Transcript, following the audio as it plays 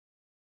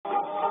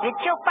វិ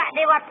ទ្យុប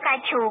ដិវត្តផ្កាយ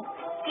ឈូក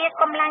ជា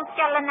កម្លាំងច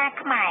លនា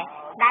ខ្មែរ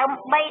ដើម្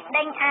បី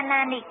ដេញអា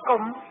ណានិគ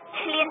ម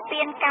ឈ្លាន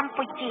ពានកម្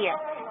ពុជា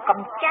ក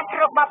ម្ចាត់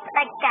របបផ្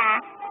ដាច់ការ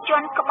ជ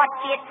ន់ក្បត់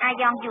ជាតិអា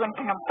យ៉ងយួន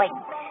ភ្នំពេញ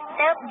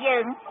ទើបយើ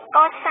ងក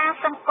សាង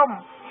សង្គម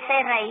សេ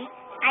រី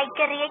ឯ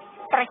ករាជ្យ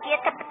ប្រជា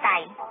ធិបតេ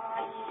យ្យ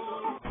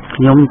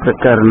ខ្ញុំប្រ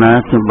កាសណា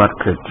ខ្ញុំបាទ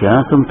ក្រចា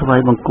សូមថ្វាយ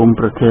បង្គំ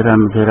ប្រធារា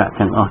នុធិរៈ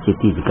ទាំងអស់ជា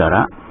ទីសក្កា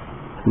រៈ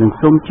និង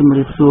សូមជម្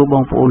រាបសួរប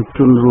ងប្អូនជ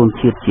នរួម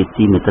ជាតិជា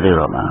ទីមេត្រី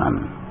រាប់អាន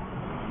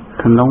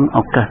ក្នុងឱ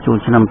កាសចូល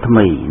ឆ្នាំថ្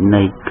មី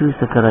នៃគ្រិស្ត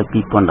សករាជ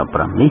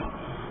2015នេះ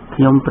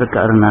ខ្ញុំប្រ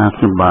កាសណា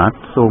ខ្ញុំបាទ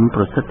សូម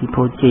ប្រសិទ្ធព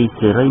រជ័យ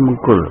សិរីម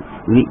ង្គល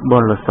វិបុ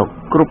លសុខ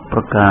គ្រប់ប្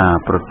រការ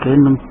ប្រគេន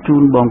នឹងជូ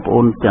នបងប្អូ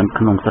នទាំង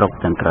ក្នុងស្រុក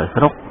ទាំងក្រៅ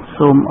ស្រុក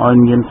សូមឲ្យ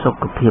មានសុខ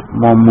ភាព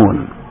មាំមួន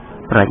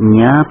ប្រាជ្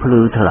ញាភ្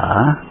លឺថ្លា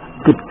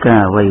គិតកា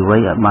រអ្វីៗឲ្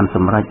យបានស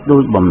ម្រេចដោ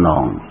យបំណ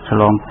ងឆ្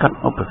លងកាត់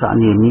ឧបសគ្គ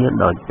នានា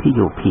ដោយភ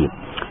យោភាព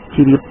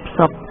ជ្រាបស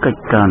ពកិច្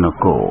ចការន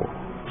គរ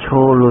ឈ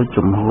រលើ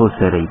ជំហរ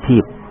សេរីភា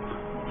ព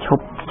ឈ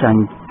ប់ចា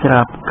ញ់ច្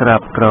រាបក្រា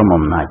បក្រម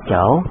អំណាច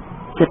ចោល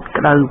ចិត្ត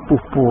ក្តៅពុះ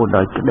ពោ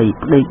ដោយក្តី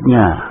ប្តេជ្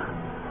ញា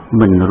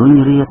មិនរុញ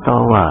រាត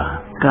វ៉ា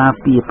ការ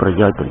ពារប្រ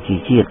យោជន៍ប្រជា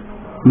ជាតិ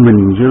មិន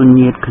យល់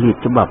ញៀតឃ្លាត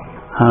ច្បាប់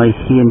ហើយ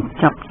ហ៊ាន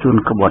ចាប់ជន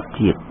ក្បត់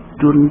ជាតិ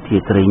ជនជា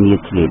ត្រីងៀត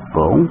ឆ្លៀតព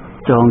ង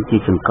ចងជា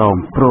ចង្កោម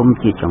ព្រម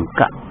ជាចង្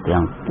កាក់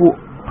ទាំងពួក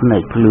ភ្នែ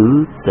កភ្លឺ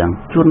ទាំង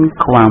ជន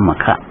ខ្វាម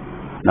ខៈ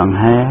ដង្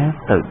ហែ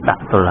ទៅដា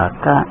ក់តុលា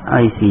ការ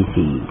ICC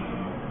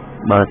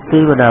បើទេ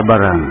វតាបា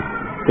រាំង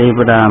ទេវ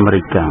តាអាមេ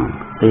រិក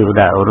ទេវ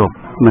តាអឺរ៉ុប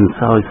មិន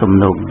សោយសំ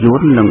ណោកយួ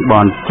ននឹងប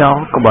នចោល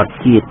ក្បត់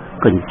ជាតិ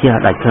កញ្ជះ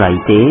ដាច់ថ្លៃ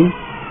ទេ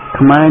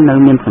ខ្មែរនៅ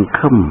មានសង្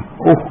ឃឹម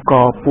អូសក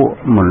ពួក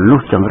មនុ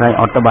ស្សចង្រៃ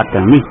អត្តបទ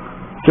ទាំងនេះ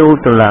ចូល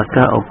តុលា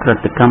ការអក្រិត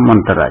កម្មអ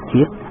ន្តរ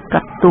ជាតិកា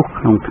ត់ទោស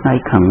ក្នុងថ្ងៃ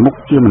ខាងមុខ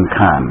ជាមិន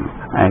ខាន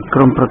ឯក្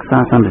រុមប្រឹក្សា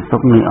សន្តិសុ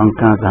ខនៃអង្គ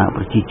ការសហ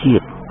ប្រជាជា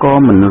តិក៏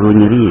មិនរុ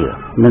ញរា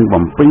នឹង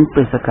បំពេញ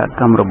បេសក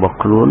កម្មរបស់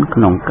ខ្លួន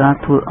ក្នុងការ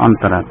ធ្វើអន្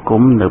តរាគ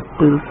មន៍នៅ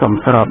ពេលសម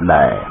ស្រប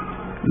ដែរ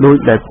ដោយ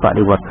ដែលប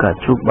ដិវត្តការ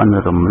ជុកបាន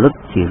រំលឹក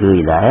ជារឿយ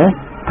ដែរ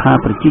ថា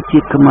ប្រជាជា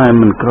តិខ្មែរ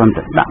មិនគ្រាន់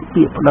តែដាក់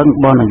ពាក្យប្តឹង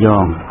បនយោ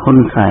ងហ៊ុន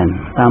សែន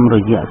តាមរ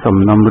យៈសំ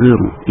ណុំរឿ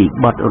ងពី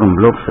បទរំ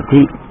លោភសិទ្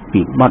ធិ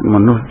ពីបទម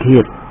នុស្សឃា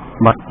ត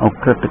បទអ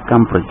ក្រិតក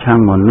ម្មប្រឆាំង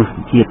មនុស្ស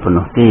ជាតិប៉ុណ្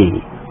ណោះទេ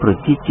ប្រ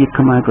ជាជាតិ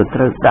ខ្មែរក៏ត្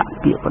រូវដាក់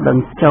ពាក្យប្តឹង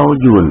ចោល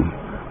យួន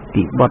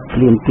ពីបទឈ្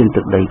លានពាន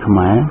ទឹកដីខ្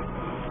មែរ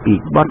ពី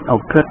បទអ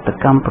ក្រិត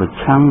កម្មប្រ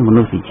ឆាំងម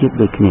នុស្សជាតិ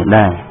ដូចគ្នា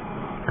ដែរ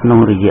ក្នុង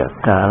រយៈ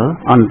កាល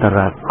អន្ត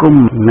រាគម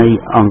ន៍នៃ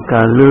អង្គ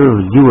ការលើ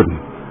យួន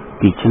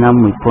ពីឆ្នាំ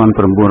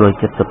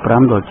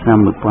1975ដល់ឆ្នាំ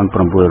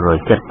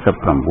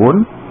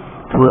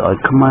1979ធ្វើឲ្យ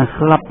ខ្មែរ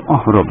ស្លាប់អ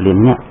ស់រាប់លាន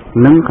នាក់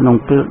និងក្នុង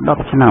ពេល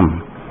10ឆ្នាំ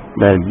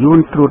ដែលយួន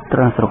ត្រួតត្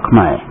រាស្រុកខ្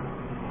មែរ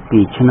ពី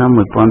ឆ្នាំ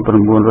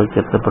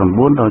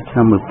1979ដល់ឆ្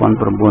នាំ1989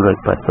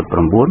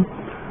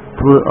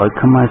ធ្វើឲ្យ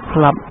ខ្មែរស្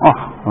លាប់អ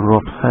ស់រា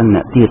ប់សែន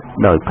នាក់ទៀត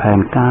ដោយផែន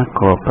ការ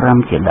ក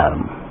5ជាដើម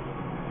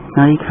ថ្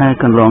ងៃខែ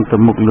កន្លងទៅ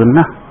មុខលឿន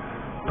ណាស់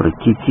ប្រ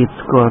ជាជាតិ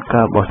ស្គាល់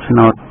ការបោះឆ្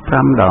នោត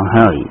5ដង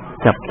ហើយ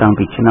ចាប់តាំង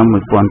ពីឆ្នាំ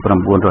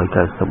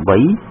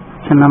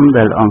1993ឆ្នាំ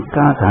ដែលអង្គ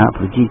ការសហ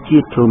ប្រជាជា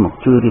តិចូលមក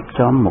ជួយរៀប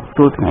ចំមកទ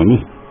ល់ថ្ងៃ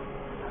នេះ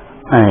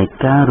ឯ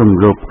ការរំ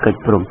លោភកិច្ច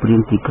ព្រមព្រៀង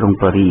ទីក្រុង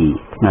ប៉ារី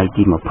ថ្ងៃ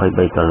ទី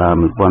23ដុល្លារ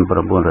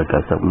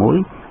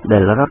1991ដែ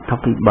លរដ្ឋា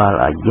ភិបាល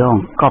អាយ៉ង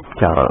កប់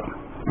ចោល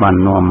បាន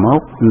នាំម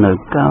កនៅ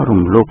ការ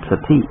រំលោភសិ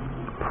ទ្ធិ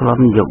ប្ល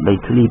ន់យកដី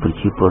ធ្លីប្រ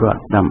ជាពលរដ្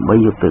ឋដើម្បី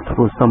យកទៅធ្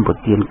វើសម្ប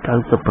ទាន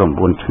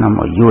99ឆ្នាំ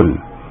ឲ្យយួន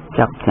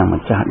ចាប់ទាំង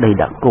ម្ចាស់ដី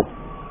ដាក់គុក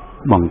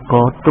បង្ក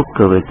ទុក្ខ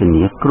វេទ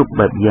នាគ្រប់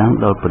បែបយ៉ាង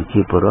ដល់ប្រជា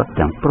ពលរដ្ឋ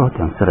ទាំងប្រុស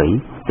ទាំងស្រី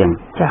ទាំង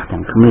ចាស់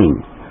ទាំងក្មេង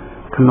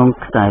ក្នុង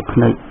ខ្សែភ្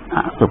នែកអ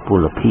សុព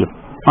លភាព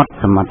អត់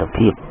សមត្ថ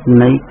ភាព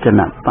នៃគ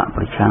ណៈបក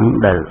ប្រឆាំង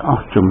ដែលអ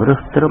ស់ជំរឿស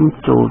ត្រឹម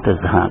ចូលទៅ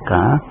សហ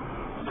ការ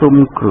សុំ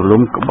ក្រ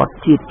ឡុំក្បត់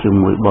ជាតិជា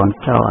មួយបន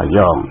ចៅអា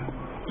យ៉ង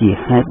ជា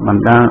ហេតុប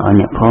ណ្ដាលឲ្យ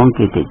អ្នកផង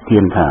គេតិទៀ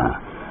នថា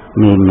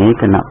មេ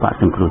គណៈបក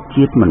សង្គ្រោះ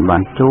ជាតិមិនបា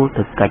នចូល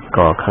ទៅកាច់ក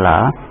ខ្លា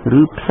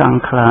ឬផ្សាំង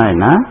ខ្លាឯ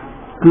ណា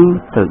គឺ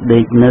ទៅដេ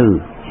កនៅ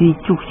ស៊ី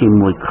ជុះជា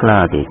មួយខ្លា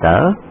ទេតើ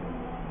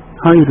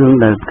ហើយរឿង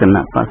ដែលគ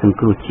ណៈបកសង្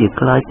គ្រោះជាតិ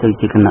ខ្លាយទៅ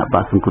ជាគណៈប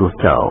កសង្គ្រោះ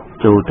ចៅ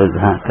ចូលទៅស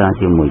ហការ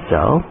ជាមួយ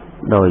ចៅ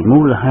ដោយមូ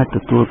លហេតុទ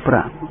ទួលប្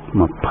រាក់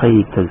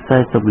20ទៅ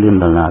40លាន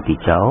ដុល្លារពី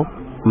ចៅ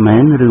មែ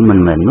នឬមិន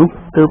មែននោះ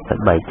ទើបតែ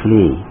បែកធ្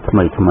លាយថ្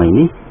មី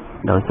នេះ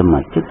ដោយសមា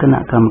ជិកគណៈ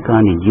កម្មកា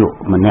រនយោបា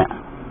យម្នាក់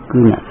គឺ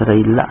អ្នកស្រី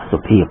លក្ខសុ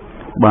ភាព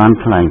បាន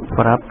ថ្លែង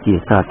ប្រាប់ជា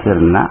សាធារ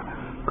ណៈ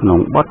ក្នុង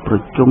បទប្រ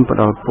ជុំផ្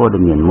តល់ព័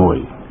ត៌មានមួយ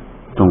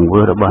ទង្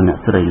វើរបស់អ្នក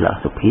ស្រីលក្ខ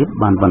សុភាព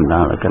បានបណ្ដា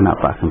លឲ្យគណៈ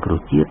បកសង្គ្រោះ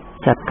ជាតិ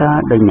ចាត់ការ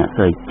ដេញអ្នក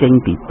ស្រីចេញ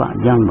ពីបក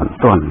យ៉ាងបន្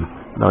ទាន់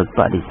ដោយប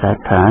ដិសេធ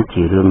ថា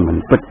ជារឿងមិន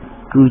ពិត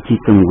គឺជា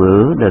ទង្វើ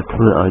ដែលធ្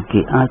វើឲ្យ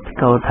គេអាចស្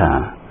គាល់ថា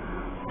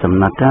ចំ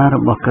ណាត់ការរ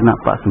បស់គណៈ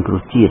បកសង្គ្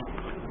រោះជាតិ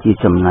ជា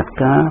ចំណាត់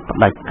ការផ្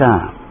ដាច់ការ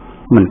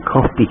មិនខុ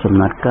សពីចំ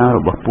ណាត់ការរ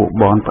បស់ពួក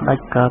បនផ្ដា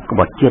ច់ការក្ប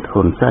ត់ជាតិ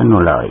ហ៊ុនសែន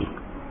នោះឡើយ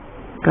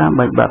ការ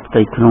បែកបាក់ផ្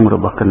ទៃក្នុងរ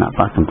បស់គណៈប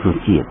កសង្គ្រោះ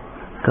ជាតិ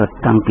កើត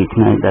តាំងពីថ្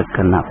ងៃដែលគ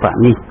ណៈបក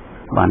នេះ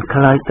បាន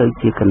ក្លាយទៅ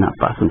ជាគណៈ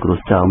បកសង្គ្រោះ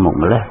ចៅមក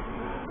ម្លេះ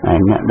ហើយ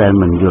អ្នកដែល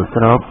មិនយល់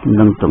ស្រប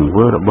នឹងទង្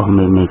វើរបស់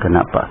មេគ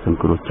ណៈបកសង្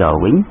គ្រោះចៅ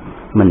វិញ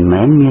មិន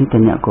មែនមានតែ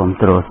អ្នកគ្រប់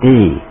គ្រងទេ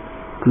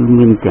គឺ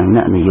មានទាំងអ្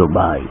នកនយោ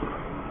បាយ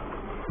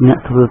អ្នក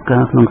ធ្វើកា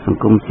រក្នុងស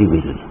ង្គមស៊ី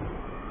វិល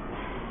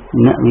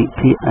អ្នកវិ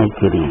ភាគឯ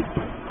ករាជ្យ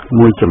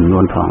មួយចំនួ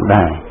នផង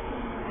ដែរ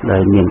ដែ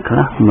លមានខ្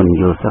លះមិន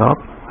យល់ស្រប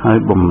ហើយ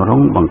បំរុ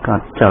ងបង្កើ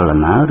តចល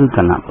នាឬគ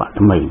ណៈបក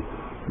ថ្មី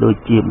ដូច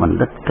ជាបណ្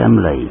ឌិតកែម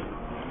លី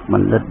ប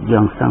ណ្ឌិត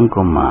យ៉ាងសង្គ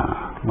មា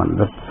បណ្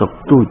ឌិតសុក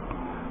ទូច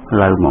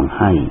ឡៅម៉ង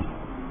ហៃ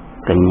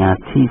កញ្ញា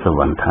ធីសវ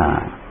ណ្ណថា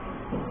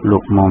លោ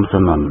កមុំស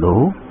នណ្ឌូ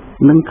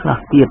និងខ្លះ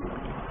ទៀត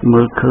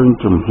មើលឃើញ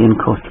ជំហាន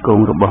ខុសឆ្គង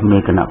របស់មេ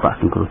គណៈបក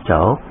សង្គ្រោះ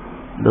ចោល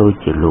ដោយ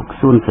ជាលោក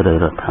សួនសេរី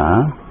រដ្ឋា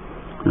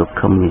លោក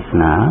ខឹមវិស្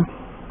នា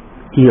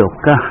ជាឱ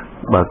កាស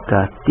បើ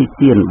ការទី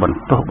ទានបន្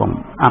តបំ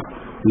អាប់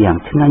យ៉ាង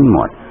ឆ្ងាញ់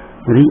មាត់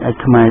រីឯ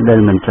ខ្មែរដែល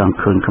មិនចង់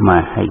ឃើញខ្មែ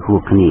រហែកហួរ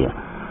គ្នា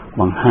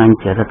បង្ហាញ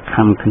ចរិត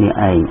ខំគ្នា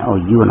ឯងឲ្យ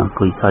យួនអង្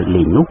គុយសើច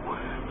លេងនោះ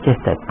ចេះ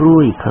តែព្រួ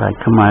យខ្លាច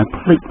ខ្មែរ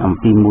ភ្លេចអំ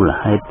ពីមូល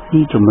ហេតុទី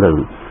ជម្រៅ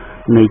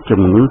នៃ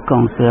ជំងឺក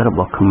ង់សែរប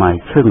ស់ខ្មែរ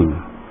ឈឹង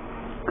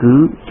គឺ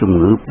ជំ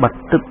ងឺបាត់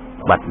ទឹក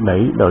បាត់ដី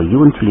ដោយ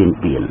យួនឈ្លាន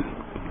ពាន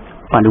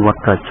បដិវត្ត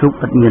ប្រជុំ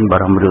ឥតមានបា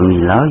រម្ភរឿង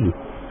នេះឡើយ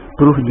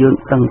ព្រោះយើង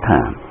ដឹង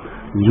ថា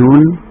យួ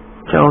ន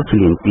ចោលឈ្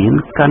លានពាន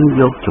កាន់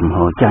យកជំហ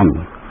រចាញ់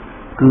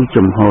គឺ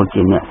ជំហរ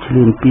ជាអ្នកឈ្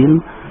លានពាន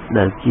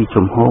ដែលជា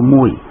ជំហរ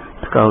មួយ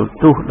ស្គាល់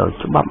ទោសដោយ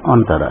ច្បាប់អ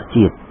ន្តរ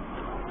ជាតិ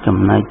ចំ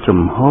ណែកជំ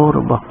ហររ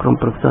បស់ក្រម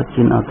ប្រឹក្សា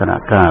ជាតិអន្តរ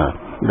កាល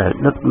ដែល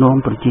ដឹកនាំ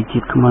ប្រជាជា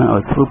តិខ្មែរឲ្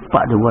យធ្វើប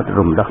ដិវត្ត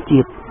រំដោះជា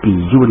តិពី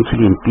យួនឈ្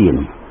លានពាន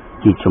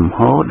ជាជំហ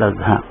រដែល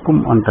សហគម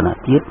ន៍អន្តរ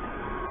ជាតិ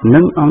និ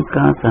ងអង្គ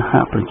ការសហ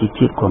ប្រជា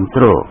ជាតិគ្រប់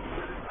គ្រង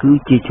គឺ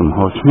ជាជំហ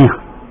រឈ្នះ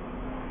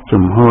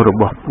ជំហររ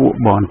បស់ពួក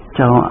បន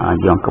ចោរអា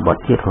យ៉ងក្ប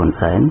ត់ជាតិហ៊ុន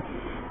សែន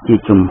ជា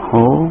ជំហ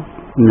រ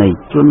នៃ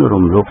ជន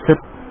រំលោភសិទ្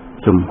ធិ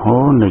ជំហ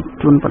រនៃ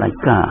ជនផ្ដាច់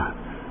ការ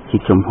ជា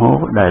ជំហរ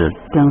ដែល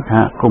ទាំងសហ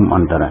គមន៍អ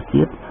ន្តរ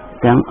ជាតិ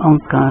ទាំងអ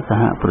ង្គការស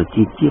ហប្រ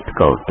ជាជាតិស្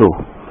គាល់ទោស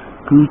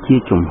គឺជា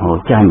ជំហរ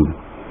ចាញ់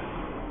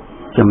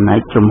ចំណែក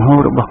ជំហរ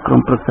របស់ក្រ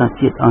មប្រឹក្សា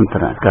ជាតិអន្ត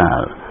រកា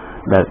ល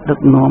ដែលដឹក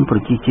នាំប្រ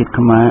ជាជាតិ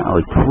ខ្មែរឲ្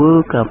យធ្វើ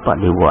ការប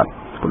ដិវត្ត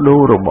បដូ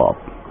ររបបប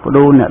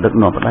ដូរអ្នកដឹក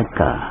នាំផ្ដាច់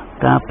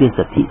ការពារ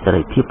សិទ្ធិសេ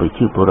រីភាពប្រ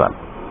ជាពលរដ្ឋ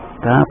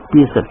ការ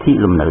ពារសិទ្ធិ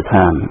លំនៅ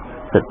ឋាន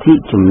សិទ្ធិ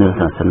ជំនឿ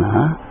សាសនា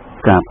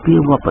ការពារ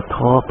វប្បធ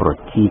ម៌ប្រ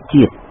ជា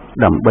ជាតិ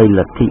ដើម្បីល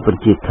ទ្ធិប្រ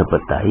ជាធិប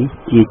តេយ្យ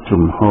ជា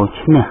ជំហរ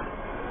ឈ្នះ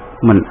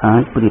មិនអា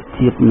ចប្រៀប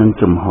ធៀបនឹង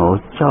ជំហរ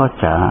ចរ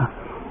ចា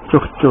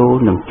ចុះចូល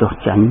និងចុះ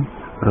ចាញ់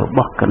រប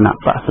ស់គណៈ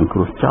បកសង្គ្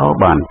រោះចោល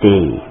បានទេ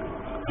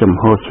ជំ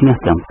ហរឈ្នះ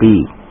ទាំងពីរ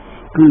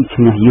គឺ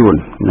ឈ្នះយួន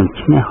និង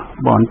ឈ្នះ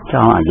បន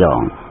ចោលអាយ៉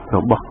ងរ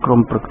បស់ក្រម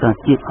ប្រឹក្សា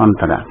ជាតិអន្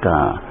តរកា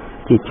ល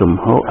ជាជំ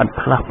ហរឥត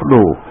ផ្លាស់ប្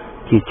ដូរ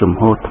ជាជំ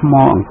ហរថ្ម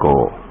អង្គ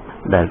រ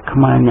ដែលខ្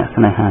មែរអ្នក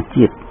ស្នេហា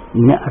ជាតិ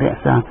អ្នករ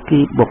ក្សាគី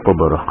បុព្វ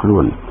បុរសខ្លួ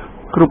ន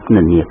គ្រប់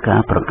និន្នាកា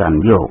រប្រកាន់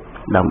យក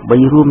ដើម្បី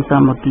រួមសា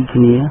មគ្គី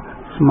គ្នា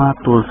ស្មា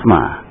ទល់ស្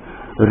មា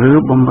ឬ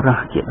បំរា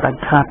ស់ជាដា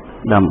ច់ខាត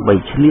ដើម្បី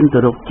ឈ្លានទៅ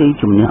រកជ័យ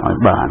ជំនះឲ្យ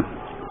បាន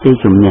ជ័យ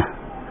ជំនះ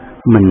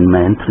មិន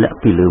មែនធ្លាក់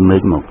ពីលើមេ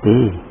ឃមកទេ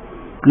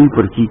គឺ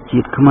ប្រជាជា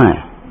តិខ្មែរ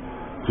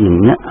ជា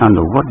អ្នកអ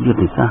នុវត្តយុទ្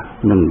ធសាស្ត្រ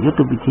និងយុទ្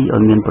ធវិធីឲ្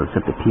យមានប្រសិ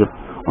ទ្ធភាព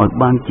ឲ្យ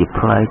បានជា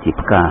ផ្លែជា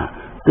ផ្កា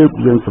ទើប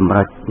យើងសម្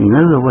រេច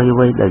នៅអ្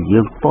វីៗដែលយើ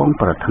ងពង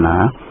ប្រាថ្នា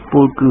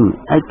ពោលគឺ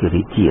ឯក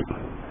រាជ្យជាតិ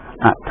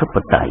អធិប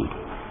តេយ្យ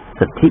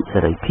សិទ្ធិសេ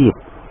រីភាព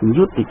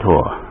យុត្តិធ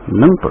ម៌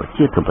និងប្រ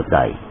ជាធិប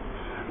តេយ្យ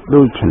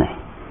ដូច្នេះ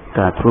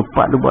ការធ្វើប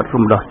ដិវត្ត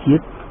រំដោះជា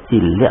តិជា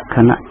លក្ខ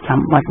ណៈចាំ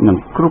បាច់និង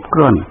គ្រប់គ្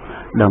រាន់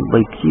ដើម្បី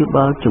ព្យា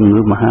បាលជំ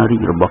ងឺមហារី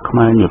ករបស់ខ្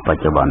មែរនាប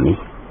ច្ចុប្បន្ននេះ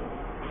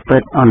ពេ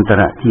ទ្យអន្ត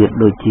រជាតិ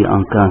ដូចជាអ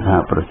ង្គការសហ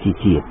ប្រជា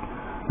ជាតិ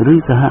ឬ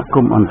សហគ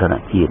មន៍អន្តរ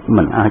ជាតិ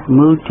មិនអាច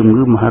មើលជំ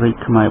ងឺមហារីក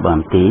ខ្មែរបាន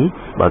ទេ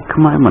បើខ្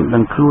មែរមិនដឹ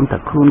ងខ្លួនថា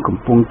ខ្លួនកំ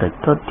ពុងតែ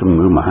កើតជំ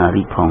ងឺមហា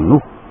រីកផង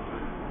នោះ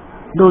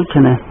ដូ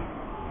ច្នេះ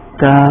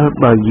កាល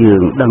បើយើ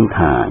ងដឹង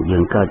ថាយើ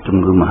ងកើតជំ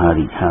ងឺមហា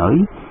រីកហើយ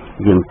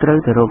យើងត្រូវ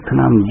ទៅរកថ្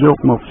នាំយក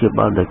មកព្យា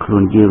បាលដោយខ្លួ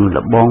នយើងល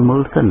បងមើ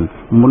លសិន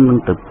មុននឹង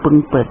ទៅពឹង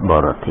ពេទ្យប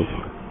រទេស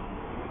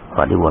ប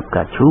ដិវត្ត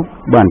កាឈូក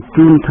បាន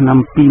ជូនថ្នាំ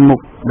ពីរមុខ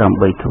ដើម្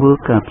បីធ្វើ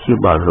ការព្យា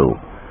បាលរោគ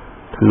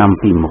ថ្នាំ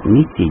ពីរមុខ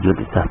នេះជាយុទ្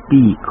ធសាស្ត្រ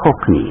ពីរខុស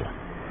គ្នា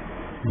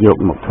យក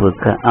មកធ្វើ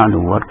ការអ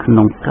នុវត្តក្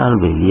នុងកាល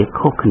វេលា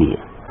ខុសគ្នា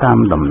តាម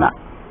ដំណាក់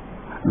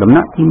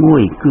ទី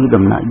1គឺ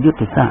ដំណាក់យុទ្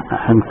ធសាស្ត្រអ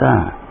ហិង្សា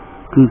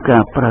គឺកា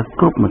រប្រើ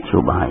គ្រប់មធ្យោ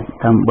បាយ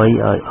ដើម្បី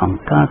ឲ្យអង្គ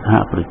ការសហ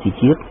ប្រជា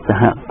ជាតិស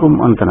ហគម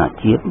ន៍អន្តរ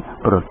ជាតិ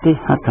ប្រទេស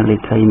ហត្ថលេ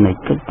ខីនៃ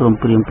កិច្ចព្រម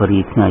ព្រៀងប៉ារី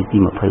សថ្ងៃទី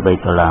23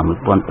ដុល្លារ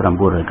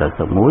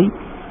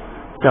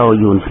1991ចោល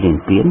យួនឈ្លាន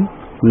ពាន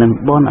និង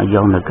បនអា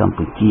យ៉ងនៅកម្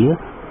ពុជា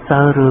សើ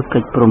រើកិ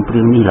ច្ចព្រមព្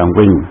រៀងនេះឡើង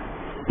វិញ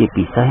ជា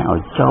ពិសេសឲ្យ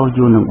ចោល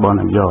យួននិងបន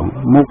អាយ៉ង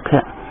មុខ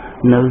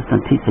នៅស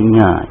ន្ធិសញ្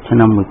ញាឆ្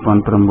នាំ1979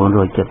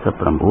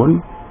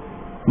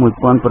 1982 1983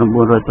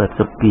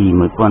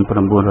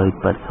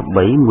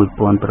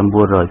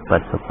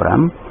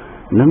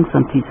 1985និងស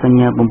ន្ធិសញ្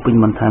ញាបំពេញ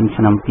បន្ថែម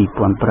ឆ្នាំ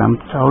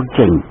2005ចោល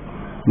ចេញ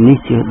នេះ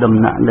ជាដំ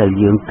ណាក់ដែល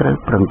យើងត្រូវ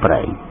ប្រឹងប្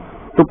រែង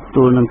ទប់ទ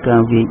ល់នឹងការ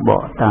វាយប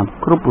កតាម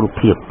គ្រប់រូប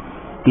ភាព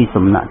ពី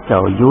សំណាក់ចោ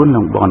លយួននិ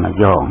ងបនអា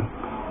យ៉ង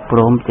ព្រ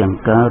មទាំង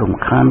ការរំ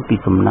ខានពី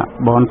សំណាក់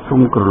បន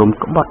ស៊ុំក្រលំ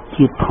ក្បត់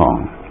ជាតិផង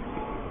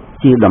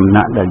ជាដំ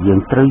ណាក់ដែលយើង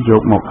ត្រូវយ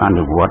កមកអ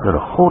នុវត្តរ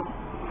ហូត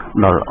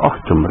ដល់អស់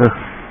ជំរឹះ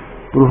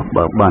ព្រោះ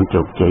បើបាន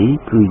ជោគជ័យ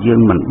គឺយើង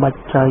មិនបាច់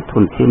ចាយធ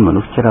នធានម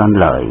នុស្សច្រើន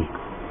ឡើយ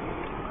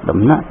ដំ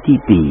ណាក់ទី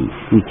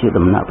2គឺជា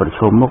ដំណាក់ប្រឈ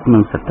មមុខនឹ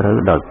ងសត្រូវ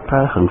ដោយប្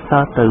រើហិង្សា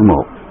ទៅម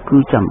កគឺ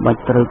ចាំបា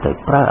ច់ត្រូវតែ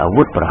ប្រើអា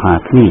វុធប្រហារ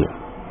គ្នា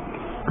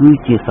គឺ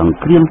ជាសង្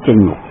គ្រាមចេញ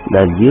មុខ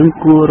ដែលយើង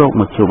គួររក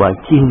មធ្យោបាយ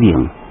ជៀសវា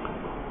ង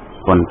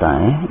ប៉ុន្តែ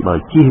បើ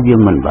ជៀសវាង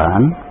មិនបា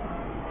ន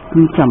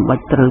គឺចាំបា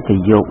ច់ត្រូវតែ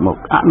យកមក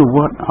អនុវ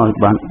ត្តឲ្យ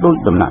បានដូច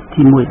ដំណាក់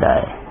ទី1ដែ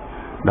រ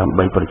ដើម្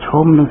បីប្រឈ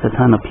មនឹងស្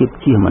ថានភាព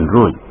ជៀសមិន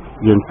រួច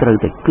យើងត្រូវ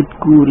តែគិត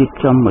គូររៀប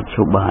ចំមធ្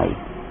យោបាយ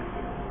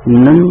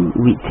និង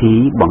វិធី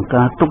បង្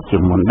ការទុកជា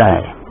មុនដែ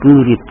រគឺ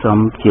រៀបចំ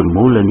ជា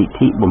មូលនិ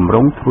ធិបំ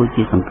រុងធ្វើ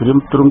ជាសង្គ្រាម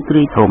ទ្រង់ទ្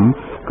រាយធំ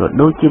ក៏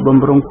ដូចជាបំ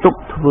រុងទុក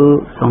ធ្វើ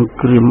សង្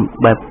គ្រាម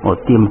បែបឧ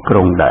ទាមក្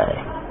រុងដែរ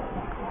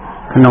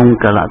ក្នុង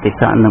កាលៈទេ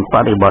សៈនិងប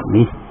រិបទ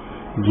នេះ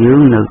យើង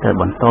នៅតែ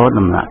បន្ត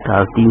ដំណាក់កា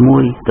លទី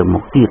1ទៅមុ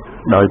ខទៀត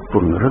ដោយព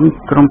ង្រឹង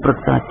ក្រុមប្រឹ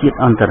ក្សាជាតិ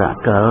អន្តរ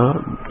កាល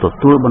ទ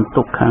ទួលបន្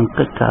ទុកខាង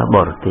កិច្ចការប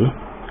រទេស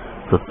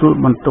ទទួល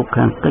បន្ទុក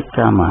ខាងកិច្ច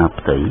ការមហា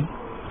ផ្ទៃ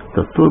ទ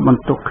ទួលប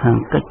ន្ទុកខាង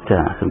កិច្ច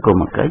ការសង្គ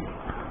មគិច្ច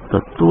ទ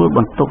ទួលប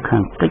ន្ទុកខា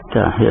ងកិច្ច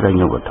ការហិរញ្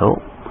ញវត្ថុ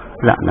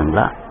លក្ខណៈ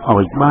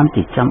ឲ្យបាន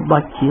ជាចាំបា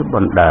ច់ជាប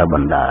ណ្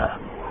ដា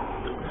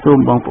សូម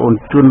បងប្អូន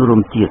ជនរួ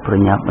មជាតិប្រ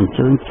ញាប់អញ្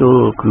ជើញចូល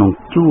ក្នុង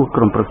ជួរក្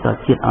រុមប្រឹក្សា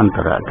ជាតិអន្ត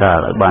រកាល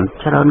ឲ្យបាន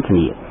ច្រើនគ្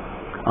នា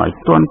ឲ្យ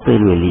ទាន់ពេល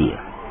វេលា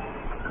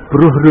ព្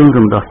រោះរឿង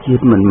រំដោះជា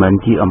តិមិនមែន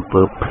ជាអំ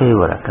ពើភេរ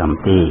វកម្ម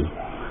ទេ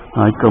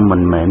ហើយក៏មិ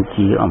នមែន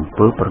ជាអំ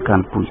ពើប្រកា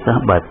ន់ពូជសាស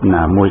ន៍បែប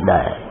ណាមួយ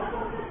ដែរ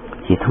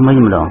ជាថ្មី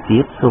ម្ដងទៀ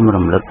តសូម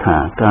រំលឹកថា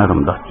ការ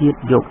រំដោះជាតិ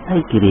យកឯករា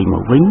ជ្យម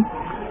កវិញ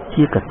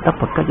ជាកាត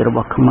ព្វកិច្ចរប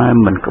ស់ខ្មែរ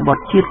មិនក្ប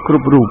ត់ជាតិគ្រ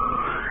ប់រូប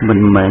មិន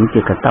មែន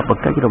ជាកាតព្វ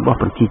កិច្ចរបស់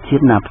ប្រជាជា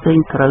តិណាផ្សេង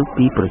ក្រៅ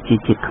ពីប្រជា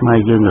ជាតិខ្មែរ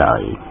យើងឡើ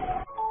យ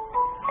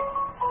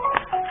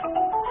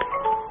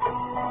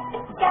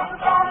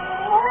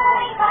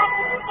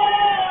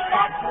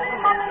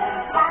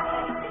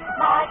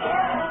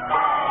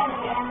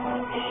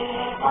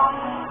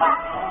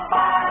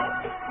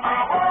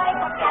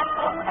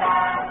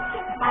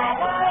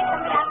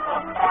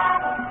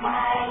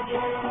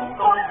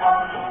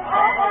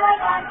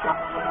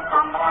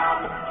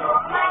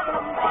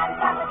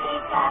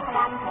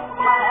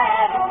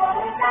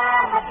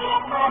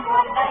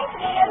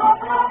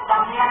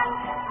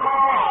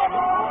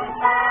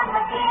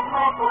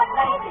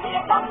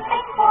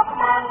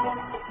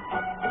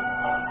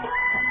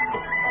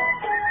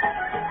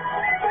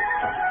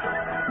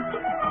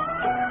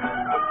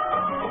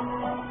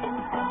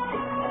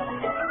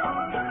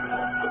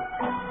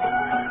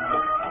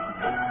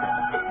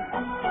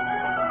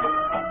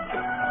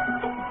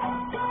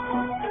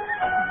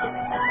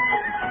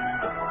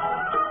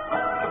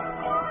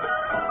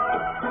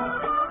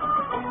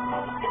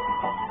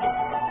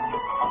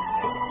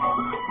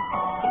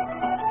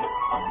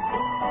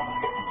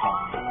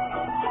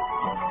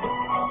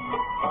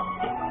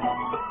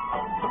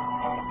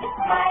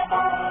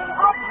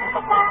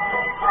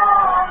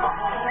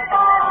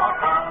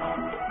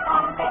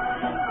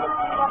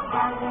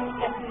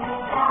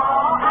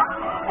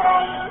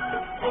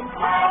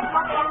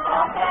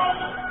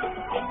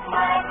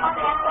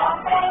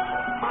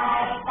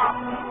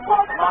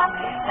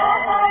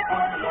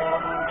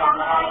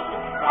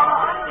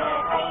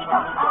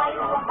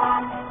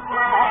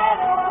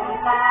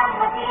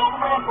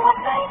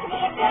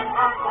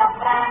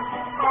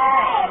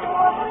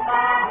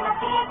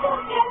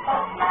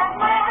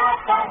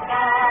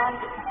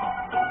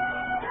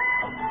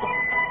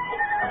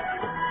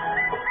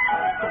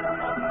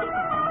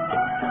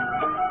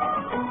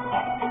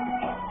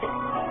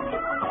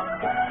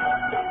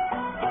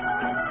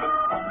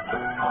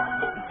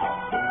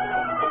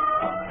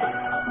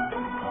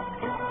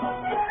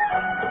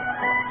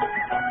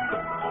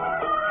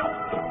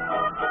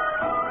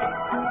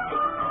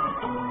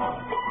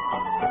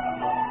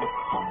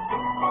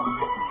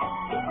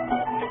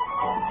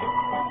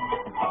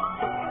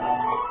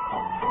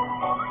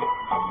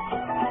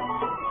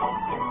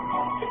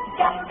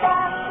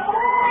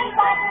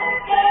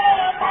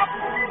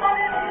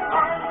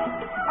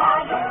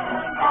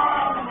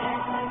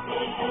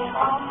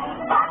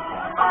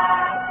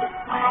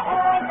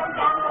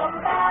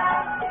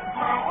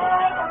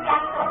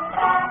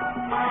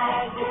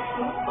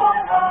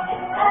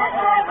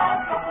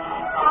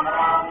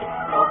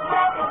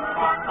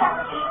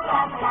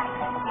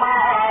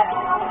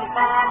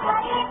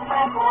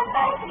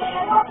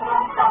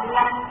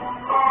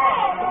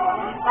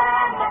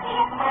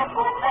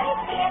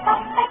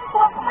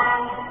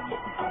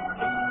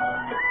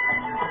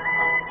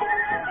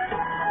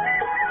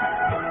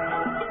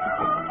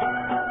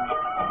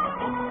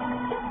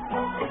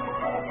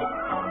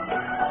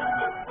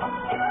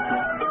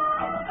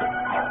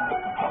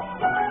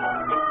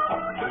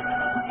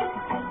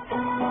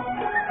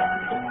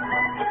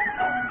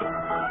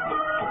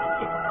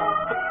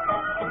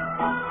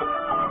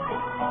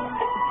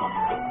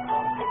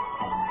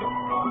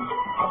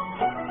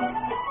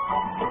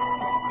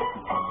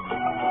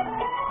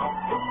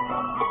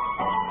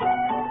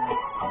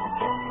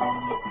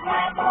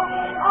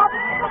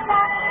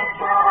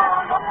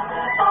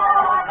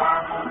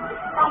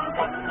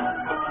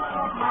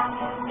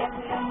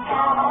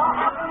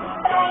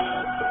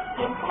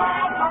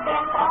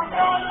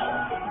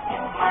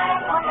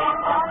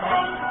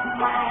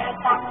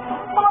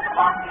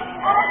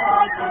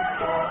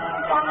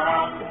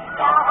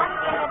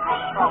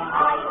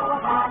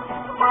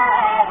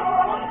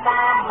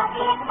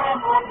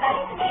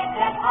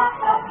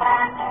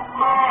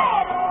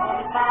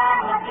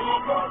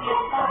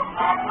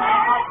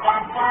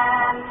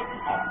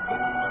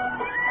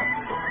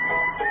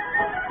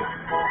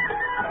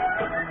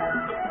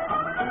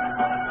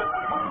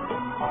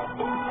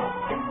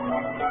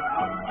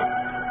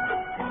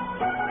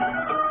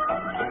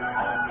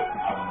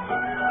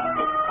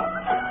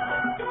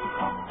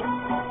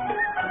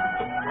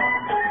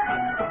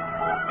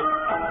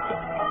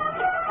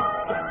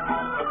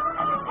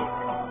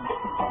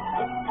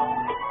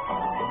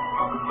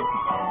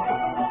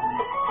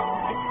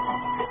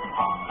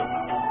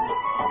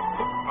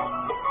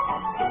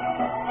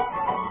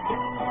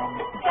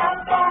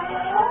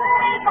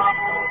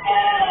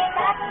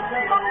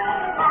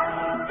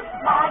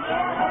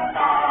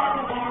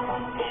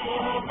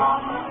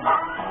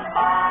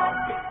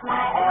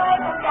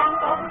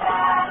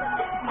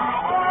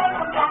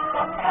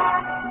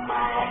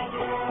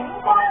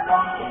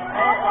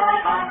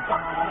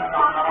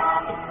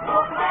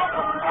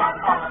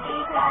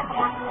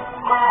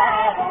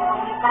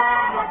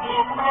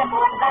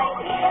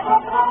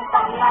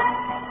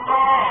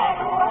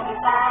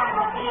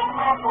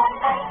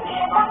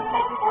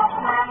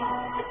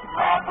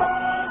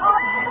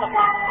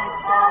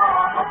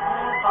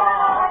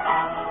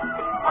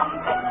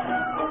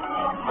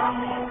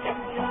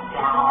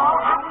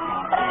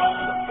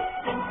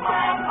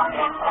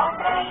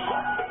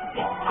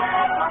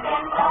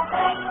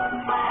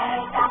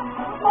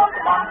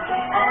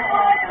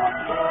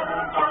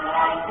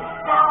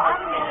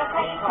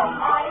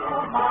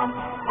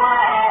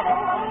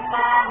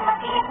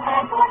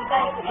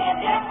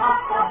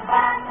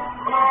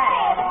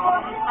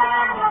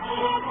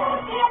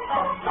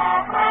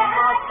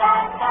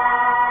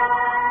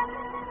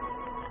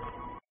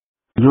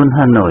យួន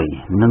ហាណូយ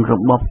និងរ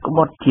បបក្ប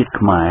ត់ជាតិ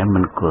ខ្មែរមិ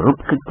នគោរព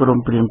កិច្ចព្រម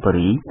ព្រៀងប៉ា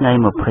រីសថ្ងៃ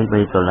$23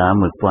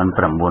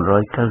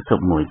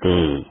 1991ទេ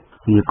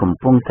វាកំ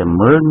ពុងតែ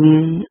មើលងា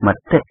យម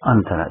តិអ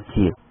ន្តរ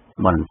ជាតិ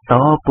បន្ត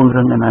ពង្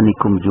រឹងអាណានិ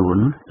គមយួន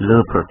លើ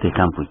ប្រទេស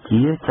កម្ពុ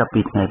ជាចាប់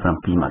ពីថ្ងៃ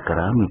7មក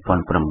រា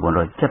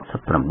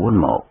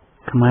1979មក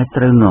ខ្មែរ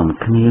ត្រូវនាំ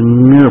គ្នា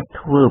ងើប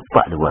ធ្វើប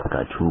ដិវត្ត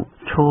ការឈូក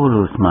ឈរ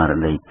លើស្មារ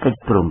តីកិច្ច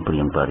ព្រមព្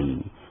រៀងប៉ារីស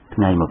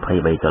ថ្ងៃ$23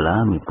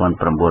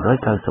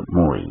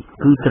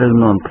 1991គឺត្រូវ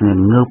នាំគ្នា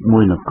ងើបមួ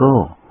យនគរ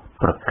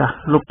ប្រកាស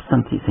លុបស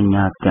ន្ធិសញ្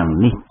ញាទាំង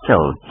នេះចោ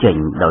លចេញ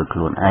ដោយខ្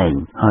លួនឯង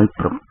ហើយ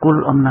ប្រគ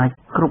ល់អំណាច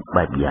គ្រប់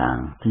បែបយ៉ាង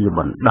ជាប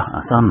ណ្ដោះ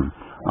អាសន្ន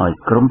ឲ្យ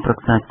ក្រុមប្រឹ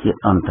ក្សាជាតិ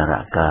អន្តរ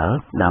កាល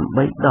ដើម្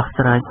បីដោះ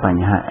ស្រាយប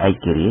ញ្ហាឯ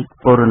ករាជ្យ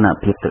បូរណ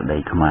ភាពទឹកដី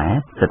ខ្មែរ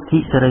សិទ្ធិ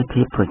សេរី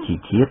ភាពប្រជា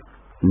ជាតិ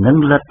និង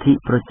លទ្ធិ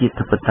ប្រជា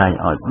ធិបតេយ្យ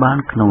ឲ្យបាន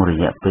ក្នុងរ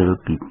យៈពេល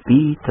ពី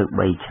2ទៅ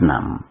3ឆ្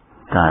នាំ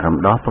ការរំ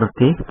ដោះប្រ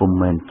ទេសពុំ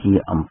មែនជា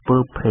អំពើ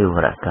ភេរវ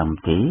កម្ម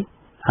ទេ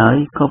ហើយ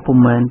ក៏ពុំ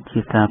មែនជា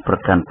ការប្រ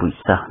កាន់ពូជ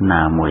សាសន៍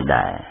ណាមួយ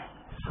ដែរ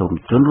សូម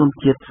ជនរួម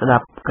ជាតិស្ដា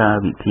ប់ការ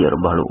វិភាគរ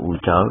បស់លោកអ៊ូ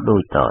ចោលដូ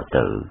ចត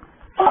ទៅ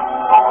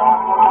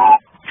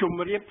ជំ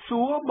រាប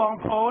សួរបង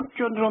ប្អូន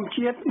ជនរួម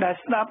ជាតិដែល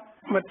ស្ដាប់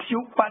វិទ្យុ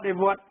បដិ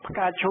វត្តផ្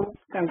កាឈូក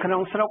ទាំងក្នុ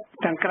ងស្រុក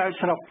ទាំងក្រៅ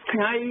ស្រុកថ្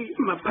ងៃ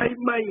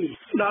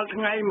23ដល់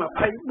ថ្ងៃ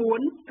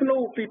24ធ្នូ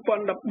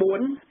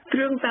2014គ្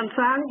រឿងតាន់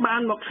សាងបា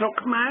នមកស្រុក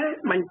ខ្មែរ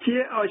បញ្ជា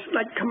ឲ្យស្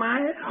ដេចខ្មែរ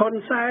ហ៊ុន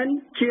សែន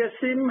ជា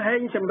ស៊ីមហេ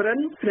ងសំរិន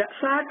រក្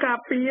សាការ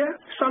ពារ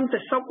សន្តិ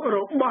សុខរ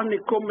បស់និ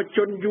គមជ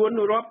នយួន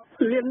រាប់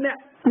លានអ្នក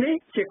នេះ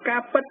ជាកា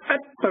រពិតឥ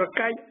តប្រ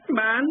កែក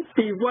បាន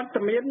ពីវត្ត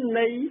មាន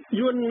នៃ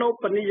យួនណូ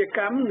បនីយក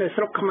ម្មនៅ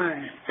ស្រុកខ្មែរ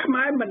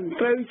មិន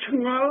ត្រូវឆ្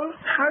ងល់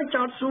ហើយ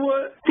ចោទសួរ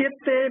ទៀត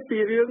ទេពី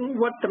រឿង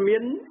វត្តមា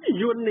ន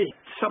យួននេះ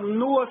សំ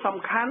ណួរសំ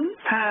ខាន់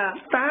ថា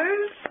តើ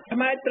ខ្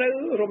មែរត្រូវ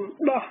រំ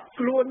ដោះ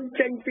ខ្លួន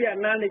ចេញពីអា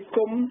ណានិគ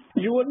ម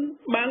យួន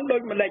បានដូ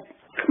ចម្ដេច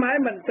ខ្មែរ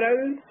មិនត្រូវ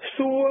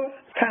សួរ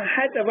ថា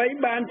ហេតុអ្វី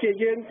បានជា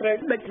យើងត្រូវ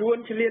ដេញយួន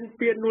ឈ្លាន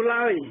ពាននោះ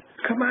ឡើយ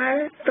ខ្មែរ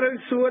ត្រូវ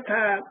សួរ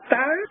ថា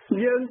តើ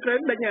យើងត្រូវ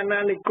ដេញអាណា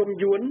និគម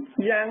យួន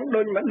យ៉ាង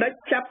ដូចម្ដេច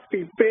ចាប់ពី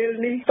ពេល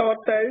នេះត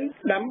ទៅ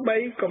ដើម្បី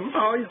កុំ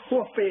ឲ្យហួ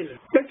សពេល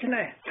ដូច្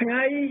នេះថ្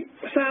ងៃ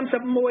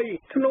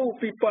31ធ្នូ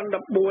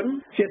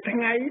2014ជាថ្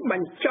ងៃប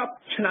ញ្ចប់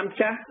ឆ្នាំ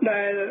ចាស់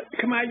ដែល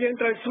ខ្មែរយើង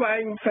ត្រូវស្វែ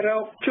ងរ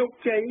កជោគ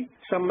ជ័យ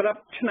សម្រា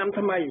ប់ឆ្នាំ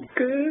ថ្មី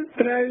គឺ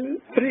ត្រូវ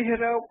រិះ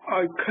រក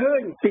ឲ្យឃើ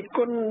ញពី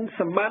គុណ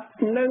សម្បត្តិ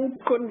និង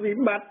គុណវិ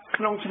បត្តិ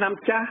ក្នុងឆ្នាំ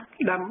ចាស់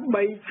ដើម្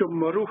បីជំ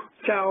រុះ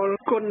ចោល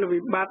គុណវិ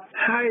បត្តិ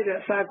ហើយរ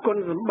ក្សាគុណ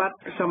សម្បត្តិ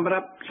សម្រា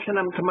ប់ឆ្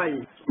នាំថ្មី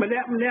ម្នា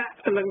ក់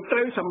នឹងត្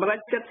រូវសម្រេច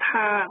ចិត្ត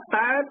ថា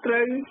តើត្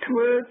រូវធ្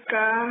វើ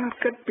ការ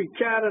គិតពិ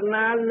ចារ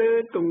ណាលើ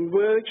ទង្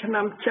វើឆ្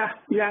នាំចាស់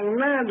យ៉ាង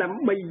ណាដើ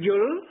ម្បីយ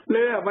ល់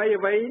លើអ្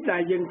វីដែ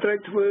លយើងត្រូវ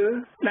ធ្វើ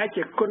ដែល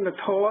ជាគុណ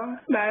ធម៌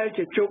ដែល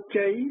ជាជោគ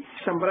ជ័យ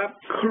សម្រាប់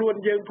ខ្លួន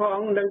យើងផង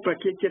និងប្រ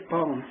ជាជាតិផ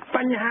ងប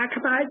ញ្ហា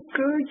ខ្នាត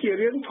គឺជា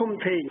រឿងធំ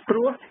ធេងព្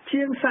រោះ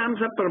ជាង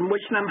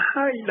36ឆ្នាំ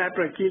ហើយដែល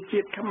ប្រជាជា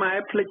តិខ្មែរ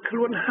ភ្លេចខ្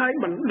លួនហើយ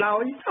បណ្ដោ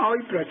យឲ្យ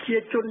ប្រជា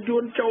ជនយួ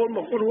នចូលម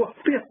ករស់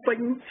ពាសពេញ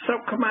ស្រុ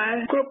កខ្មែរ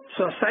គ្រប់ស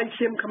រសៃ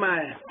ឈាមខ្មែ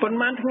រប៉ុន្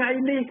មានថ្ងៃ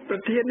នេះប្រ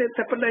ធានា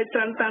ធិបតី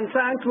តាន់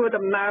សាងធ្វើ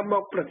ដំណើរម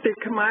កប្រទេស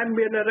ខ្មែរ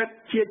មានរិទ្ធ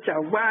ជាចៅ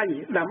ហ្វាយ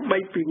ដើម្បី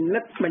ពិនិ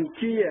ត្យបញ្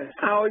ជា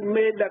ឲ្យ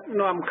មេដឹក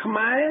នាំខ្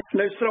មែរ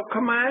នៅស្រុក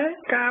ខ្មែរ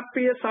ការ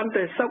ពារសន្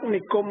តិសុខ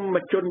និគម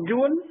ជន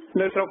យួន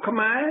នៅស្រុកខ្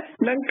មែរ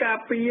និងការ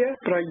ពារ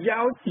ប្រយោ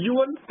ជន៍យួ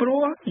នព្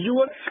រោះយួ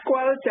នស្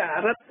គាល់ច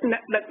រិតអ្ន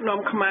កដឹកនាំ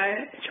ខ្មែរ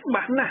ច្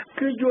បាស់ណាស់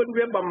គឺយួន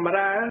វាបំ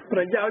រើប្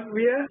រយោជន៍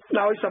វា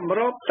ដោយសម្រ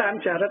បតាម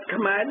ចរិត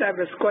ខ្មែរដែល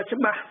វាស្គាល់ច្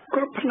បាស់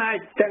គ្រប់ផ្នែក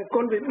ទាំង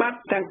គុណវិបត្តិ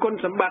ទាំងគុណ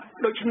សម្បត្តិ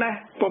ដូច្នេះ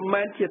ពុំ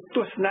មែនជាទ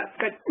ស្សន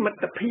កិច្ចមិត្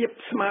តភាព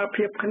ស្មើ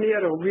ភាពគ្នា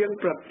រវាង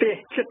ប្រទេស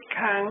ជិត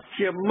ខាង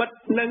ជាមិត្ត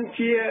និង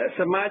ជា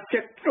សមាជិ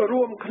ក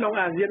រួមក្នុង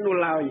អាស៊ាននោះ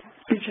ឡើយ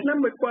ពីឆ្នាំ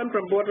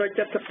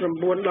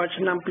1979ដល់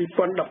ឆ្នាំ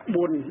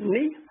2014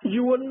នេះ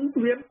យួន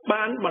វា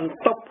បានបន្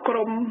ទប់ក្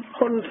រុម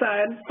ហ៊ុនសែ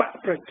នបក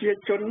ប្រជា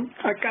ជន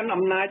ឲ្យកាន់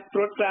អំណាចត្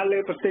រួតត្រាលើ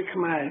ប្រទេស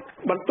ខ្មែរ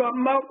បន្ទាប់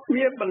មក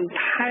វាបន្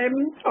ថែម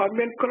ឲ្យ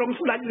មានក្រុម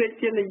ស្ដេចរា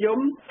ជានិយម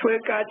ធ្វើ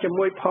ការជា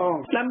មួយផង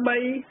ដើម្បី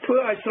ធ្វើ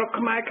ឲ្យស្រុក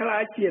ខ្មែរក្លា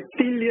យជា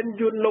ទីលាន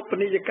យួនលុប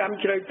នីយកម្ម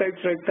ជ្រៅទៅ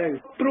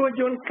ព្រោះ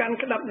យួនកាន់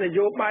ក្តាប់ន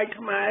យោបាយ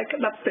ខ្មែរក្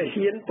តាប់ទា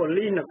ហានប៉ូ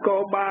លីសនគ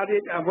របាលរា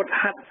ជអាវុធ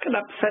ហត្ថក្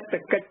តាប់សេដ្ឋ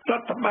កិច្ចរ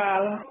ដ្ឋបា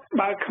ល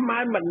បើខ្មែ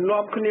រមិន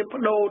នាំគ្នាប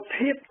ដូរ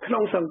ធាតុក្នុ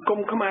ងសង្គម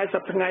ខ្មែរស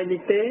ប្តាហ៍ថ្ងៃ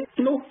នេះទេ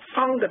នោះ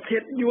អង្គធា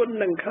តុយួន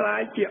នឹងក្លា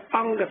យជាអ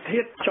ង្គធា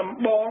តុចម្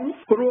បង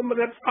រួម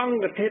រិទ្ធអ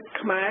ង្គធាតុ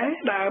ខ្មែរ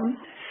ដើម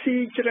ស៊ី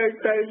ជ្រៅ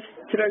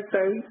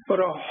ទៅ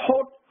រហូ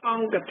តអ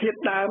ង្គធាតុ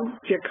ដើម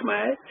ជាខ្មែ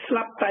រស្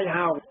លាប់តៃ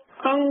ហោ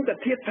អង្គ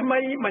ធាតុថ្មី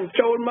បញ្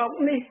ចូលមក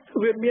នេះ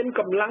វាមាន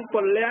កម្លាំងព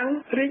លំ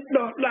រីក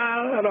ដុះដាល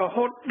រ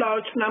ហូតដ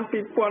ល់ឆ្នាំ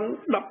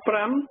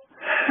2015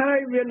ហើយ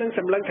វានឹងស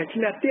ម្លឹងថាឈ្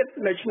នះទៀត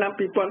នៅឆ្នាំ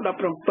2017-18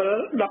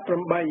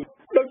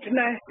ដូច្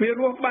នេះវា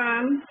រស់បា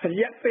នរ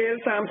យៈពេល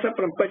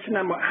37ឆ្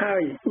នាំមកហើ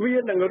យវា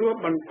នឹងរស់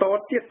បន្ត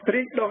ទៀត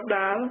រីកដុះ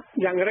ដាល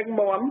យ៉ាងរឹង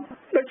មាំ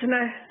ដូច្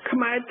នេះខ្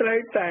មែរត្រូវ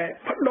តែ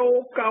បដូរ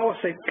កោ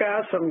សិកា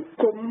សង្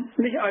គម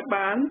នេះឲ្យ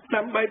បាន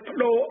ដើម្បីប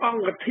ដូរអ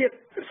ង្គធាតុ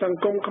សង្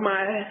គមខ្មែ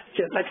រ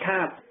ជាដាច់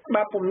ខាត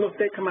បើពុំនោះ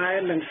ទេខ្មែរ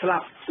នឹងស្លា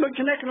ប់ដូ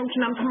ច្នេះក្នុង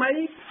ឆ្នាំថ្មី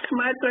ខ្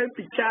មែរត្រូវ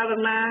ពិចារ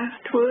ណា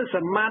ធ្វើស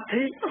មា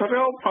ធិរ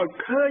កឲ្យ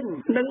ឃើញ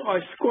និងឲ្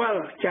យស្គា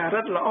ល់ច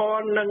រិតល្អ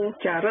និង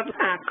ចរិត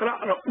អាក្រ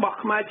ក់របស់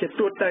ខ្មែរជា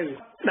ទូទៅ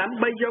ដើម្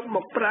បីយកម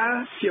កប្រើ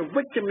ជា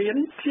វិជ្ជមាន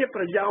ជា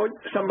ប្រយោជន៍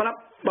សម្រាប់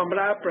បម្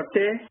រើប្រ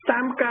ទេសតា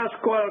មការ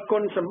ស្គាល់គុ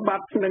ណសម្ប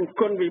ត្តិនិង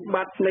គុណវិប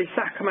ត្តិនៃ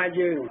សាសន៍ខ្មែរ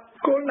យើង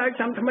គោលដៅ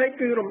ឆ្នាំថ្មី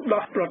គឺរំ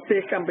ដោះប្រទេស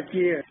កម្ពុ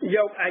ជាយ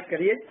កឯក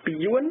រាជ្យពី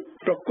យួន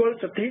ប្រគល់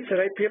សិទ្ធិសេ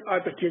រីភាពឲ្យ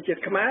ប្រជាជា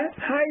តិខ្មែរ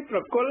ហើយប្រ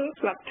គល់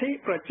លទ្ធិ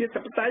ប្រជាធិ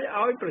បតេយ្យ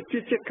ឲ្យប្រជា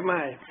ជាតិខ្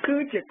មែរគឺ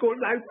ជាគោល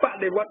ដៅប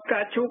ដិវត្តកា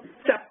រឈូក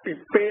ចាប់ពី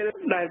ពេល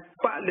ដែល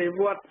បដិ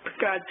វត្ត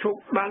ការឈូក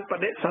បានប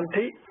ដិសន្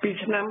ធិពី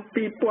ឆ្នាំ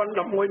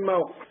2011ម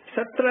កស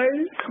ត្រូវ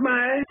ខ្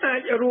មែរអា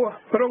ចរស់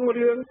រុង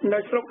រឿងនៅ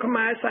ស្រុកខ្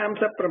មែរ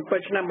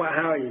37ឆ្នាំមក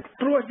ហើយ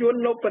ព្រោះយួន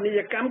លុបនីយ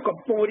កម្មកំ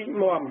ពុងរីក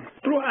មាំ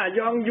ព្រោះអា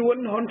យ៉ងយួន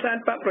ហ៊ុនសែន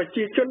បកប្រ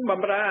ជាជនប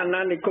ម្រើអា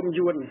ណានិគម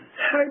យួន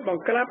ហើយប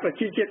ង្ក្រាបប្រ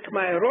ជាជាតិខ្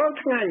មែររាល់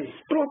ថ្ងៃ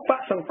ព្រោះបក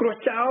សង្គ្រោះ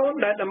ចោល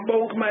ដែលដំបូ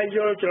ងខ្មែរយ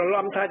ល់ច្រ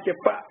ឡំថាជា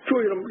បកជួ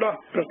យរំដោះ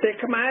ប្រទេស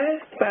ខ្មែរ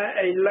តែ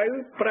ឥឡូវ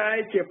ប្រែ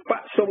ជាប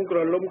កសុំក្រ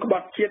លុំក្ប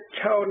ត់ជាតិ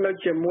ឈរនៅ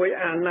ជាមួយ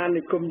អាណា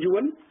និគមយួ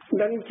ន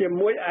និងជា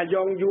មួយអា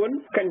យ៉ងយួន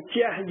កញ្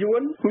ជះយួ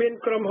នមាន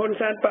ក្រុមហ៊ុន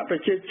សែនបកប្រ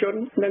ជាជន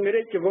និង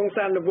រាជវង្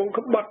សានុវង្ស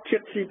ក្បត់ជា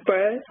តិស៊ី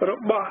ប៉ែរ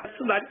បស់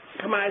ស្ដេច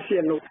ខ្មែរសៀ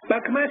នុបើ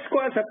ខ្មែរស្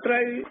គាល់សត្រូ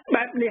វ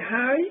បែបនេះ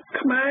ហើយ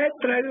ខ្មែរ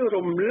ត្រូវ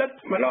រំលឹក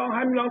ម្ដង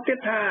ហើយម្ដងទៀត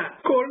ថា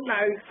គោល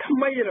ដៅថ្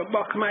មីរប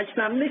ស់ខ្មែរឆ្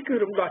នាំនេះគឺ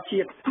រំដោះ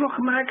ជាតិព្រោះ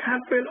ខ្មែរខាត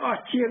ពេលអ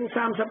ស់ជាង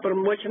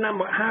36ឆ្នាំ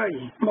មកហើយ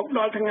មកដ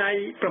ល់ថ្ងៃ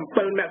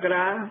7មក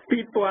រា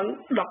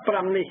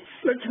2015នេះ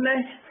ដូច្នេះ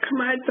ខ្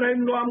មែរត្រូវ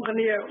នាំគ្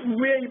នា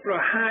វាយប្រ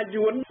ហារ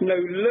យួននៅ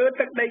លើ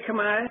ទឹកដីខ្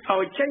មែរ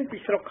ឲ្យចេញពី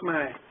ស្រុកខ្មែ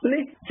រ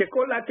នេះជា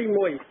គោលដៅទី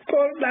1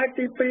គោលដៅ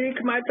ទី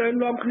2ខ្មែរត្រូវ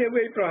នាំគ្នា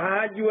វាយប្រហា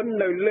រយួន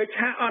នៅលើ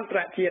ឆាកអន្តរ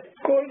ជាតិ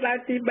គោលដៅ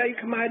ទី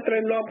3ខ្មែរត្រូ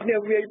វនាំគ្នា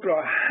វាយប្រ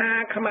ហារ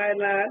ខ្មែរ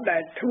ណាដែ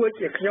លធ្វើ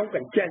ជាខ្ញុំក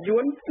ញ្ចេះយួ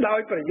នដោយ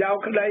ប្រយោល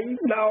ក្តី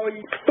ដោយ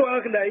ផ្ទាល់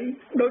ក្តី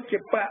ដូចជា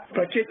បក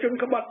ប្រជាជន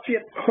ក្បត់ជា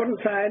តិហ៊ុន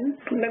សែន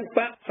និងប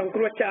កសង្គ្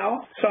រោះចោល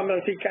សមរ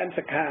ង្ស៊ីកាន់ស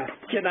ខា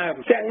ជាដើម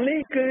ទាំងនេះ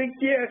គឺ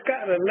ជាក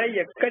រណីយ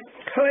កិច្ច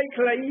ខ្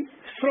លីៗ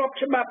ស្រប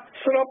ច្បាប់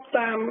ស្រប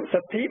តាម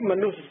សិទ្ធិម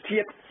នុស្ស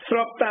ជាតិស្រ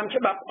បតាម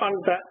ច្បាប់អ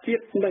ន្តរជា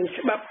តិនិង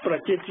ច្បាប់ប្រ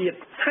ជាជាតិ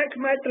ហើយ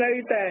ខ្មែរត្រូវ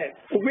តែ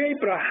វាយ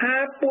ប្រហា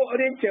រពួក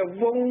រាជ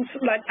វង្ស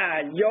ស្ដេចអា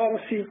យ៉ង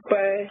ស៊ី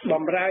ប៉ែប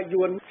ម្រើ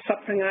យួនស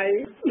ប្តាហ៍ថ្ងៃ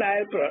ដែល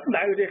ប្រ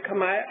ដៅរាជខ្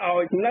មែរឲ្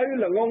យនៅ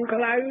ល្ងង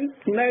ខ្លៅ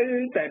នៅ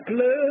តែភ្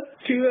លើ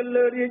ជឿ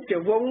លើរាជ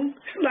វង្ស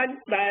ស្ដេច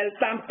ដែល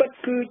តាមពិត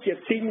គឺជា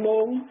ទីង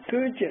ង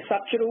គឺជាស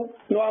ត្វជ្រូក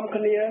នាំ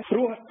គ្នារ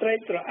ស់ត្រេក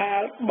ត្រអា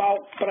លបោក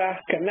ប្រាស់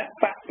គណៈ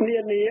បកនា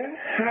នា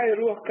ហើយ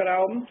រស់ក្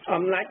រោម ម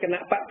អំណាចគណៈ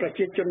បកប្រ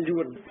ជាជន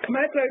យួនខ្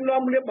មែរត្រូវ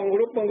នាំលៀបបង្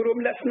រួម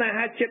លក្ខណៈ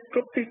ជាតិគ្រ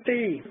ប់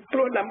ទីព្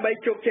រោះដើម្បី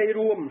ជោគជ័យ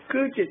រួម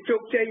គឺជាជោ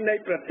គជ័យនៃ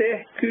ប្រទេស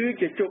គឺ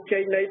ជាជោគជ័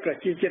យនៃប្រ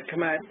ជាជាតិខ្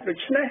មែរដូ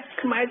ច្នេះ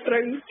ខ្មែរត្រូ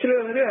វជ្រើ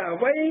សរើស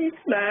អ្វី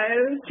ដែល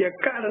ជា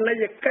ករណី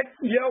យកិច្ច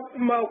យក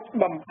មក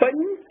បំពេញ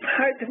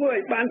ហើយធ្វើឲ្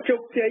យបានជោ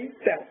គជ័យ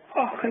ទាំង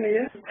អស់គ្នា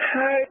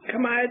ហើយ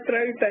ខ្មែរត្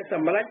រូវតែស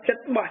ម្រេចចិ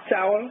ត្តបោះ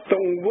ចោលទ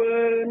ង្វើ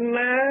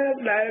ណា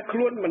ដែលខ្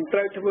លួនមិនត្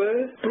រូវធ្វើ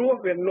ព្រោះ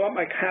វានាំ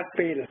ឲ្យខាត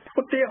ពេល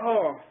ឧទាហ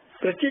រណ៍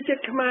ប្រជាជា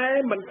តិខ្មែរ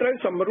មិនត្រូវ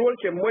សម្រួល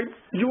ជាមួយ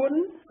យួន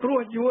ព្រោះ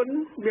យួន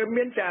វា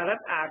មានចរិត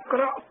អាក្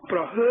រក់ប្រ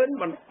ហើន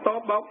បន្ត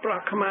បោកប្រា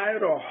ស់ខ្មែរ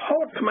រហូ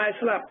តខ្មែរ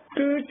ស្លាប់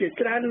គឺជា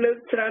ច្រើនលើក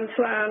ច្រើន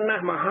សារណា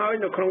ស់មកហើយ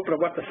នៅក្នុងប្រ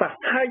វត្តិសាស្ត្រ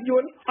ហើយយួ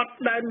នអត់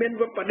ដែលមាន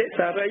វិបដិ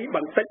សារីប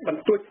ន្តិចប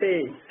ន្តួចទេ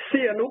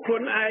សៀនុខ្លួ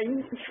នឯង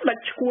ស្ដេច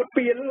ឈួត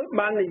ពីល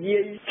បាននិយា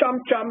យ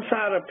ចំ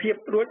សារភាព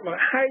រួចមក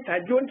ហើយថា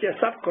យួនជា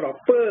សត្វក្រ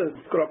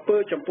ពើ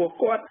ចំពោះ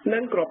គាត់និ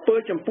ងក្រពើ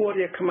ចំពោះ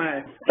រាជខ្មែរ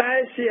តែ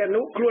សៀ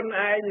នុខ្លួន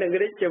ឯងនិង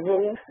រាជវ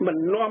ង្សមិន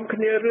នាំគ្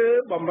នារើ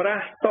បំរា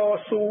ស់ត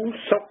ស៊ូ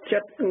សុខចិ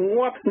ត្ត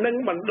ងាប់និង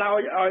បណ្ដោយ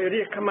ឲ្យ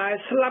រាជខ្មែរ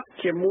ស្លាប់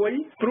ជាមួយ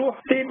ព្រោះ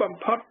ទីបំ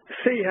ផុត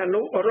សីហ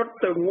នុរត់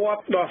ទៅងា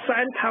ប់ដល់សែ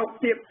នថោក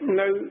ទៀត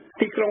នៅ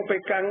ទីក្រុងប៉េ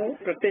កាំង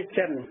ប្រទេស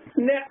ចិន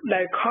អ្នក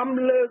ដែលខំ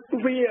លើក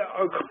វា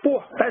ឲ្យខ្ព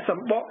ស់តែស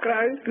ម្បកក្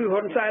រៅគឺ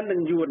ហ៊ុនសែននិ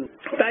ងយួន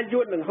តែ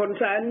យួននិងហ៊ុន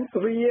សែន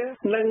វា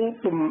នឹង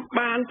ពុំ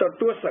បានទ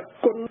ទួលស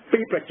គុណពី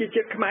ប្រជា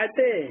ជាតិខ្មែរ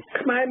ទេ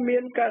ខ្មែរមា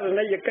នករ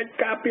ណីយកិច្ច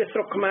ការពារស្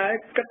រុកខ្មែរ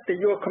កិត្តិ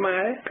យសខ្មែ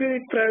រគឺ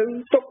ត្រូវ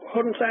ទុក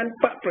ហ៊ុនសែន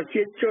បកប្រ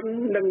ជាជន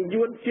និង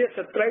យួនជាស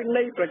ត្រូវ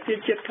នៃប្រជា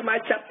ជាតិខ្មែរ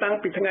ចាប់តាំង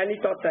ពីថ្ងៃនេះ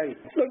តទៅ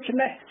ដូច្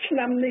នេះឆ្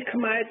នាំនេះខ្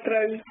មែរត្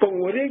រូវព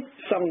ង្រីក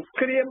សង្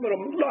គ្រាម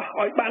រំដោះ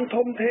ឲ្យបាន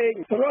ធំធេង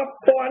រាប់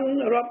ពាន់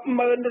រាប់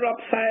ម៉ឺនរា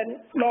ប់សែន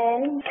ដង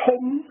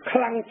ធំខ្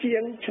លាំងជា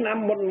ងឆ្នាំ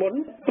មុន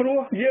ព្រោះ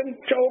យើង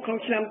ចូលក្នុង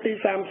ឆ្នាំទី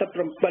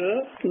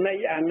37នៃ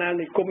អាណា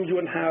និគមយួ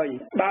នហើយ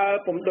បើ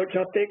ពុំដូច្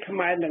នោះទេខ្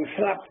មែរនឹង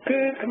ស្លាប់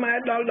គឺខ្មែរ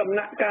ដល់ដំ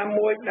ណាក់កាល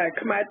មួយដែល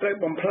ខ្មែរត្រូវ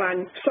បំផ្លាញ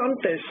សន្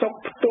តិសុខ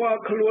ផ្ទាល់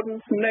ខ្លួន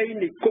នៃ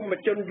និគម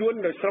ជនយួន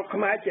នៅស្រុក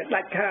ខ្មែរជា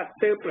ដាច់ខាត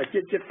ទើបប្រ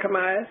ជាជាតិខ្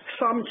មែរ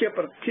សមជា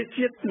ប្រជា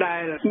ជាតិដែ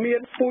លមា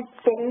នពូជ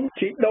ពង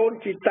ជីដូន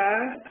ជីតា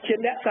ជា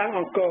អ្នកសាង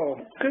អង្គរ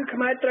គឺខ្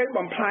មែរត្រូវ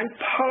បំផ្លាញ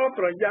ផល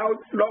ប្រយោជន៍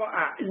ដ៏អ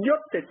យុ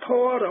ត្តិធ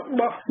ម៌រ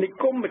បស់និ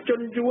គមជ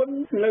នយួន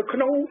នៅក្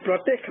នុងប្រ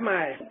ទេសខ្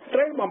មែរត្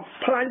រូវបំ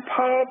ផ្លាញផ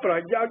លប្រ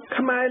យោជន៍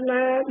ខ្មែរ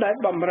ណាដែល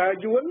បំរើ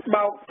យួន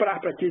បោកប្រាស់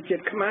ប្រជាជា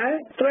តិខ្មែរ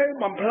ត្រូវ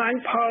បំផ្លាញ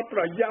ផលប្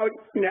រយោជន៍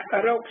អ្នក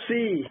រក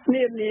ស៊ី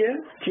នានា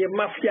ជា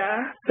ម៉ាហ្វយ៉ា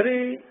ឬ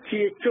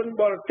ជាជន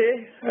បរទេស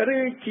ឬ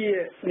ជា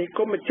និគ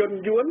មជន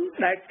យួន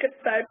ដែលគិត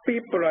តែពី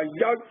ប្រ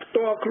យោជន៍ផ្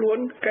ទាល់ខ្លួន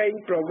កេង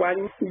ប្រវ័ញ្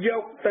ចយ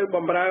កទៅ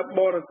បំរើ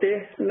បរទេស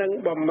និង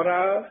បំ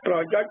រើប្រ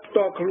យោជន៍ផ្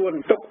ទាល់ខ្លួន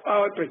ទុក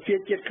ឲ្យប្រជា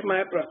ជាតិខ្មែ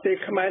រប្រទេស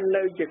ខ្មែរ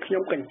នៅជាខ្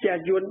ញុំកញ្ចែ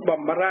យួន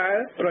បំរើ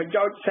ប្រ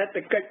យោជន៍សេដ្ឋ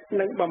កិច្ច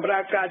និងបំរើ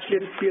ការឈ្លា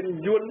នពាន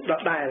យួនដ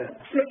ដែល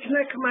ដូច្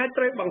នេះខ្មែរ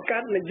ត្រូវបង្កើ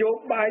តនយោ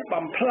បាយ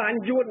បំផ្លាញ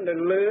យួននៅ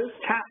លើ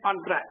ឆាកអ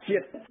ន្តរជា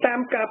តិតាម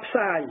ការផ្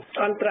សាយ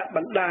អន្តរប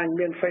ណ្ដាញ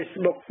មាន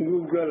Facebook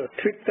Google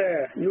Twitter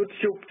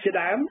YouTube ជា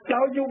ដើម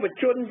ដោយយុវ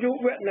ជនយុ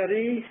វនា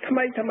រីថ្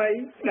មី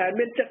ដែល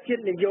មានចិត្តជា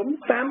តិនិយម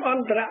តាមអ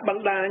ន្តរប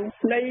ណ្ដាញ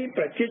នៃ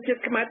ប្រជាជា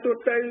តិខ្មែរទូ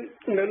ទៅ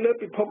នៅលើ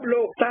ពិភព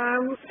លោកតា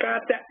មការ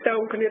តាក់ទ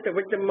ងគ្នាទៅ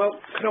វិញទៅមក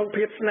ក្នុង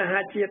ភាពស្នេ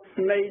ហាជាតិ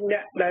នៃអ្ន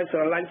កដែលស្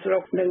រឡាញ់ស្រុ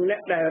កនិងអ្ន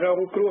កដែលរង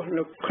គ្រោះ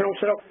នៅក្នុង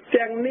ស្រុក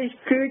ទាំងនេះ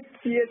គឺ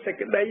ជាសេច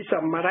ក្តីស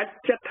ម្រេច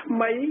ចិត្តថ្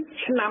មី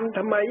ឆ្នាំ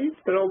ថ្មី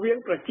រវាង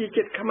ប្រជា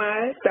ជាតិខ្មែរ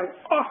ទាំង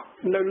អស់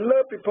នៅលើ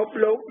ពិភព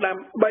លោកដើ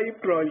ម្បី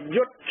ប្រ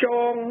យុទ្ធច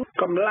ង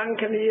កម្លាំង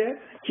គ្នា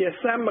ជា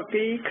សាមគ្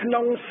គីក្នុ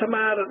ងស្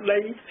មារតី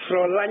ស្រ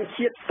ឡាញ់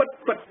ជាតិពិ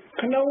ត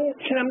ក្នុង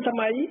ឆ្នាំថ្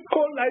មី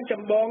គោលដៅច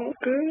ម្បង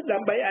គឺដើ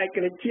ម្បីឯក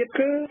រាជ្យជាតិ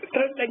គឺត្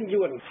រូវដេញ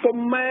យួនពុំ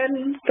មែន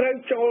ត្រូវ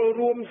ចូល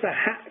រួមស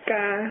ហ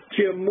ការ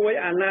ជាមួយ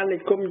អាណានិ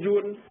គមយួ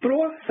នព្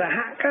រោះសហ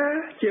ការ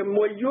ជា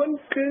មួយយួន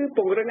គឺព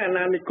ង្រឹងអា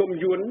ណានិគម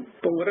យួន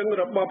ពង្រឹង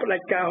របបផ្ដា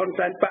ច់ការហ៊ុន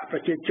សែនបកប្រ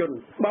ជាជន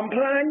បំ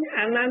ផ្លាញ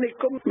អាណានិ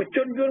គមជ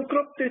នយួនគ្រ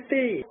ប់ទិស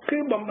ទីគឺ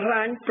បំផ្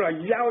លាញប្រ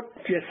យោជន៍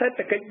ជាសេដ្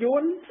ឋកិច្ចយួ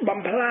នបំ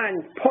ផ្លាញ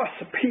ភស្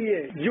តុភារ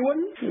យួន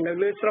នៅ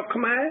លើស្រុក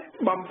ខ្មែរ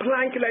បំផ្លា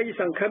ញក្តី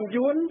សង្ឃឹម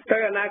យួនទៅ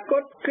អនាគ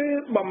តគឺ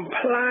បំ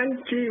ផ្លាញ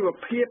ជីវ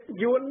ភាព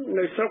យួន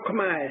នៅស្រុកខ្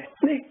មែរ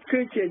នេះគឺ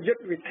ជាយុទ្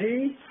ធវិធី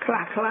ខ្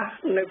លះ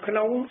នៅក្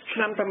នុងឆ្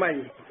នាំថ្មី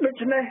ដូ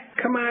ច្នេះ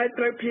ខ្មែរ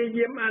ត្រូវព្យា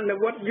យាមអនុ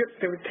វត្តយុទ្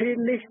ធវិធី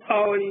នេះ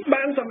ឲ្យ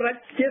បានសម្រេច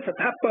ជាស្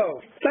ថាពរ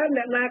តែ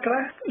អ្នកណាខ្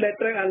លះដែល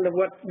ត្រូវអនុវ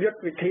ត្តយុទ្ធ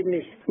វិធី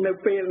នេះនៅ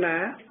ពេលណា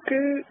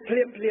គឺ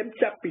ភ្លាម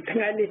ចាប់ពីថ្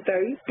ងៃនេះទៅ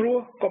ព្រោះ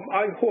កុំ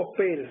ឲ្យហួស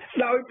ពេល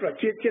ដោយប្រ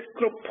ជាជាតិ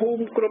គ្រប់ភូ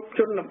មិគ្រប់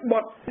ជនប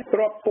ទ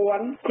រាប់ពា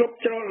ន់គ្រប់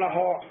ជ្រុលរ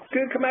ហ័ស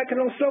គឺខ្មែរក្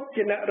នុងស្រុក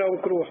ជាអ្នករង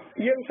គ្រោះ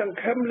យើងសង្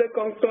ឃឹម លើក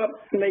ងទ័ព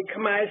នៃ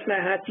ខ្មែរស្នេ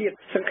ហាជាតិ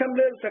សង្ឃឹម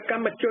លើសក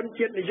ម្មជន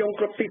ជាតិនិយម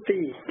គ្រប់ទី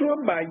ព្រោះ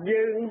បើ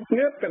យើង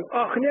ងើបទាំងអ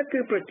ស់គ្នាគឺ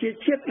ប្រជា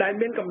ជាតិដែល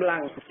មានកម្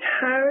លាំង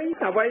ហើយ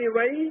អ្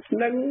វី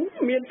នឹង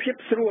មានភាព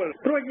ស្រួល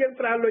ព្រោះយើង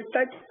ប្រើលុយ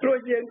តិចព្រោះ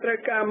យើងត្រូវ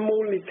ការមូ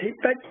លនិធិ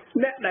តិច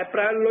អ្នកដែលប្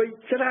រើលុយ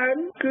ច្រើន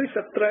គឺស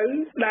ត្រូវ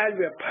ដែល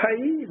វាភ័យ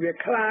វា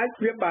ខ្លាច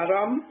វាបារ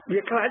ម្ភ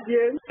វាខ្លាច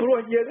យើងព្រោះ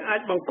យើងអា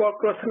ចបង្ក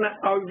គ្រោះថ្នាក់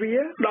ឲ្យវា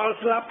ដល់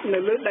ស្លាប់នៅ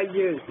លើដៃ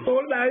យើងគោ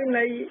លដៅ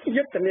នៃ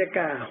យុទ្ធនា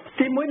ការ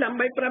ទី1ដើម្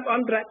បីប្រាប់អ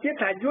ន្តរជាតិ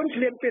ថាយួន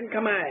ឈ្លានពាន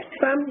ខ្មែរ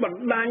តាមប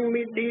ណ្ដាញ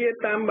មីឌា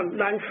តាមបណ្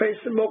ដាញ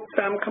Facebook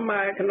តាមខ្មែ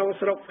រក្នុង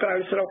ស្រុកក្រៅ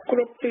ស្រុកគ្រ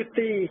ប់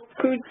ទី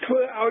គឺធ្វើ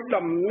ឲ្យ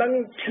ដំណឹង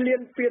ឈ្លាន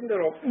ពាន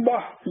រប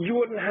ស់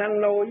យួនហា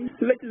ណូយ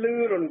លេចលឺ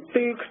រន្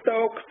ទឺខ្ទោ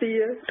ខ្ទា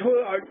ធ្វើ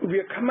ឲ្យ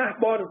វាខ្មាស់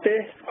បរទេស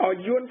ឲ្យ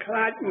យួនខ្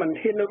លាចមិន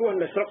ហ៊ានរស់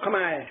នៅស្រុកខ្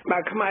មែរបើ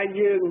ខ្មែរ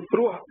យើងរ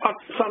ស់អ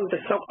ត់សន្តិ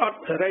សុខអត់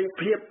សេរី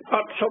ភាពអ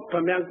ត់សុភ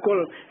មង្គល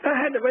តែ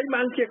ហេតុអ្វី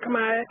បានជាខ្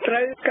មែរត្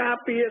រូវការ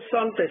ពារស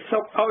ន្តិសុ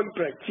ខឲ្យ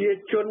ប្រជា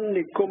ជន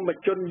និគម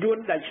ជនយួន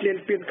ដែលឈ្លាន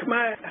ពានខ្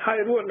មែរហើយ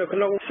រស់នៅក្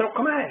នុងស្រុក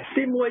ខ្មែរ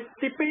ទី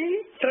1ទី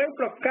2ត្រូវ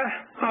ប្រកាស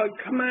ឲ្យ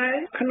ខ្មែរ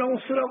ក្នុង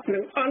ស្រុកនិ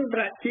ងអន្ត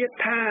រជាតិ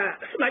ថា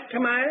ស្ដេច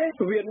ខ្មែរ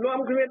វានាំ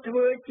គ្នាធ្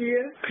វើជា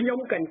ខ្ញុំ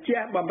កញ្ជះ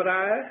បំ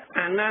រើ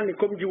អាណានិ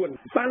គមយួន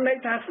បានន័យ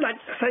ថាស្ដេច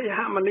សីហ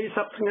មុនីស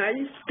ពថ្ងៃ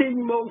ទីង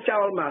មងចោ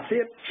លម៉ាសៀ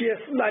តជា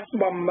ស្ដេច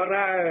បំ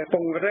រើព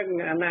ង្រឹង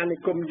អាណានិ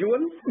គមយួន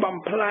បំ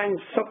ផ្លាញ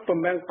សុភ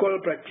មង្គល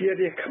ប្រជា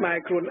រាស្ត្រខ្មែរ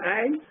ខ្លួនឯ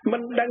ងមិ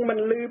នដឹងមិន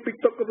ឮពី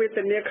ទុក្ខវេទ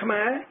នាខ្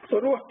មែរ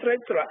រស់ត្រេក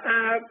ត្រ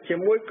អាលជា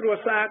មួយគ្រួ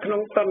សារក្នុ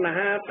ងតណ្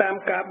ហាតាម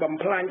ការបំ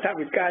ផ្លាញថ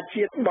វិកា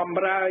ជាតិបំ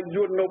រើ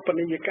យួននូប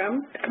នីយកម្ម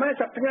ខ្មែរ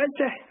សប្តាហ៍ថ្ងៃ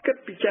ចេះគិត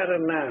ពិចារ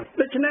ណា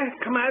ដូច្នេះ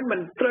ខ្មែរមិ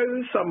នត្រូវ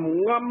សំ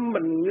ងំ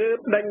មិនងើប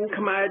ដេញ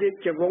ខ្មែររា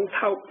ជវង្ស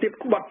ថោកទាប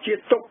ក្បត់ជា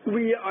តិទុក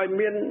វាឲ្យ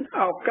មាន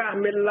ឱកាស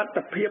មានលទ្ធ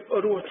ភាព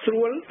រស់ស្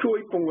រួលជួយ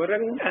ពង្រឹ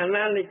ងអា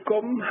ណានិគ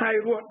មហើយ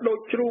រស់ដូច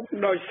ជ្រូក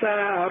ដោយសា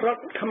ររដ្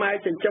ឋខ្មែរ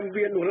ចិញ្ចឹម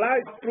វានោះឡើយ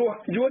ព្រោះ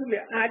យួន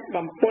វាអាច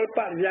បំពុលប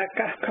រិយា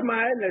កាសខ្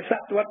មែរនៅស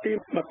តវត្សទី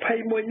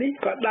21នេះ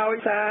ក៏ដោយ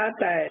សារ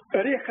តែ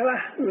រាជខ្លះ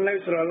នៅ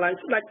ស្រឡាញ់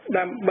ស្ដេច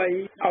ដើម្បី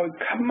ឲ្យ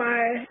ខ្មែ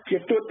រជា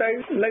ទូទៅ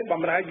នៅប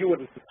ម្រើយួន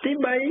ទី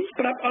3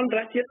ប្រាប់អន្ត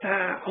រជាតិថា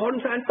ហ៊ុន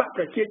សែនបក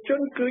ប្រជាជ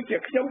នគឺជា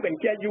ខ្ញុំក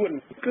ញ្ជះយួន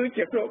គឺ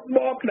ជារប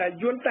បដែល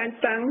យួនតែង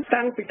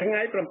តាំងពីថ្ងៃ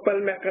7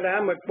មករា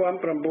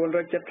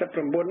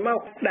1979មក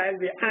ដែល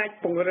វាអាច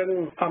ពង្រឹង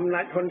អំ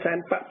ណាចហ៊ុនសែន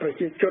បកប្រ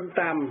ជាជន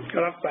តាម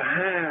រដ្ឋប្រ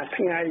ហារ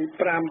ថ្ងៃ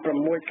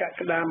5-6កក្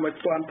កដា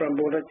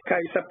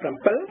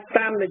1997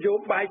តាមនយោ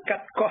បាយកា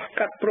ត់កោះ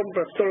កាត់ព្រំ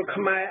ប្រទល់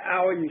ខ្មែរ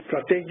ឲ្យប្រ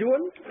ទេសយួន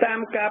តាម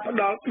ការផ្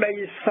ដាល់ដី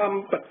ស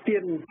ម្បទា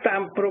នតា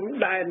មព្រំ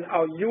ដែន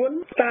ឲ្យយួន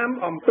តាម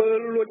អំពើ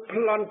លួច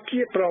ប្លន់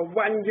ជាតិប្រ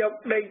វាញ់យក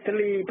ដីធ្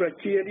លីប្រ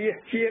ជារាស្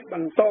ត្រជាប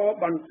ន្ត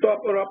បន្ទា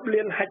ប់រាប់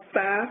លានហិក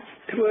តា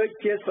ធ្វើ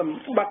ជាសម្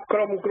បត្តិក្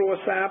រុមគ្រួ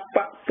សារប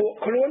កពួក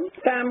ខ្លួន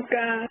តាម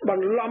ការប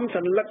ន្លំស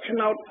ន្លឹកឆ្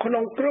នោតក្នុ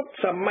ងគ្រប់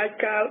សម័យ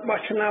កាលបោះ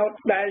ឆ្នោត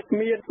ដែល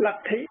មានល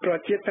ទ្ធិប្រ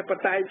ជាធិប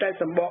តេយ្យតែ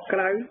សម្បកក្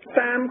រៅ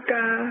តាម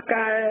ការ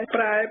កែ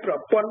ប្រែប្រ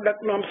ព័ន្ធដឹក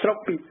នាំស្រុក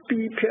ពី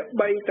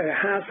2/3ទៅ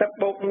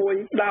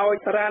50/1ដោយ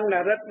រាន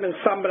រិទ្ធនិង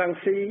សំរង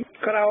ស៊ី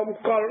ក្រោម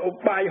កលឧ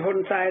បាយហ៊ុន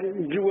សែន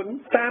យួន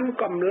តាម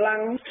កម្លាំ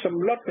ងស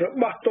ម្លុតរ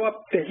បស់ទ័ព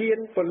ទាហាន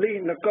ប៉ូលីស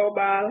នគរ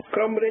បាល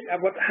ក្រមរាជអា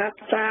វុធហត្ថ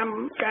តាម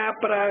ការ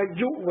ប្រើ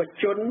យុវ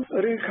ជន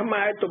ឬខ្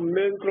មែរទំ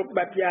នើងគ្រប់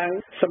បែបយ៉ាង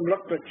សម្លុត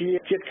ប្រជា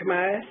ជាតិខ្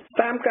មែរ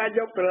តាមការយ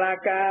កតុលា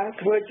ការ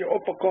ធ្វើជាឧ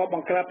បករណ៍ប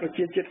ង្ក្រាបប្រ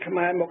ជាជាតិខ្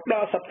មែរមកដ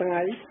ល់សប្តាហ៍ថ្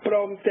ងៃព្រ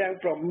មទាំង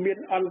ប្រមាន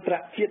អន្តរ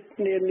ជាតិ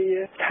នានា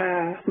ថា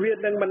វា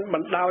នឹងមិនប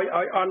ណ្ដោយ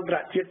ឲ្យអន្តរ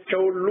ជាតិ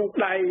ចូលលូក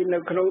ដៃនៅ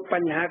ក្នុងប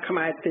ញ្ហាខ្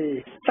មែរទេ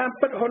តាម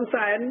ពិតហ៊ុន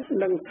សែន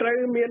នឹងត្រូវ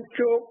មាន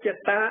ជោគជ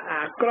តា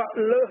អាក្រក់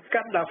លើស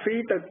កាដាហ្វី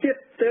ទៅទៀត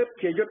ទើប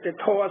ជាយុត្តិ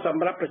ធម៌ស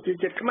ម្រាប់ប្រជា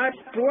ជាតិខ្មែរ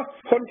ព្រោះ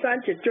ហ៊ុនសែន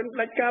ជាជនផ្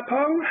ដាច់ការផ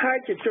ងហើយ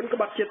ជាជនក្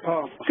បត់ជាតិផ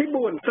ងទី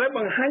4ត្រូវប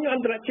ង្ហាញអ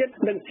ន្តរជាតិ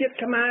និងជាតិ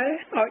ខ្មែរ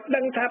ឲ្យ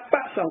ដឹងថាប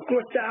កសង្គ្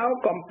រោះចៅ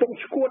កំពុង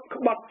ឈួត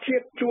ក្បត់ជា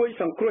តិជួយ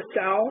សង្គ្រោះ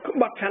ចៅក្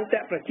បត់ឆន្ទៈ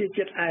ប្រជា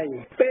ជាតិឯង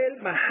ពេល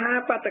មហា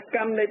បាតក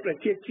ម្មនៃប្រ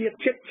ជាជាតិ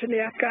ជិតឈ្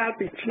នះកាល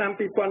ពីឆ្នាំ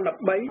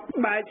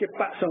2013បែរជា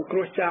បកសង្គ្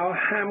រោះចៅ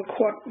ហាម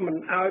ឃាត់មិន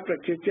ឲ្យប្រ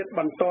ជាជាតិប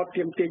ន្ត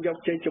ទាមទារយក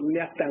ជ័យជំ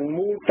នះទាំង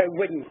មូលទៅ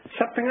វិញ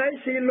សប្តាហ៍ថ្ងៃ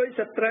ស៊ីលុយ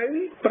សត្រូវ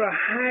ប្រ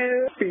ហែល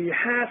ពី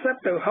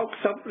50ទៅ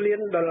60លា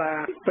នដុល្លារ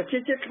ប្រជា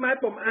ជាតិខ្មែរ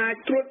ពុំអាច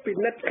ត្រួតពិ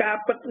និត្យការ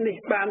ពិតនេះ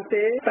បាន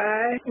ទេតែ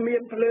មា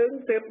នភ្លើង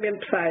ទើបមាន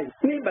ផ្សែង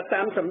នេះបើ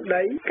តាមសម្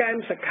ដីកែម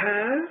សខា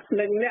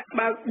និងអ្នក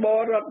បើកប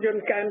ររថយ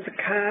ន្តកែមស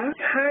ខា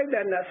ហើយ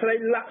ដែលអ្នកស្រី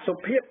លក្ខសុ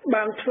ភាព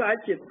បានឆ្លាយ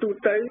ជាទូ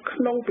ទៅក្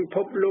នុងពិភ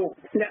ពលោក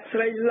អ្នកស្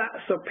រីលក្ខ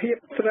សុភាព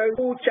ត្រូវ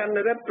ពូច័ន្ទ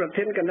រិទ្ធប្រ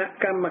ធានគណៈ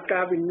កម្មកា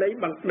រវិន័យ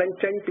បណ្ដេញ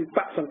ចេញពីប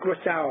កសង្គ្រោះ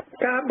ចោល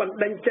ការបណ្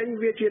ដេញចេញ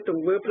វាជាទ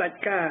ង្វើផ្ដាច់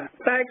ការ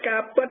តែកា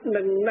រពិត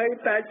នឹងនៅ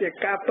តែជា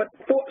ការពិត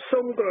ពួក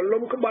សុំក្រ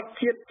លុំក្បត់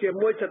ជាតិជា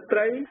មួយស្ត្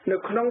រីនៅ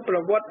ក្នុងប្រ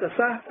វត្តិ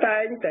សាស្ត្រតែ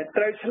ងតែ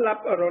ត្រូវស្លា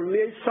ប់រ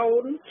លាយសូ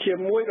ន្យជា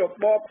មួយរ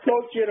បបដូ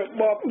ចជារ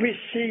បបវី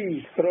ស៊ី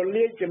រ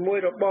លាយជាមួយ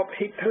របប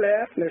ហ៊ីតឡែ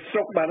រនៅស្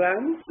រុកបារាំ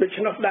ងដូ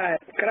ច្នោះដែរ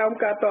ក្រោម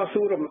ការត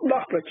ស៊ូរំ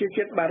ដោះប្រជា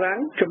ជាតិបារាំង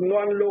ចំនួ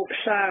នលោក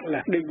សាល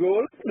ដេហ្គោ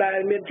លដែល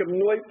មានជំ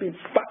នួយពី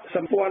បកស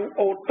ម្ព័ន្ធ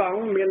អូតង់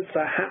មានស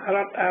ហរ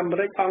ដ្ឋអាមេ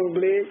រិកអង់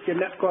គ្លេសជា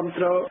អ្នកគ្រប់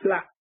គ្រងឡា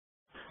ក់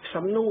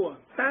សំណួរ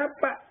តើ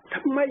បក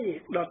ថ្មី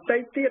ដទៃ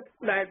ទៀត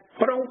ដែល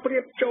ប្រុងប្រៀ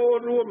បចូល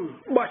រួម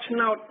បោះឆ្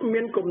នោត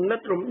មានគំនិត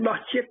រំដោះ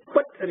ជាតិ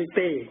ពិតឬ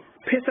ទេ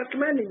ភាសាខ្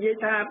មែរនិយាយ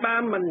ថាបើ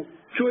មិន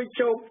ជួយ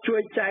ជោគជួ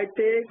យចែក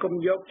ទេកុំ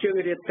យកជើង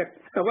រាទឹក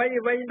អ្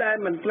វីដែល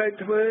មិនត្រូវ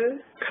ធ្វើ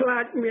ខ្លា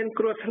ចមាន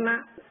គ្រោះថ្នា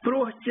ក់ព្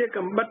រោះជា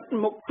កំបិត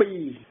មុខពីរ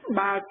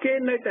បើគេ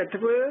នៅតែ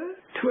ធ្វើ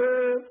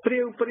ព្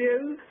រាវ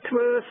ធ្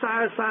វើសើ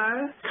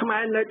ខ្មែ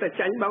រនៅតែ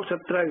ចាញ់បោកស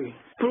ត្រូវ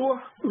ព្រោះ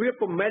វា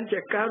ពុំមែនជា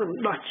ការរំ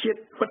ដោះជាតិ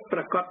ពិតប្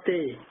រាកដទេ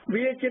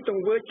វាជាទ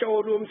ង្វើចូល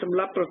រួមសម្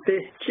រាប់ប្រទេស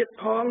ជាតិ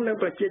ផងនិង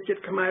ប្រជាជា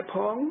តិខ្មែរផ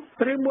ង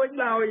ឬមួយ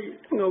ដោយ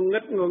ងងឹ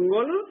តងង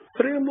ល់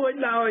ឬមួយ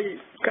ដោយ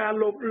ការ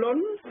លោភល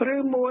ន់ឬ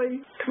មួយ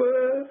ធ្វើ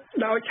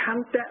ដោយឆ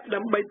ន្ទៈដើ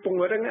ម្បីព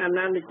ង្រឹងអា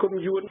ណានិគម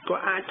យួនក៏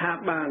អាចថា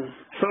បាន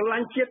ស្រឡា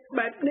ញ់ជាតិ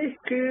បែបនេះ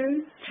គឺ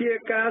ជា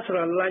ការស្រ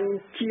ឡាញ់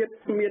ជាតិ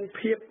មាន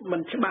ភាពមិ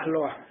នច្បាស់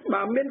លាស់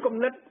បើមានគំ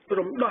និត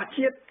រំដោះ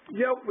ជាតិ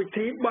យកវិ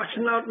ធីបោះ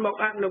ឆ្នោតមក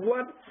អនុវ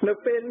ត្តនៅ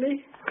ពេលនេះ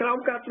ក្រោម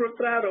ការត្រួត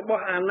ត្រារប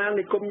ស់អាណា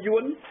និគមយួ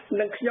ន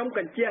និងខ្ញុំក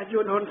ញ្ជះយួ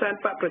នហ៊ុនសែន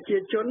បកប្រជា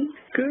ជន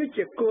គឺ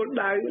ជាគោល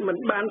ដៅមិន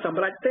បានស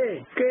ម្រេចទេ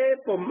គេ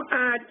ពុំ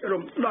អាច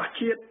រំដោះ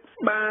ជាតិ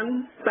បាន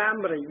តាម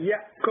រយៈ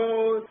កោ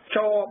ច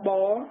ប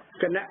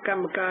គណៈក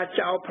ម្មការ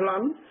ចៅប្ល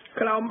ន់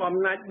ក្រោមអំ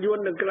ណាចយួន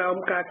និងក្រោម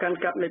ការកាន់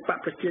កាប់នៃបក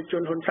ប្រជាជ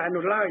នហ៊ុនសែន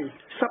នោះឡើយ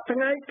សប្តាហ៍ថ្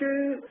ងៃគឺ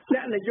អ្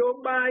នកនយោ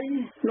បាយ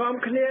នាំ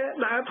គ្នា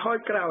ដើរថយ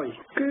ក្រោយ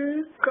គឺ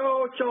កោ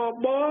ច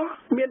ប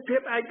មានភា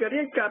ពឯក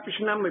រាជ្យកាលពី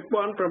ឆ្នាំ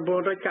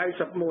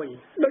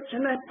1991ដូច្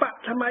នេះបក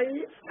ថ្មី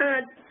អា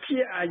ចជា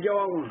អា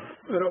យ៉ង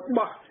រប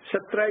ស់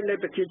ស្ត្រីនៃ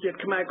ប្រជាជាតិ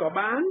ខ្មែរក៏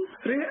បាន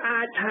ឬអា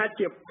ចថា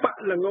ជាបក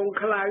ល្ងង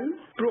ខ្លៅ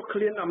ព្រោះឃ្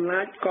លានអំ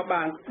ណាចក៏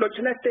បានដូ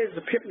ច្នេះទេស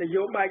ភាពន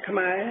យោបាយខ្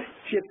មែរ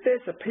ជាទេ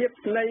សភាព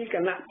នៃគ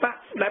ណៈបក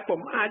ដែល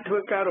ពុំអាចធ្វើ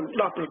ការរំ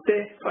ដោះប្រទេ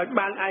សឲ្យ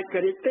បានឯក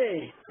រាជ្យទេ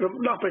រំ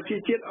ដោះប្រជា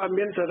ជាតិឲ្យ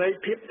មានសេរី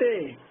ភាពទេ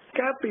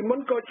កាលពីមុន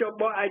កោច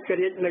បឯក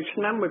រាជ្យនៅឆ្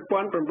នាំ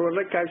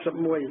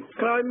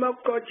1991ក្រោយមក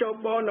កោច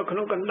បនៅក្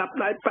នុងកណ្ដាប់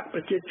ដៃបកប្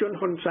រជាជន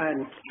ហ៊ុនសែន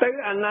ទៅ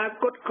អនា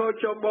គតកោ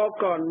ចប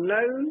ក៏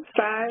នៅ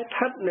តែស្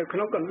ថិតនៅក្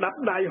នុងកណ្ដាប់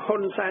ដៃហ៊ុ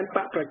នសែនប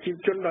កប្រជា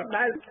ជនដ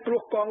ដែលព្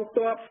រោះកង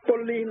ទ័ពប៉ូ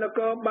លីសនគ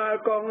របាល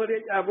កងរា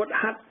ជអាវុធ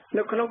ហត្ថ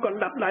នៅក្នុងកណ្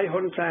ដាប់ដៃ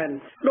ហ៊ុនសែន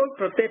ដោយ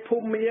ប្រទេសភូ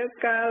មា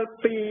កាល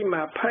ពី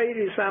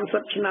20ឬ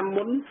30ឆ្នាំ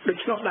មុនដូ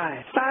ច្នោះដែរ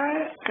តែ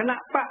គណៈ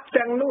បក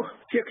ទាំងនោះ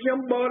ជាខ្ញុំ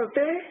បរ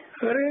ទេស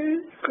ឬ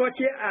ក៏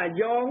ជាអា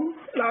យ៉ង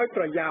ដោយ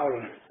ប្រយោល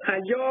អា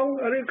យ៉ង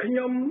ឬខ្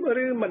ញុំ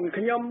ឬមិន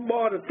ខ្ញុំប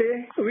រទេស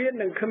វា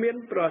នឹងគ្មាន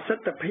ប្រសិ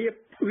ទ្ធភាព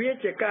វា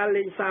ជាការ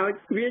លេងសើច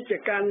វាជា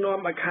ការនាំ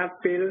ឲ្យខាត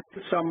ពេល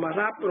សម្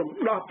រាប់រំ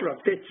ដោះប្រ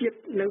ទេសជាតិ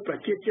និងប្រ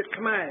ជាជាតិ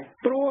ខ្មែរ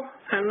ព្រោះ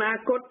អនា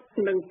គត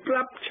នឹងប្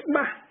រាប់ច្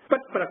បាស់ពិ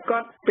តប្រាក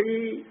ដពី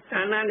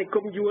អាណានិគ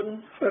មយួន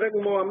រឹង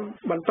មាំ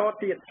បន្ត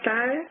ទៀត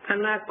តែអ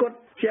នាគត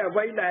ជាអ្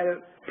វីដែល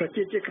ប្រ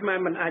ជាជាតិខ្មែរ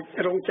មិនអាច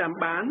រងចាំ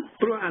បាន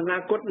ព្រោះអនា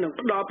គតនឹង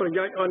ផ្ដល់ប្រ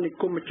យោជន៍ឲ្យនិ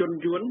គមជន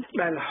យួន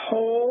ដែល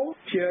ហូរ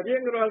ជារៀ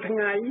ងរាល់ថ្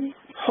ងៃ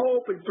ហូរ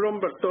ពីព្រំ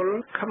ប្រទល់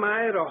ខ្មែ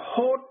ររ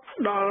ហូត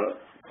ដល់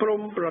ព្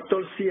រំប្រទ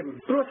ល់សៀម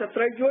ព្រោះសត្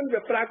រូវយួន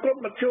វាប្រើគ្រប់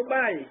មធ្យោ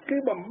បាយគឺ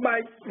បំបា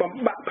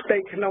ក់ផ្ទៃ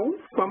ក្នុង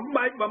បំ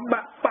បាក់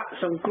បក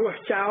សង្គ្រោះ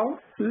ចោល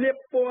លាប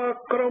ពណ៌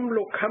ក្រម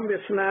លោកខំវា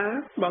សនា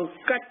បង្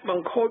កាច់ប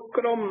ង្ខូច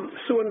ក្រម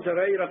សួនសេ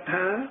រីរដ្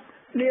ឋា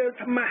ដៀល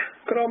ថ្មាស់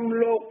ក្រម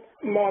លោក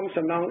មុំ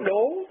សំណង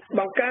ដូប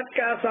ង្កើត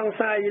ការសង្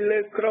ស័យលើ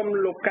ក្រម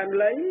លោកកែម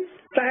លី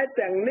តែ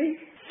ទាំងនេះ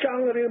ច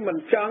ង់ឬមិន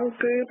ចង់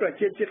គឺប្រ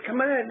ជាជាតិខ្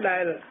មែរដែ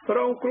លរ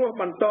ងគ្រោះ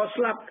បន្ត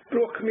ស្លាប់ព្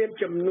រោះគ្មាន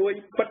ជំនួយ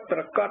ពិតប្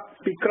រាកដ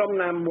ពីក្រម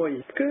ណាមួយ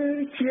គឺ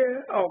ជា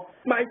អ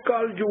បាយក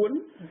លយួន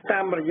តា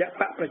មរយៈ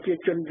បកប្រជា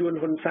ជនយួន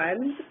ហ៊ុនសែន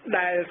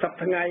ដែលសប្តា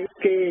ហ៍ថ្ងៃ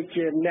គេ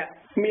ជាអ្នក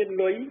មាន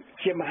លុយ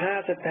ជាមហា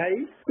សេដ្ឋី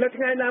នៅ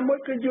ថ្ងៃណាមួយ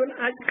គឺយួន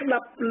អាចក្តា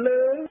ប់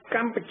លើក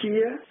ម្ពុជា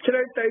ជ្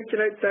រៅ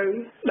ទៅ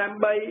ដើម្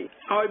បី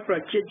ឲ្យប្រ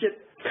ជាជាតិ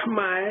ខ្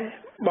មែរ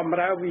បំ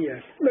រើវា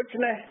ដូច្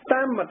នេះ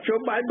តាមមធ្យោ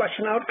បាយបោះ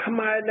ឆ្នោតខ្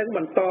មែរនឹងប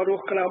ន្តរ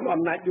ស់ក្រោម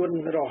អំណាចយួន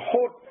រ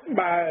ហូត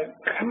បើ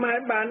ខ្មែរ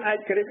បានឯ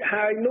ករាជ្យ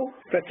ហើយនោះ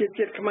ប្រជា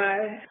ជាតិខ្មែរ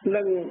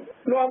នឹង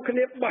នាំគ្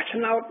នាបោះឆ្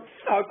នោត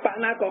ឲ្យបក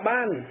ណាក៏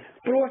បាន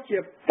ព្រោះជា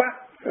បក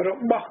រ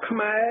បស់ខ្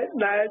មែរ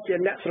ដែលជា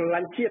អ្នកស្រឡា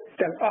ញ់ជាតិ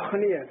ទាំងអស់គ្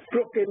នាព្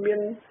រោះគេមាន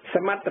ស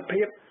មត្ថ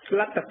ភាព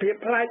លទ្ធភាព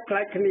ផ្លែក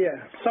គ្នា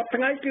សព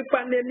ថ្ងៃគឺប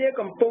កនានា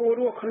កំពុង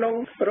រស់ក្នុង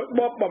រ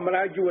បបបម្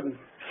រើយួន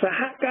សហ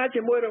ការ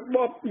ជាមួយរប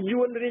ប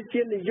យួនរា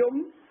ជានិយម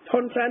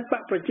ហ៊ុនសែនប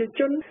កប្រជា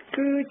ជន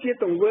គឺជា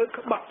ទង្វើ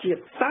ក្បត់ជាតិ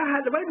តើហេ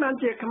តុអ្វីបាន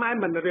ជាខ្មែរ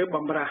មិនរើ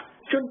បំរាស់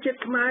ជនជាតិ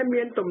ខ្មែរ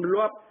មានទម្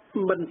លាប់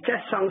មិនចេះ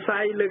សង្ស័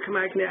យលើខ្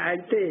មែរគ្នាឯង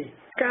ទេ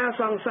ការ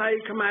សង្ស័យ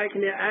ខ្មែរ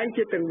គ្នាឯង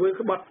ជាទង្វើ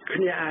ក្បត់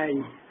គ្នាឯង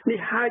នេះ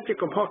ហើយជា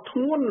កំហុសធ្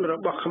ងន់រ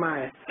បស់ខ្មែ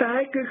រតែ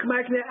គឺខ្មែ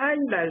រគ្នាឯង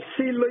ដែល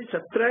ស៊ីលុយស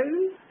ត្រូវ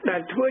ដែ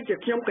លធ្វើជា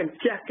ខ្ញុំកញ្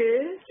ចះគេ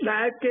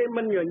ដែលគេ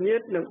មិនញញើ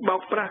តនឹងបោ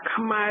កប្រាស់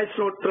ខ្មែរស្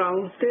លូតត្រង់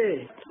ទេ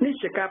នេះ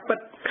ជាការពិត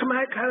ខ្មែ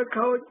រខល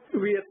ខូច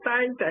វាតែ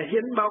ងតែ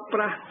ហ៊ានបោកប្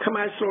រាស់ខ្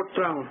មែរស្លូត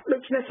ត្រង់ដូ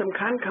ច្នេះសំ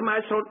ខាន់ខ្មែរ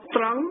ស្លូត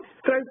ត្រង់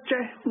ត្រូវ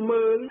ចេះ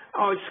មើល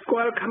ឲ្យស្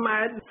គាល់ខ្មែ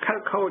រខល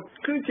ខូច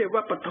គឺជាវ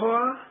ប្បធ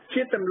ម៌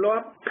ជាទម្លា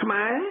ប់ខ្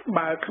មែរ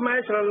បើខ្មែរ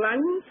ស្រឡា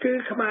ញ់គឺ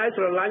ខ្មែរ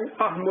ស្រឡាញ់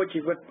អស់មួយ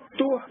ជីវិត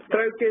ទោះត្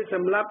រូវគេស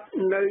ម្លាប់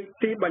នៅ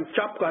ទីបញ្ច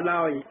ប់ក៏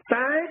ដោយ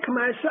តែខ្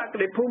មែរសក្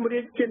តិភូមិរា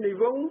ជានិ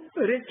វង្ស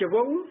រាជវ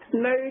ង្ស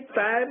នៅ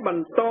តែប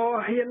ន្ត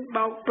ហ៊ាន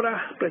បោកប្រា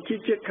ស់ប្រជា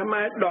ជាតិខ្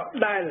មែរដ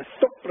ដែល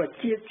ទុកប្រ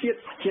ជាជាតិ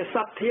ជាស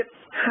ត្វធាតុ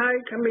ហើយ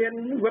គ្មាន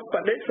វិប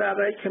ដិសា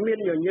រីគ្មាន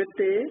ញញើត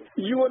ទេ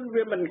យួន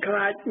វាមិនខ្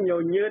លាចញ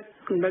ញើត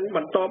នឹងប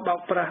ន្តបោក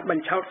ប្រាស់ប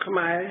ញ្ឆោតខ្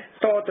មែរ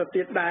តទៅ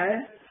ទៀតដែរ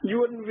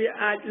យួនវា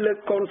អាចលើក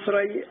កូនស្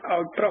រី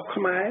ឲ្យប្រុស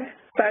ខ្មែរ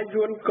តែ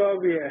យួនក៏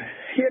វា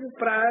ហ៊ាន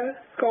ប្រើ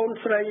កូន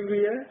ស្រី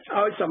វា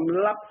ឲ្យសម្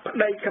លាប់ប្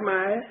តីខ្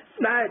មែរ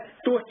ដែល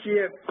ទោះជា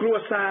គ្រួ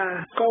សារ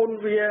កូន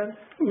វា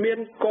មាន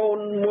កូន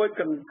មួយ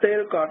កន្ទេល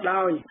ក៏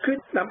ដោយគឺ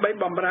ដើម្បី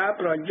បម្រើ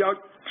ប្រយោជ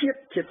ន៍ជាតិ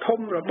ជាធំ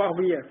របស់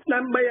វាដើ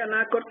ម្បីអ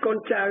នាគតកូន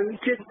ចៅ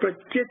ជាតិប្រ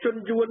ជាជន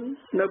យួន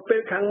នៅពេ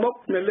លខាងមុខ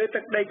នៅលើ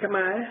ទឹកដីខ្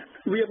មែរ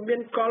វាមា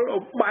នកលឧ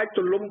បាយ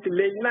ទូលំទូ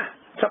លាយណាស់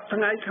សប្តាហ៍ថ្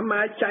ងៃខ្មែ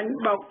រចាញ់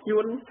បោក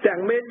យួនទាំ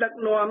ងមេដឹក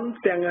នាំ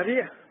ទាំង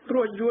រាជព្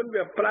រោះយួន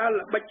វាប្រើ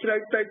ល្បិចជ្រៅ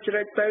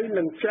ទៅ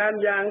នឹងច្រើន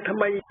យ៉ាងថ្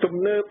មីទំ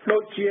នើបដូ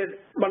ចជា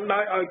បណ្ដោ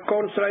យឲ្យកូ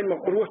នស្រីម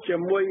ករស់ជា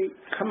មួយ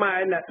ខ្មែរ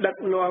អ្នកដឹក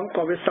នាំ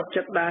ក៏វាសុខ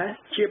ចិត្តដែរ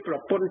ជាប្រ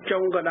ពន្ធចុ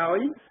ងក៏ដោយ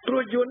ព្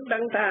រោះយួនដឹ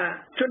ងថា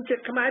ជនជា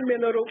តិខ្មែរមាន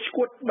រោគឆ្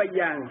កួត3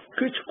យ៉ាង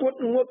គឺឆ្កួត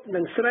ងប់នឹ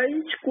ងស្រី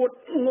ឆ្កួត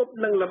ងប់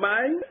នឹងលបា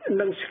យ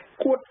និងឆ្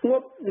កួតង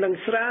ប់នឹង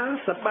ស្រា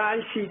សបាយ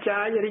ស៊ីចា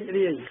យរីក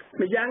រាយ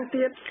ម្យ៉ាង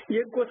ទៀត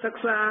យើងគួរសិ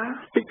ក្សា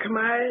ពីខ្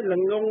មែរល្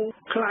ងង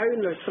ខ្លៅ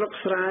នៅស្រុក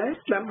ស្រែ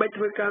ដើម្បី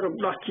ធ្វើការរំ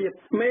ដោះជាតិ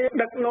មេ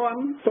ដឹកនាំ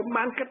ពុំ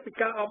បានគិតពី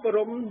ការអប់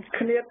រំ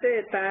គ្នាទេ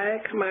តែ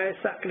ខ្មែរ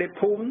សក្តិ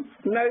ភូមិ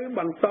នៅប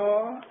ន្ត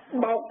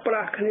បោកប្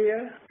រាស់គ្នា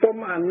ពុំ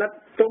អាណិត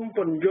ពុំព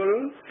ន្យល់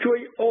ជួយ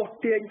អូស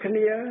ទាញគ្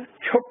នា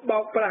ឈប់បោ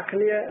កប្រាស់គ្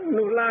នា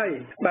នោះឡើយ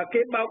បើ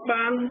គេបោក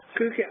បាន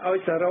គឺគេឲ្យ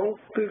សរង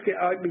គឺគេ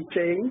ឲ្យប៊ី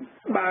ចេង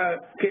បើ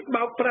គេ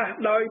បោកប្រាស់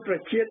ដោយប្រ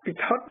ជាពិ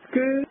ធដ្ឋ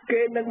គឺ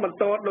គេនឹងបន្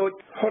តដូច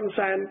ហ៊ុន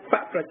សែនប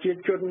កប្រជា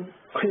ជន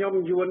ខ្ញុំ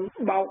យួន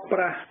បោកប្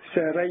រាស់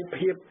សេរី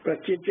ភាពប្រ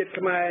ជាជាតិ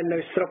ខ្មែរនៅ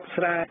ស្រុក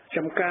ស្រែ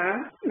ចំការ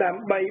ដើ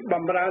ម្បីប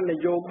ម្រើន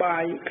យោបា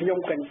យខ្ញុំ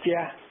កញ្ជះ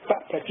ប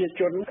កប្រជា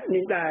ជន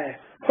នេះដែរ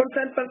ហ៊ុន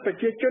សែនបកប្រ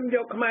ជាជនយ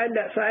កខ្មែរ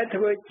អ្នកខ្សែ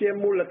ធ្វើជា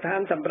មូលដ្ឋាន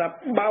សម្រាប់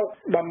បោក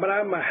បម្រើ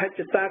មហិច្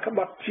ឆតាក្ប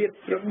ត់ជាតិ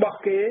របស់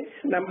គេ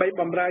ដើម្បី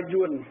បម្រើ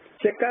យួន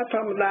ជាការធ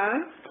ម្មតា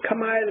ខ្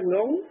មែរល្ង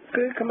ង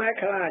គឺខ្មែរ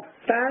ខ្លាច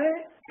តែ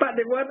ប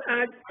ដិវត្ត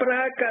អាចប្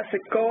រើកសិ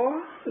ករ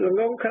ល្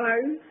ងងខ្លៅ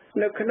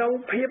នៅក្នុង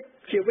ភាព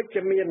ជាវិជ្ជ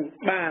មាន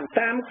បាន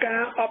តាមកា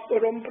រអប់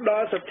រំផ្ដ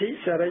ល់សិទ្ធិ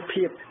សេរី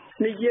ភាព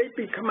និយាយ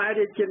ពីខ្មែរ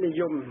រាជានិ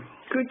យម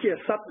គឺជា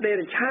សត្វដេ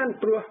រឆាន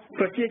ព្រោះ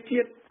ប្រជា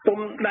ជាតិពុំ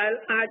ដែល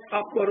អាចអ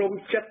ប់រំ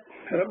ចិត្ត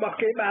របស់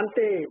គេបាន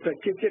ទេប្រ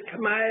ជាជាតិ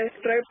ខ្មែរ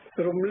ត្រូវ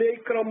រំលាយ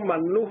ក្រុមម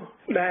នុស្ស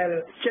ដែល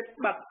ចិត្ត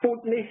បាត់ពូជ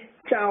នេះ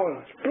ចោល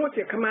ព្រោះ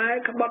ជាខ្មែរ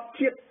ក្បត់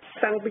ជាតិ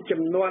តាំងពី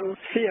ចំនួន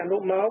សៀអនុ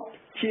មក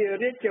ជា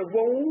រាជវ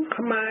ង្ស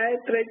ខ្មែរ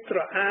ត្រេកត្រ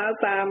អាល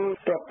តាម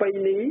ប្រពៃ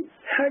ណី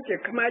ហើយជា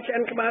ខ្មែរឆ្អិ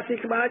នក្បាលស៊ី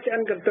ក្បាលឆ្អិ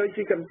នកន្ទុយ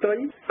ស៊ីកន្ទុយ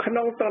ក្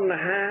នុងតណ្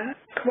ហា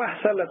ខ្វះ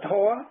សិលធ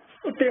ម៌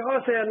ឧទាហរ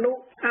ណ៍សៀអនុ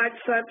អាច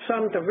សេពស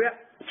ន្តវៈ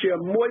ជា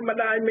មួយម្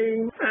ដាយមីង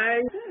ឯង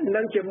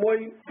និងជាមួយ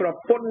ប្រ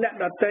ពន្ធអ្នក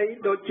ដតី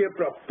ដូចជា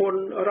ប្រពន្ធ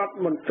រដ្ឋ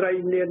មន្ត្រី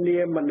នានា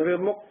មិនរើ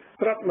មុខ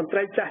រដ្ឋមន្ត្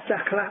រីចាស់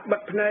ខ្លះបិ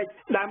ទភ្នែក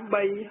ដើម្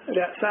បី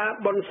រក្សា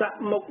បុណ្យស័ក្តិ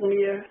មុខ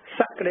ងារ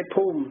សក្តិ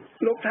ភូមិ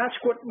លោកថា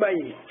ឆ្កួត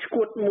3ឆ្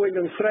កួតមួយ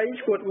នឹងស្រី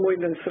ឆ្កួតមួយ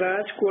នឹងស្រា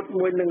ឆ្កួត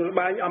មួយនឹងល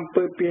បាយអំ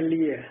ពើពា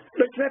លា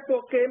ដូច្នេះពួ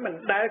កគេមិន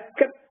ដែល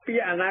គិតពី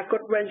អនាគ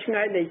តវែងឆ្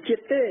ងាយនៃជា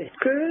តិទេ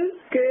គឺ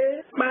គេ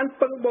បាន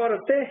ពឹងបរ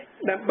ទេស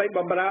ដើម្បីប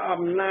ម្រើ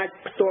អំណាច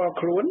ផ្ទាល់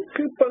ខ្លួន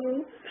គឺពឹង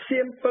សៀ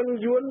មពឹង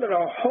យួនរ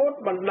ហូត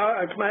បណ្ដោយ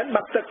ឲ្យខ្មែរ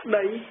បាត់ទឹក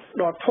ដី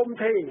ដ៏ធំ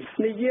ធេង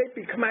និយាយ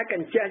ពីខ្មែរក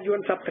ញ្ជះយួន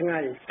សប្តាហ៍ថ្ងៃ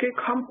គេ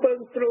ខំពើង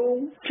ទ្រូង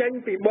ចេញ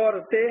ពីបរ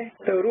ទេស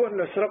ទៅរស់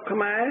នៅស្រុកខ្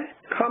មែរ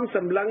ខំស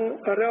ម្លឹង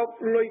រក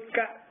លុយ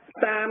កាក់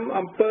តាមអ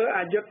ង្គើអ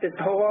យុត្តិ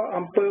ធម៌អ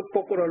ង្គើ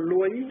ពុករ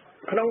លួយ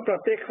ក្នុងប្រ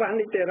ទេសខ្វះ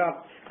នីតិរដ្ឋ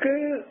គឺ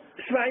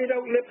ស្វែងរ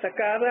កលទ្ធស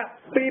ការៈ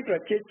ពីប្រ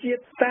ជាជា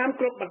តិតាម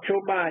គ្រប់មធ្យោ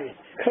បាយ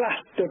ខ្លះ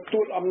ទ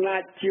ទួលអំណា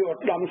ចជាឧ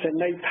ត្តមសេ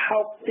នីយ៍ថោ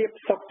កទាប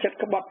សុកចិត្ត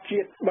ក្បត់ជា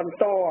តិបន្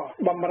ត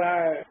បម្រើ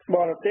ប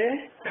រទេស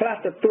ខ្លះ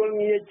ទទួល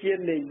ងារជា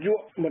នាយ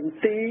កមន្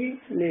ត្រី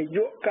នាយ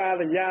កកា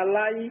រិយា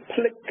ល័យ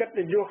ផ្លិចកិត្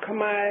តិយសខ្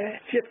មែរ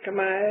ជាតិខ្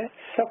មែរ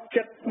សុក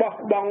ចិត្តបោះ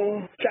បង់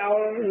ចោល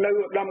នៅ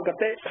ឧត្តមគ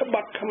តិក្ប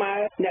ត់ខ្មែរ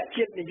អ្នក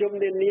ជាតិនិយម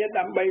នានា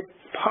ដើម្បី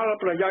ផល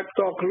ប្រយោជន៍ផ្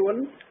ទាល់ខ្លួន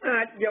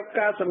អាចយក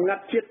ការសម្ងា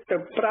ត់ជាតិទៅ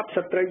ប្រាប់ស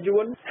ត្រូវយួ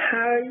ន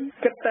ហើយ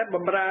គិតតែប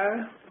ម្រើ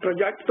ប្រ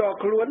យោជន៍ផ្ទាល់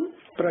ខ្លួន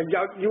ប្រ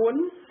យោជន៍យួន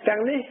ទាំ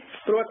ងនេះ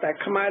ព្រោះតែ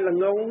ខ្មែរល្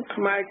ងង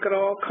ខ្មែរក្រ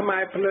ខ្មែ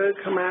រភ្លើ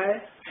ខ្មែរ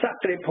សក្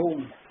តិភូ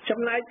មិចំ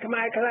ណែកខ្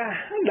មែរខ្លះ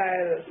ដែល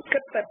គិ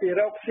តតែពី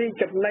រកស៊ី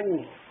ចំណេញ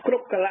គ្រ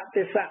ប់កលៈ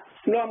ទេសៈ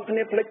នាំគ្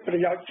នាភ្លេចប្រ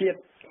យោជន៍ជាតិ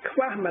ខ្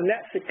វះមន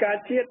សិការ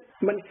ជាតិ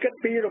មិនគិត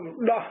ពីរំ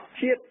ដោះ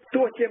ជាតិ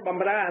ទោះជាប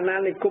ម្រើអាណា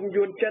និគម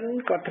យួនចិន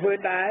ក៏ធ្វើ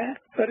ដែរ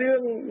រឿ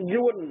ង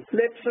យួន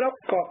លេបស្រុក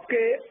ក៏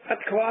គេឥត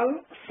ខ្វល់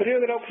រឿ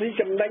ងរកស៊ី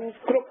ចំណេញ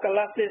គ្រប់ក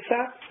លៈទេ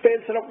សៈពេល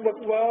ស្រុកវឹក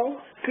វរ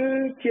គឺ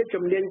ជា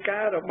ជំនាញកា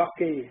ររបស់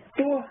គេ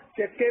ទោះ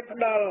ជាគេផ្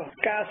ដល់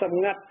ការសម្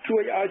ងាត់ជួ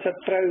យឲ្យស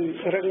ត្រូវ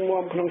រឹង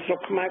មាំក្នុងស្រុក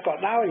ខ្មែរក៏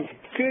ដោយ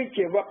គឺ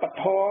ជាវប្ប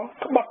ធម៌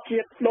ក្បត់ជា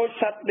តិដោយ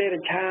សត្វដេរ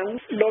ឆាន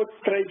ដោយ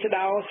ត្រីឆ្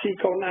ដោស៊ី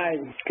កូនឯង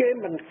គេ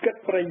មិនគិត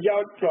ប្រយោ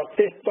ជន៍ប្រ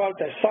ទេសទាល់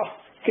តែសោះ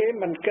គេ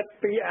មិនគិត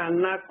ពីអ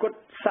នាគត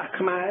សាស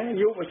ខ្មែរ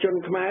យុវជន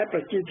ខ្មែរប្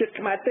រជាជាតិ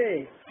ខ្មែរទេ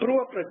ព្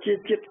រោះប្រជា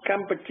ជាតិក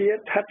ម្ពុជាស្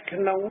ថិតក្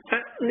នុងអ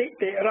និ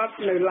តិរដ្ឋ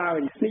នៅឡើយ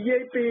និយា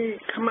យពី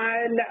ខ្មែរ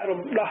អ្នក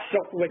រំដោះស្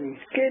រុកវិញ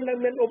គេនៅ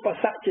មានឧប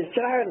សគ្គជា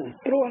ច្រើន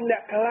ព្រោះអ្ន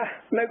កខ្លះ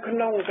នៅក្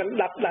នុងកណ្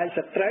ដាប់ដៃស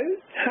ត្រូវ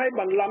ហើយ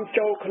បន្លំ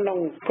ចូលក្នុង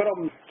ក្រុម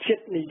ជា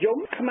តិនិយម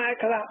ខ្មែរ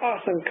ខ្លះអ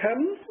ស់សង្ឃឹម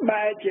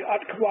បែរជាអ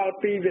ត់ខ្វល់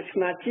ពីវាស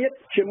នាជាតិ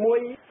ជាមួយ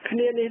គ្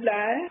នានេះ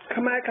ដែរ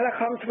ខ្មែរខ្លះ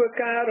ខំធ្វើ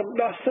ការរំ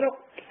ដោះស្រុក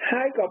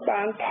ហើយក៏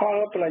បានផល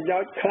ប្រយោ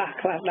ជន៍ខ្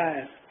លះដែរ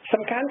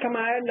សំខាន់ខ្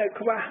មែរនៅ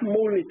ខ្វះ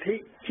មូលនិធិ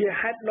ជា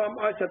ហេតុនាំ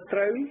ឲ្យសត្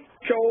រូវ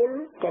ចូល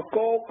កក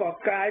ក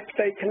កាយផ្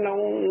ទៃក្នុង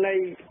នៃ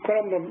ក្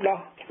រុមរំដោះ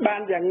បា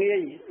នយ៉ាងងា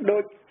យដូ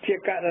ចជា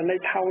ករណី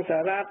ថោងសា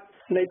រ៉ាត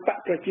នៃបក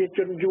ប្រជាជ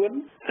នយួន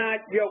អាច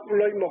យក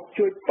លុយមក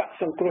ជួយបក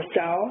សង្គ្រោះ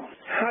ចោល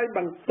ហើយប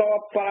ន្ត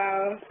ប្រើ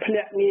ភ្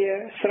នាក់ងារ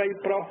ស្រី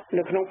ប្រុស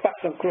នៅក្នុងបក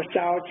សង្គ្រោះ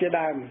ចោលជា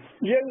ដើម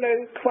យើងនៅ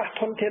ខ្វះ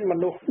ធនធានម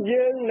នុស្ស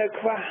យើងនៅ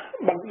ខ្វះ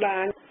បណ្ដា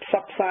ញផ្ស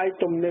ព្វផ្សាយ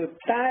ទំនើប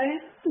តែ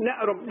អ្នក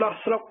រំដោះ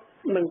ស្រុក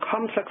នឹង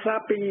ខំសិក្សា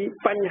ពី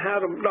បញ្ហា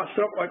រំដោះ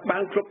ស្រុកឲ្យបា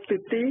នគ្រប់ទិ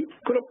សទី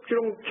គ្រប់ជ្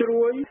រុងជ្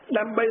រោយ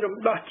ដើម្បីរំ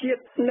ដោះជា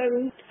តិនិង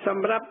ស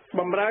ម្រាប់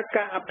បម្រើ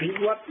ការអភិ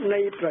វឌ្ឍនៃ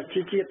ប្រ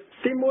ជាជាតិ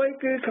ទី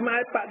1គឺខ្មែរ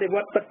បដិវ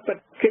ត្តពិត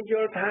គេយ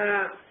ល់ថា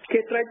គេ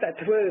ត្រូវតែ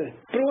ធ្វើ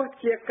ព្រោះ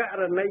ជាក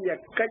រណីយ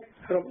កិច្ច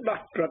រំដោះ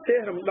ប្រទេស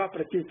រំដោះ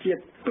ប្រជាជា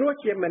តិព្រោះ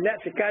ជាមន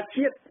សិការ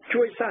ជាតិ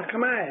ជួយសាស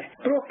ខ្មែរ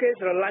ព្រោះគេ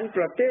ស្រឡាញ់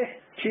ប្រទេស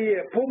ជា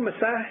ភូមិ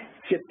សាស្ត្រ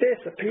ជាទេ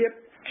សភាព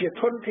ជា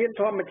ធនធាន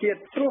ធម្មជាតិ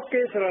ព្រោះ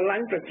គេស្រឡា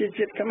ញ់ប្រជា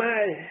ជាតិខ្មែ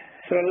រ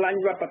ស្រឡាញ់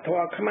វប្បធ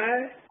ម៌ខ្មែរ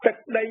ទឹក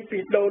ដីពី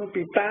ដូន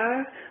ពីតា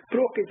ព្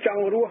រោះគេច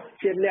ង់រស់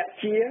ជាអ្នក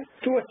ជា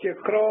ទោះជា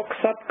ក្រខ្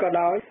សត់ក៏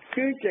ដោយ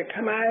គឺជា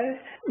ខ្មែរ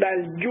ដែល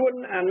យួន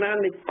អាណា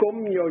និគម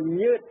ញ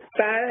ញើត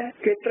តែ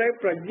គេត្រូវ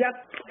ប្រយ័ត្ន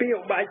ពី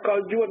ឧបាយកល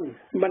យួន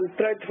មិន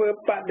ត្រូវធ្វើ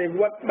បដិ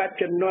វត្តបែប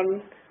ជំនន់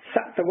ស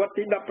តវត្ស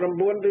ទី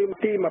19ឬ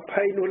ទី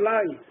20នោះឡើ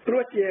យព្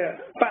រោះជា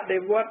បដិ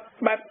វត្ត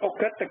បែបអ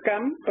ក្រិតក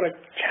ម្មប្រ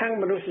ឆាំង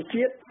មនុស្ស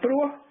ជាតិព្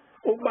រោះ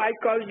ឧបាយ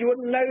កលយួន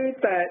នៅ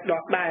តែដ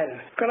ដែល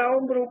ក្រោម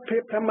រូបភា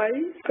ពថ្មី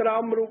ក្រោ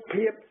មរូប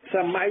ភាពស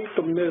ម័យ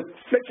ទំនើប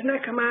ដូច្នេះ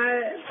ខ្មែរ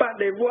ប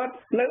ដិវត្ត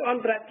នៅអ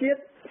ន្តរជាតិ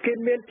គេ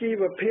មានជី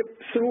វភាព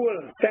ស្រួល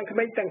ទាំងក្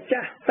មេងទាំង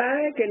ចាស់តែ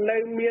គេនៅ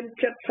មាន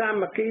ចិត្តសា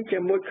មគ្គីជា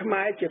មួយខ្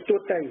មែរជាទូ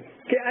ទៅ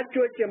គេអាច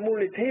ជួយជាមូល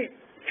និធិ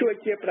ជួយ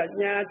ជាប្រាជ្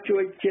ញាជួ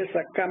យជាស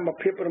កម្ម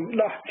ភាពរំ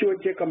ដោះជួយ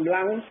ជាកម្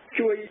លាំង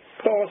ជួយ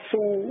ត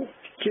ស៊ូ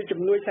ជា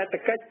ជំនួយសេដ្ឋ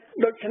កិច្ច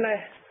ដូច្នេះ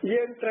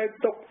យើងត្រូវ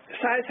ទុក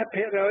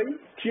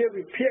 40% ជា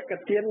វិភាគ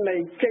ទាននៃ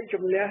ជ័យ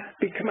ជំនះ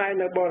ពីខ្មែរ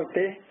នៅបរ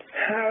ទេស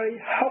ហើយ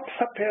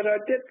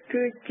 60% ទៀត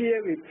គឺជា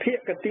វិភាគ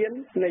ទាន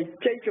នៃ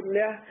ជ័យជំ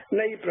នះ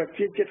នៃប្រ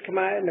ជាជាតិខ្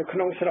មែរនៅក្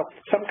នុងស្រុក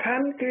សំខា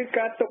ន់គឺ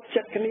ការទុក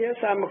ចិត្តគ្នា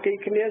សាមគ្គី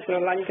គ្នាស្រ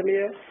ឡាញ់គ្នា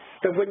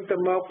ទៅវិញទៅ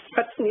មក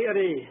ឥតងាក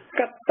រេ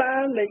កត្តា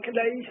នៃក្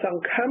តីស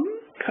ង្ឃឹម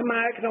ខ្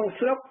មែរក្នុង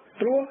ស្រុក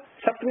ព្រោះ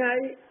សប្តា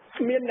ហ៍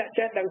មានអ្នក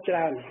ចេះដឹងច្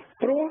រើន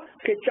ព្រោះ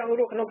គេចង់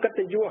រស់ក្នុងកិត្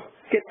តិយស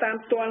គេតាម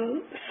ទាន់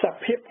ស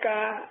ភាព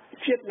ការ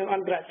ជាតិនិងអ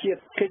ន្តរជាតិ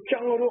គេច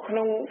ង់រស់ក្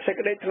នុងសេច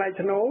ក្តីថ្លៃ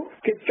ថ្នូរ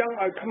គេចង់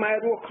ឲ្យខ្មែរ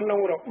រស់ក្នុង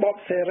របប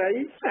សេរី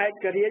ឯ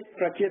ករាជ្យ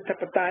ប្រជាធិ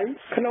បតេយ្យ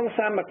ក្នុង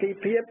សាមគ្គី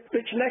ភាព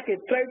ដូច្នេះគេ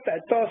ត្រូវតែ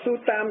តស៊ូ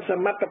តាមស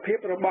មត្ថភាព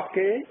របស់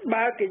គេ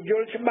បើគេយ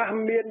ល់ច្បាស់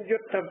មានយុ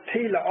ទ្ធវិ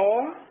ធីល្អ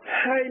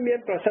ហើយមាន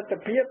ប្រសិទ្ធ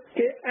ភាព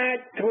គេអាច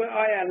ធ្វើ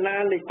ឲ្យអាណា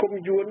និគម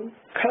យួន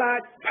ខ្លា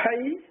ចភ័យ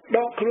ដ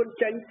កខ្លួន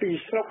ចេញពី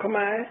ស្រុកខ្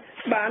មែរ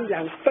បាន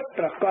យ៉ាងពិត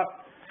ប្រាកដ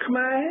ខ្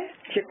មែរ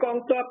ជាកង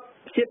ទ័ព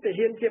ជាទា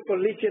ហានជាប៉ូ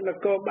លីសជាន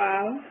គរបា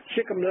ល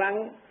ជាកម្លាំង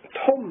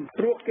ធំ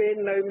ព្រោះគេ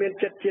នៅមាន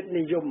ចិត្តជាតិ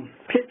និយម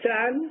ភាគច្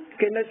រើន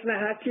គេនៅស្នេ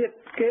ហាជាតិ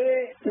គេ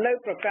នៅ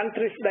ប្រកាន់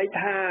ទ្រឹស្ដី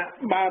ថា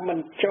បើមិន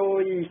ជួ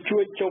យ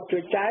ជោគជួ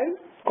យចៅ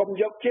កុំ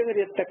យកជើង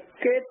រៀតទឹក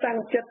គេតាំង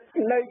ចិត្ត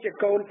នៅជា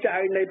កូនចៅ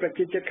នៃប្រ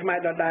ជាជាតិខ្មែរ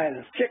ដដែល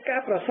ជាការ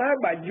ប្រសើរ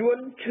បើយួន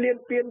ឈ្លាន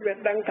ពានវា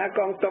ដឹងថាក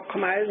ងទ័ព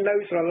ខ្មែរនៅ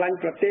ស្រឡាញ់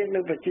ប្រទេសនិ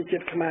ងប្រជាជា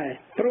តិខ្មែរ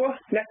ព្រោះ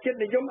អ្នកជាតិ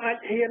និយមអាច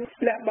ហ៊ាន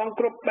លះបង់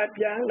គ្រប់បែប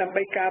យ៉ាងដើម្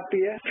បីការ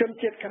ពារជន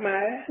ជាតិខ្មែ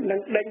រនិង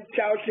ដេញ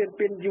ចោលឈ្លាន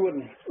ពានយួន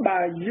បើ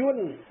យួន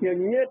ញ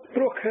ញើត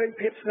ព្រោះឃើញ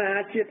ភាពស្នេ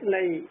ហាជាតិ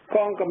នៃក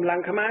ងកម្លាំ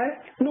ងខ្មែរ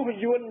នោះ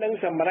យួននឹង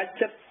សម្រេច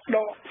ចិត្តដ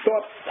កទ័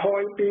ពថ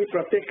យពីប្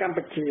រទេសកម្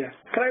ពុជា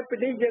ក្រៅពី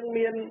នេះយើង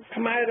មាន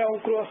ខ្មែររង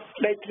គ្រោះ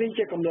ដីធ្លី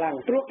ជាកម្លាំង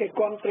ព្រោះគេ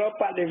គ្រប់គ្រង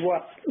បដិវ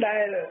ត្តដែ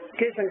ល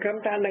គេសង្ឃឹម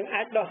ថានឹង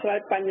អាចដោះស្រាយ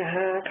បញ្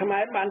ហាខ្មែ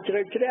របានជ្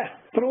រៅជ្រះ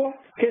ព្រោះ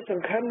គេស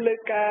ង្ឃឹមលើ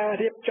ការ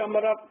រៀបចំ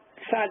រដ្ឋ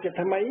សាជា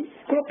ថ្មី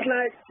គ្រប់ផ្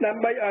នែកដើ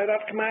ម្បីឲ្យរ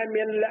ដ្ឋខ្មែរ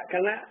មានលក្ខ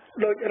ណៈ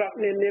ដោយរដ្ឋ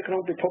នានាក្នុ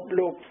ងពិភព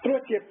លោកព្រោះ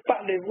ជាប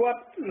ដិវត្ត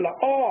ន៍ល្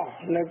អ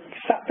នៅ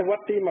សតវ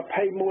ត្សទី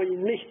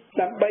21នេះ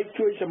ដើម្បី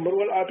ជួយសម្រួ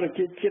លឲ្យប្រ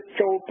ជាជាតិ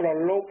ចូលប្រ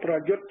ឡូកប្រ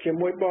យុទ្ធជា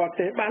មួយបរ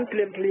ទេសបានភ្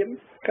លាម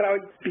ក្រោយ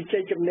ពីជ័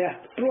យជំនះ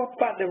ព្រោះ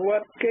បដិវ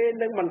ត្តន៍គេ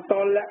នឹងបន្ត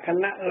លក្ខ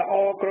ណៈល្អ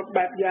គ្រប់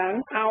បែបយ៉ាង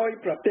ឲ្យ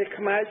ប្រទេស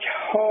ខ្មែរឈ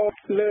រ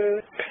លើ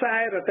ខ្សែ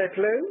រទេះ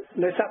ភ្លើង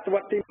នៅសតវ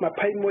ត្សទី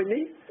21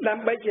នេះដើ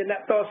ម្បីជាអ្ន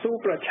កតស៊ូ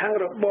ប្រឆាំង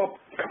របប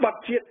ក្បត់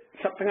ជាតិ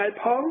សប្តាហ៍ថ្ងៃ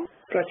ផង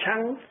ប្រឆាំ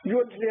ង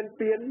យួនឈ្លាន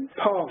ពាន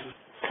ផង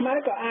ខ្មែរ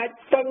ក៏អាច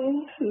ពឹង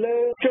លើ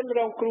ជនរ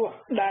ងគ្រោះ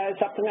ដែល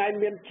សប្តាហ៍ថ្ងៃ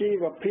មានជី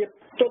វភាព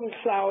ទន់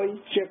ខ្សោយ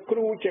ជាគ្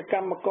រូជាក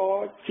ម្មករ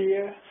ជា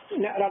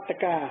អ្នករដ្ឋ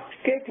ការ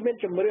គេគ្មាន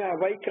ជំរឿន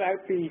អ្វីក្រៅ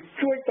ពី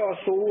ជួយត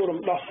ស៊ូរំ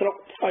ដោះស្រុក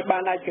ឲ្យបា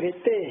នឯករាជ្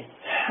យទេ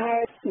ហើ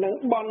យនឹង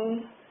បន់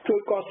ជួយ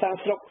កសាង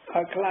ស្រុក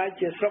ឲ្យក្លាយ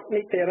ជាស្រុក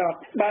នីតិរដ្ឋ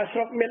បើស្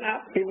រុកមានអ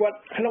ភិវឌ្ឍ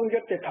ក្នុងយុ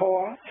ត្តិធ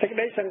ម៌សេចក្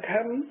តីសង្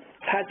ឃឹម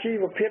ថាជី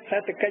វភាពសេ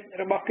ដ្ឋកិច្ច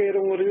របស់គេ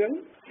រុងរឿង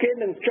គេ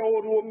នឹងចូល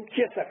រួម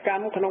ជាសក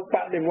ម្មក្នុងប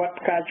ដិវត្ត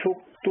ផ្កាឈូក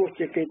ទោះ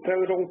ជាគេត្រូ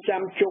វរង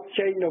ចាំជោគ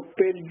ជ័យនៅ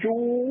ពេលយូ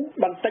រ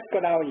បន្តិចក៏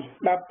ដោយ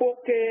បើពួក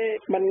គេ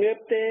មិនងើប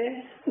ទេ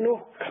នោះ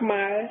ខ្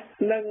មែរ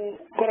នឹង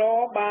ក្រ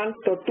បាន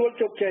ទទួល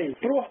ជោគជ័យ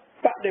ព្រោះ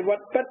បដិវ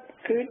ត្តន៍ពិត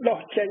គឺដោះ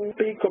ចេញ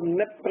ពីគំ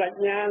និតប្រា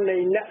ជ្ញានៃ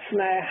អ្នកស្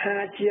នេហា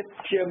ជាតិ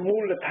ជាមូ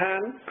លដ្ឋា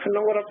នក្នុ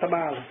ងរដ្ឋ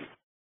បាល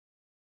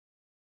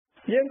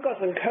យើងក៏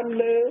សង្ឃឹម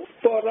លើ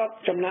ពលរដ្ឋ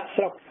ចំណាក់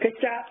ស្រុកគេ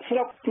ចាក់ស្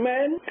រុកមែ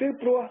នគឺ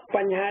ព្រោះប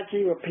ញ្ហាជី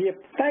វភាព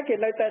តែគេ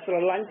នៅតែស្រ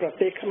ឡាញ់ប្រ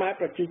ទេសខ្មែរ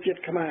ប្រជាជាតិ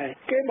ខ្មែរ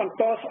គេបន្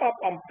តស្អប់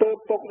អំពើ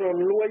ពុករ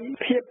លួយ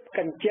ភាពក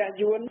ញ្ចះ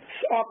យួន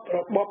ស្អប់រ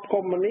បបកុ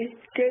ម្មុយនីស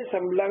គេស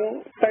ម្លឹង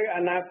ទៅអ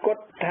នាគត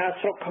ថា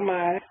ស្រុកខ្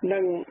មែរនឹ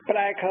ងប្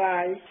រែក្លា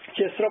យ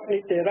ជាស្រុកនី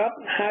តិរដ្ឋ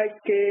ហើយ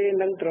គេ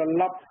នឹងត្រ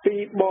ឡប់ពី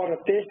បរ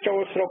ទេសចូ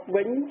លស្រុក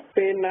វិញ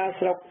ពេលណា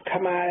ស្រុក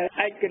ខ្មែរ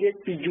ឯករាជ្យ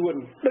ពីយួន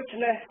ដូច្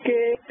នេះគេ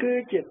គឺ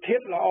ជាធា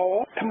តុល្អ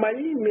ថ្មី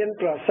មាន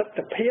ប្រសិទ្ធ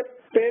ភាព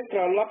ពេលត្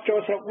រឡប់ចូល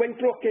ស្រុកវិញ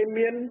ព្រោះគេ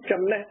មាន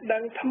ចំណេះដឹ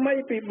ងថ្មី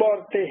ពីបរ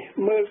ទេស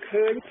មើល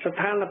ឃើញស្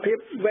ថានភាព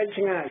វែង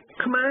ឆ្ងាយ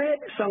ខ្មែរ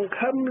សង្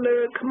ឃឹមលើ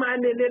ខ្មែរ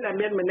នានាដែល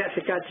មានមន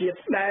សិការជាតិ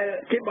ដែល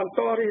គេបន្ត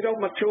រិះរោច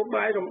មធ្យោ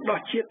បាយរំដោះ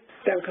ជាតិ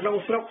ទាំងក្នុង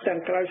ស្រុកទាំ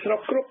ងក្រៅស្រុក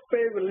គ្រប់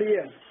ពេលវេលា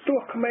ទោះ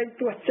ក្មេង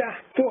ទោះចាស់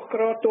ទោះក្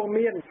រទោះ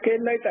មានគេ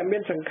នៅតែមា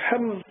នសង្ឃឹ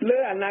មលើ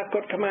អនាគ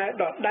តខ្មែរ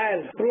ដដែល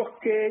ព្រោះ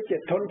គេជា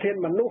ធនធាន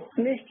មនុស្ស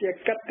នេះជា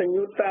កតញ្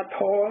ញូតាធ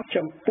ម៌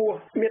ចំពោះ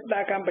មាតា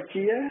កម្ពុ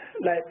ជា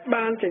ដែល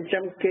បានចិញ្ចឹ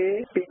មគេ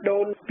ពីដូ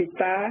នពី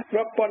តា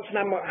រាប់ពាន់ឆ្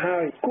នាំមកហើ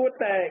យគួរ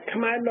តែខ្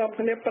មែរនាំ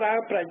គ្នាប្រើ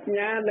ប្រាជ្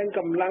ញានិងក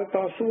ម្លាំងត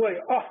ស៊ូឲ្យ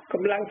អស់ក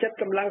ម្លាំងចិត្ត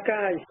កម្លាំង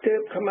កាយទើ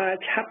បខ្មែរ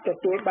ឆាប់ទ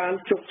ទួលបាន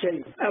ជោគជ័យ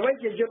អ្វី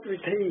ជាយុទ្ធវិ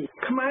ធី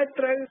ខ្មែរ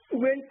ត្រូវ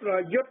វាយប្រ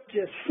យុទ្ធ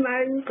ជាស្នែ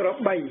ងក្រ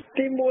បី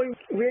ទី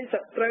1វាយស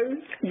ត្រូវ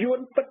យួន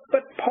ពិ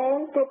តផង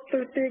គ្រប់ទិ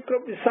សទីគ្រ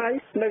ប់វិស័យ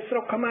នៅស្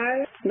រុកខ្មែរ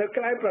នៅ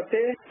ក្រៅប្រ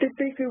ទេសទី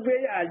2គឺវា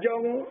យអាយ៉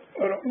ង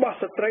របស់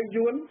សត្រូវ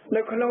យួន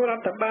នៅក្នុងរ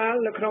ដ្ឋបាល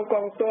នៅក្នុងក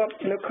ងទ័ព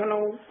នៅក្នុ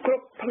ងគ្រ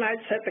ប់ផ្នែក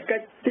សេដ្ឋកិ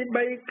ច្ចទី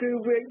3គឺ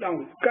វាយដ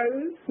ង្កូវ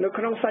នៅ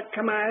ក្នុងសាច់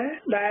ខ្មែរ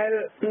ដែល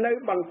នៅ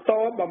បន្ត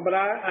បម្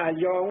រើអា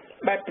យ៉ង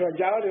បែបប្រ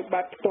យោលឬ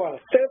បែបផ្ទាល់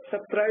ទើបស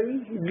ត្រូវ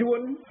យួ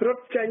នរ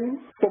ត់ចេញ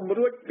ពំ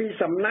រួចពី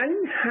សំណាញ់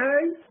ហើ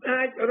យ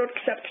អាចរត់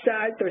ខ្ចាត់ខ្ចា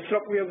យទៅស្រុ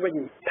កវាវិញ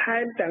ថែ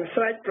មទាំង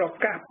ស្រែកប្រ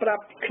កាសប្រា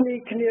ប់គ្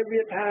នា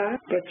វាថា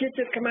ប្រជា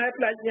ជាតិខ្មែរ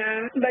បដិញ្ញា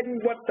ដេញ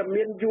វត្ត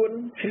មានយួន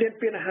ឈ្លាន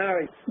ពានហើ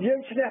យយើង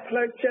ឈ្នះផ្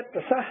លូវចិត្ត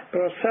ប្រសាសន៍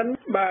ប្រសិន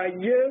បើ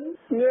យើង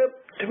ងើប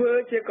ធ្វើ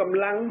ជាកម្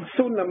លាំង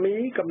ស៊ូណាមី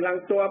កម្លាំង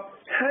ទ័ព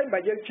ហើយបើ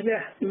យើងឈ្នះ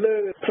លើ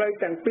ផ្លូវ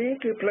ទាំងពីរ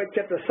គឺផ្លូវ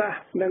ចិត្តសាស្ត្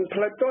រនិងផ្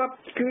លូវទ័ព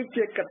គឺ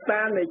ជាកត្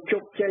តានៃជោ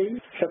គជ័យ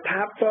ស្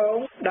ថាពរ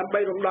ដើម្បី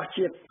រំដោះ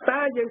ជាតិ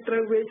តើយើងត្រូ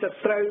វវាយស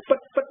ត្រូវ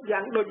ពិតយ៉ា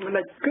ងដូចម្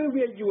តេចគឺ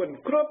វាយួន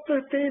គ្រប់ទិ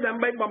សទីដើ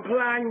ម្បីបំផ្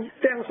លាញ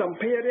ទាំងសម្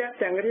ភារៈ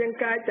ទាំងរាង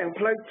កាយទាំង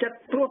ផ្លូវចិត្ត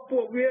ព្រោះពួ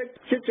កវា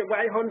ជាចង្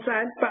វាយហ៊ុនសែ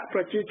នបកប្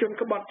រជាជន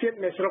ក្បត់ជាតិ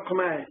នៅស្រុកខ្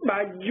មែរបើ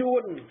យួ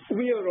ន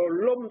វារ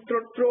លំទ្រុ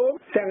ឌទ្រោម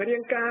ទាំងរា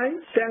ងកាយ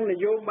ទាំងន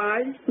យោបា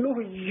យនោះ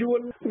យួ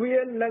នវា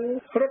នឹង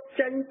រត់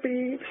ចេញពី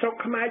ស្រុក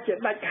ខ្មែរជា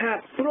ដាច់ខាត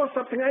ព្រោះស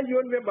ប្តាហ៍ថ្ងៃយួ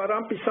នវាបារ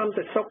ម្ភពីសន្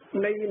តិសុខ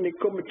នៃនិ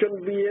គមជន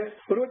វា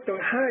រួចទៅ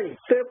ហើយ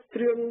ទើប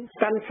ទ្រឿង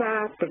កាន់សារ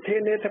ប្រធា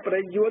នាធិប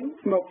តីយួន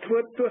មកធ្វើ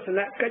ទស្សន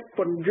កិច្ចព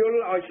ន្យល់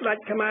ឲ្យស្ដេច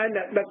ខ្មែរ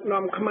អ្នកដឹក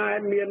នាំខ្មែរ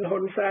មានហ៊ុ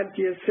នសែន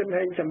ជាសិម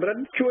ហេងសំរិន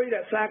ជួយរ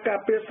ក្សាការ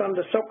ពារសន្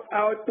តិសុខ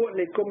ឲ្យពួក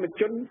និគម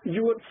ជន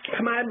យួន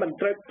ខ្មែរមិន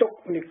ត្រូវទុក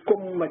និគ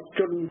ម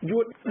ជន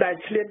យួនដែល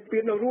ឈ្លានពា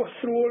នរស់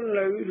ស្រួល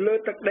នៅលើ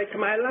ទឹកដី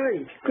ខ្មែរឡើយ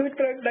គឺ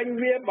ត្រូវដេញ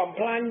វាបំ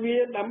ផ្លាញវា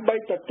ដើម្បី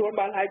ទទួល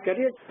បានឯក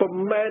រាជ្យពុំ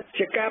មែន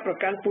ជាការប្រ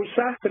កាន់ពូជ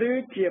សាសន៍ឬ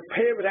ជា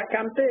ភេរវក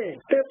ម្មទេ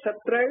ទើបស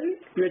ត្រូវ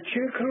វា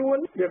ឈឺខ្លួន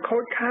វាខូ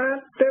ចខាត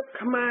ទើប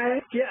ខ្មែរ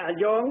ជាអា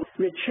យ៉ង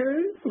វាឈឺ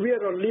វា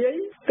រលាយ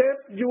ទើប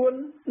យួន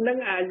និង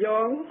អា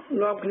យ៉ង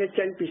នាំគ្នា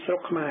ចេញពីស្រុ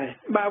កខ្មែរ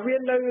បើវា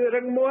នៅ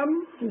រឹងមាំ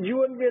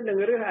យួនវានឹង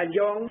រើសអា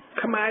យ៉ង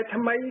ខ្មែរ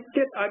ថ្មី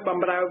ទៀតឲ្យប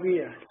ម្រើវា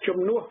ជំ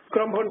នួសក្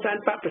រុមហ៊ុនសែន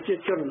បកប្រជា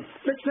ជន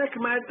ដូច្នេះ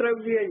ខ្មែរត្រូវ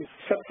វាយ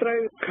សត្រូវ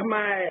ខ្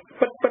មែរ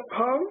ពិត ផ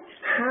ង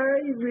ហើ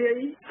យវាយ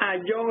អា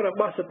យ៉ងរ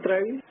បស់សត្រូ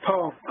វផ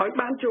ងឲ្យ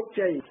បានជោគ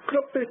ជ័យគ្រ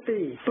ប់ទិសទី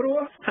ព្រោះ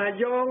អា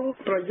យ៉ង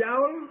ប្រយោ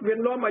លវា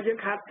នាំឲ្យយើង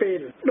ខាតពេល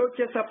ដូច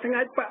ជាសប្តាហ៍ថ្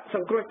ងៃបកស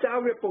ង្គ្រោះចៅ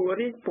វាពង្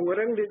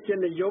រឹងរាជា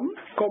និយម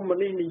កុម្មុយ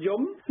នីសនិយ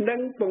មនិ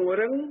ងពង្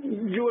រឹង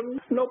យួន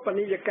នូប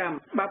នីយកម្ម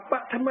បើប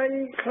កថ្មី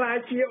ខ្លាយ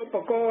ជាឧប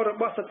ករណ៍រ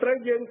បស់សត្រូវ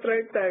យើងត្រូ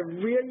វតែ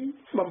វាយ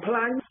បំផ្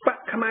លាញបក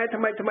ខ្មែរ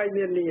ថ្មី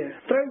នានា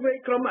ត្រូវវាយ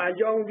ក្រុមអា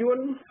យ៉ងយួន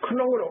ក្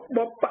នុងរប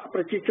បបកប្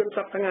រជាជនស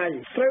ប្តាហ៍ថ្ងៃ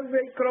ត្រូវ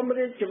វាយក្រុម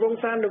រាជវង្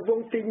សានុវ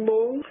ង្សទី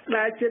មោង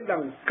ដែលជាដ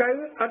ង្កូវ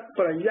ឥត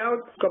ប្រយោជ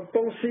ន៍កំ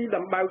ពុងស៊ី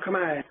ដំបៅខ្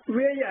មែរ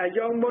វាយអា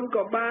យ៉ងមុន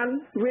ក៏បាន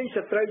វាយស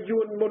ត្រូវ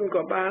យួនមុន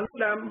ក៏បាន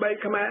ដើម្បី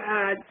ខ្មែរ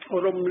អាច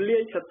រំលា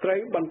យសត្រូវ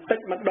បន្តិច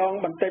ម្ដង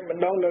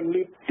នៅ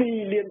លើទី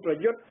លានប្រ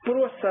យុទ្ធព្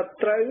រោះស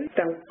ត្រូវ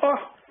ទាំងអ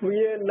ស់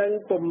វានឹង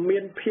ពុំមា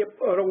នភាព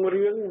រុង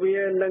រឿងវា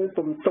នឹង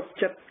ពុំទុក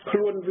ចិត្តខ្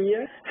លួនវា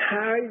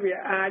ហើយវា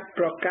អាច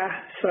ប្រកាស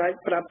ស្រែក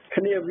ប្រាប់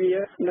គ្នាវា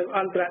នឹងអ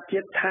ន្តរជា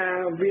តិថា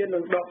វានឹ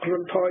ងដកខ្លួ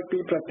នថយពី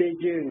ប្រទេស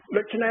យើង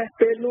ដូច្នេះ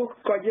ពេលនោះ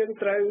ក៏យើង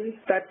ត្រូវ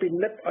តែពិ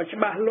និត្យឲ្យច្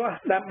បាស់លាស់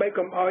ដើម្បី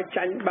កុំឲ្យ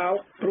ចាញ់បោក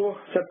ព្រោះ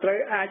សត្រូវ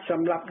អាចស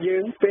ម្លាប់យើ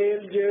ងពេល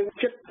យើង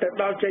ជិតទៅ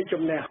ដល់ជ័យ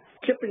ជំនះ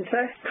ជាពិ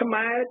សេសខ្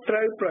មែរត្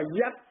រូវប្រ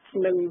យ័ត្ន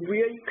នឹង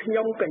វាយខ្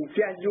ញុំកញ្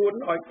ចះយួន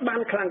ឲ្យបា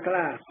នខ្លាំងក្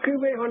លាគឺ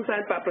វាយហ៊ុនសែ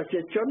នបកប្រជា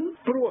ជន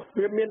ព្រោះ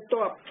វាមាន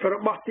ទ័ពរ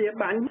បស់ទា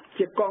បាញ់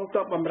ជាកង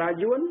ទ័ពបម្រើ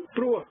យួន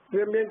ព្រោះ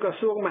វាមានក្រ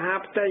សួងមហា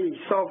ផ្ទៃ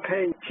ស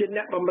ខេងជា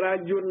អ្នកបម្រើ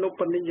យួននូ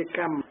បនីយក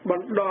ម្មប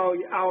ណ្ដោយ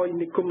ឲ្យ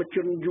និគមជ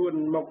នយួន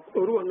មក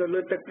រស់នៅ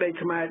លើទឹកដី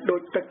ខ្មែរដោ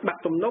យទឹកបា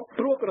ក់ទំនប់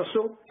ព្រោះក្រ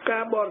សួងកា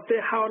របរទេស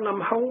ហៅណាំ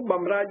ហុងប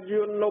ម្រើ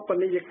យួននូប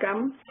នីយកម្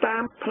មតា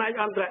មផ្នែក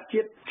អន្តរ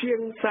ជាតិជាង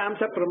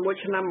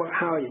36ឆ្នាំមក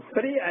ហើយ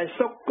រីឯ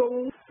សុកគង់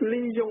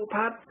លីយង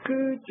ផាត់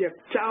គឺជា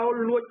ចោល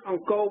លួចអ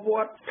ង្គរវ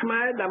ត្តខ្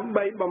មែរដើម្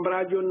បីបម្រើ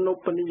យន្តនូ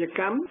បនីយ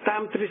កម្មតា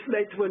មទ្រឹស្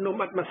ដីធ្វើនំ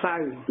ឥតម្សៅ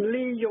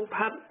លីយង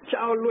ផាត់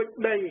ចោលលួច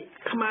ដី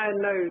ខ្មែរ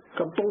នៅ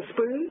កំពង់ស្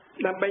ពឺ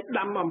ដើម្បី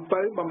ដាំអំ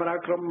ពៅបម្រើ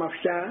ក្រុមម៉ាហ្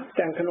វយ៉ា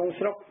ទាំងក្នុង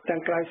ស្រុកទាំ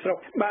ងក្រៅស្រុក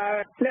បើ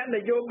អ្នកន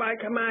យោបាយ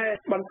ខ្មែរ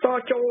បន្ត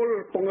ចូល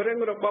ពង្រឹង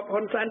របប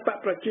ហ៊ុនសែនបក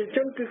ប្រជាជ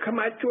នគឺខ្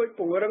មែរជួយព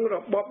ង្រឹងរ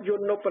បបយ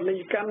ន្តនូបនី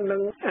យកម្មនិ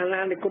ងអា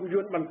ណានិគម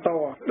យួនបន្ត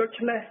ដូ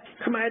ច្នេះ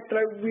ខ្មែរត្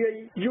រូវវាយ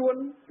យួន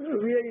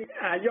វាយ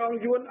អាយ៉ង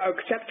យួនឲ្យ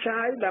ខ្ចាត់ខ្ចា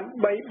យដើម្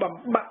បីបំ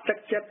បាក់ទឹក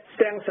ចិត្ត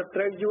ទាំងសត្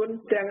រូវយួន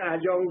ទាំងអា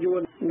យ៉ងយួ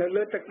ននៅ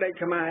លើទឹកដី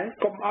ខ្មែរ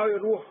កុំឲ្យ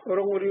រស់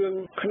រុងរឿង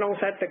ក្នុង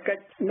សេដ្ឋកិច្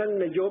ចនិង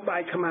នយោបា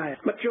យខ្មែរ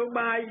មធ្យោ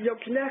បាយយក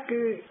ឈ្នះ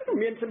គឺ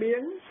មានស្បៀ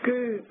ងគឺ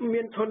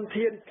មានធន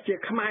ធានជា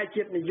ខ្មែរ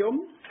ជាតិនិយម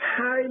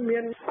ហើយមា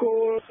នគោ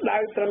លដៅ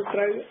ត្រឹមត្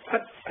រូវឥ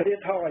តរា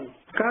ថយ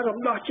ការរំ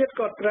ដោះជាតិ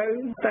ក៏ត្រូវ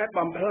តែ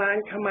បំផ្លាញ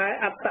ខ្មែរ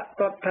អត្ត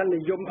តថនិ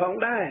យមផង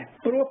ដែរ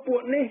ព្រោះពួ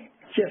កនេះ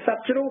ជាស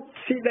ត្វជ្រូក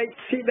ស៊ី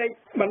ដេក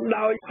បណ្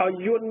ដោយឲ្យ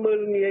យួនមើ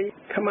លងាយ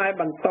ខ្មែរ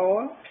បន្ត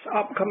ស្អ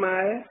ប់ខ្មែ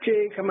រជេ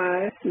រខ្មែរ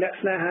អ្នក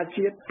ស្នេហា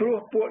ជាតិព្រោះ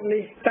ពួក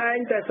នេះតែង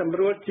តែសម្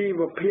រួលជី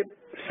វភាព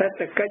សេដ្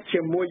ឋកិច្ច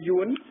ជាមួយ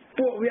យួន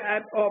ពួកវាអែ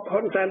បអប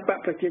ហ៊ុនសែនបក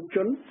ប្រជាជ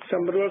នស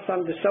ម្រួលស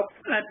ន្តិសុខ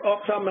អែបអប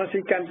សមរសិ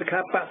កម្មសខា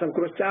បកសង្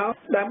គ្រោះចោល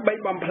ដើម្បី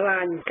បំផ្លា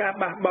ញការ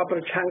បះបោរប្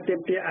រឆាំងទាម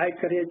ទារឯ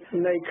ករាជ្យ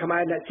នៃខ្មែ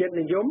រអ្នកជាតិ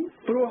និយម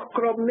ព្រោះ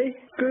ក្រុមនេះ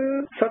គឺ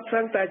សុទ្ធសឹ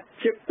ងតែ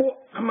ជាពួក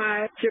ខ្មែរ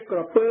ជាក្រ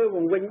ពើវ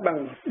ង្វេងបឹង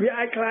វា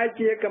អាចក្លាយ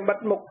ជាកំបិត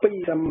មុខពីរ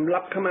សម្រា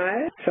ប់ខ្មែរ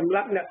សម្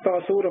រាប់អ្នកត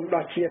ស៊ូរំ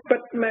ដោះជាតិពិ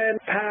តមែន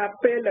ថា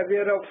ពេលដែល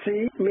វារកស៊ី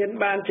មាន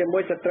បានជាមួ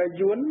យសត្រូវ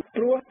យួន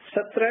ព្រោះស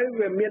ត្រូវ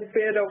វាមាន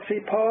ពេលរកស៊ី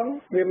ផង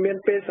វាមាន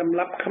ពេលសម្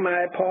រាប់ខ្មែ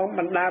រផង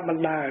បណ្ដា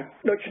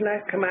ដូច្នេះ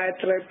ខ្មែរ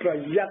ត្រូវប្រ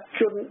យ័ត្ន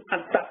ជនអ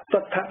ត្ត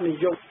តថនិ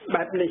យម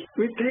បែបនេះ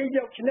វិធីយ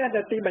កឈ្នះដ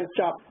ល់ទីបញ្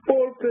ចប់ព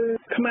លគឺ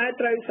ខ្មែរ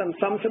ត្រូវសន្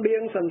សំស្បៀ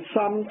ងសន្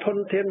សំធន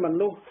ធានម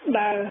នុស្ស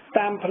ដើរ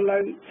តាមផ្លូ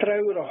វត្រូ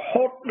វរ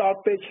ហូតដល់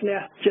ពេលឈ្នះ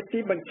ជាទី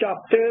បញ្ចប់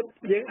ទើប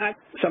យើងអាច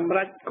សម្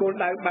រេចគោល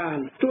ដៅបាន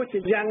ទោះជា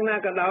យ៉ាងណា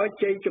ក៏ដោយ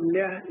ជ័យជំ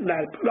នះដែ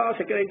លផ្ដល់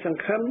សេចក្តីស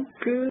ង្ឃឹម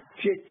គឺ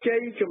ជាជ័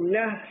យជំ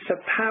នះ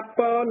ស្ថាព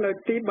រនៅ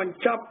ទីបញ្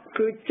ចប់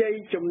គឺជ័យ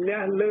ជំនះ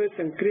លើ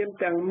សង្គ្រាម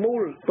ទាំងមូ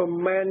លពុំ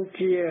មែន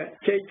ជា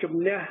ជ័យជំ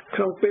នះក្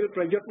នុងពេល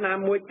ប្រយុទ្ធណា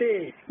មួយទេ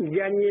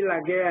Gagner la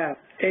guerre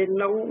et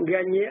non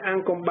gagner un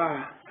combat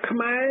ខ្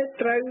មែរ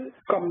ត្រូវ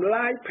កំ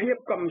ឡាយភាព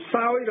កំ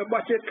សោយរប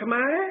ស់ជាតិខ្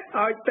មែរ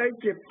ឲ្យទៅ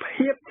ជា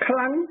ភាពខ្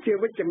លាំងជា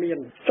វិជ្ជមាន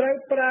ត្រូវ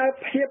ប្រើ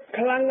ភាព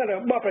ខ្លាំងរ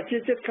បស់ប្រជា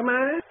ជាតិខ្មែ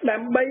រដើ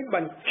ម្បីប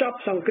ញ្ចប់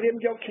សង្គ្រាម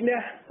យកឈ្នះ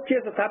ជា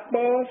ស្ថាព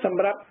រស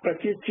ម្រាប់ប្រ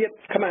ជាជាតិ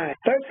ខ្មែរ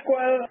ត្រូវស្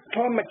គាល់ធ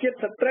ម្មជាតិ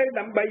សត្រូវ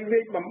ដើម្បីវា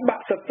យបំបា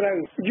ក់សត្រូវ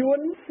យួន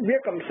វា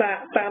កំសាក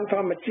តាមធ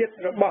ម្មជាតិ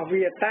របស់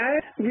វាតែ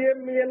វា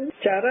មាន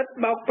ចរិត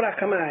បោកប្រាស់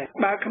ខ្មែរ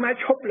បើខ្មែរ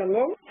ឈប់ល្ង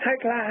ងហើយ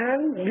ក្លាហាន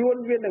យួន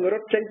វានឹងរ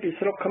ត់ចេញពី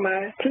ស្រុកខ្មែ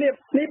រឃ្លាប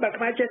នេះបើ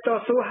ខ្មែរចេះត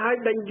ស៊ូហើយ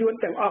ដេញយួន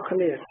ទាំងអស់គ្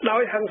នាដោ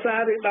យហិង្សា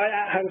ឬដោយ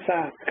អហិង្សា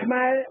ខ្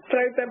មែរត្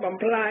រូវតែបំ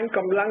ផ្លាញក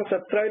ម្លាំងស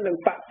ត្រូវនិង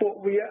បកពួក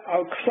វា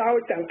ឲ្យខ្សោយ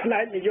ទាំងផ្នែ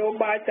កនយោ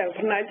បាយទាំង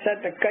ផ្នែកសេ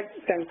ដ្ឋកិច្ច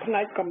ទាំងផ្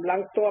នែកកម្លាំ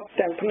ងទ័ព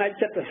ទាំង ផ្នែក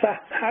ចិត្តសាស្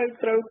ត្រហើយ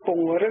ត្រូវព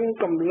ង្រឹង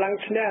កម្លាំង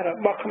ឈ្នះរ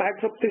បស់ខ្មែរ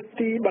គ្រប់ទិស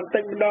ទីបន្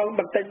តិចម្ដង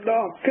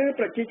គឺ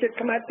ប្រជាជាតិ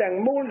ខ្មែរទាំង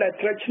មូលដែល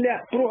ត្រូវឈ្នះ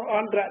ព្រោះអ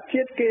ន្តរ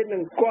ជាតិគេនឹ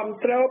ងគាំ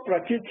ទ្រប្រ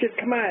ជាជាតិ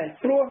ខ្មែរ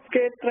ព្រោះ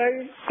គេត្រូវ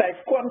តែ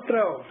គាំទ្រ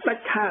ដា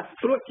ច់ខាត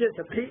ព្រោះជា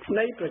សិទ្ធិ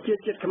នៃប្រជា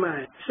ជាតិខ្មែរ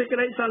សេចក្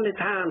តីសន្និ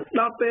ដ្ឋាន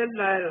ដល់ពេល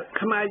ដែល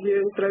ខ្មែរយើ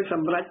ងត្រូវស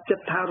ម្រេចចិ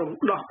ត្តថារំ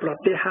ដោះប្រ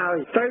ទេសហើយ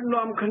ត្រូវ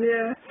នាំគ្នា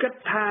គិត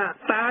ថា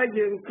តើ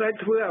យើងត្រូវ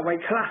ធ្វើអ្វី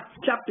ខ្លះ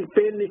ចាប់ពី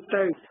ពេលនេះ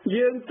ទៅ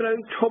យើងត្រូវ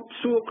ឈប់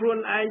សួរខ្លួន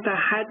ឯងថា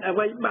ហេតុអ្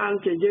វីបាន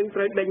ជាយើងត្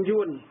រូវដេញ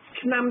យួន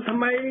ឆ្នាំថ្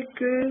មី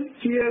គឺ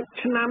ជា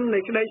ឆ្នាំនៃ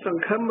ក្តីស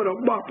ង្ឃឹមរ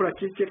បស់ប្រ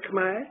ជាជាតិខ្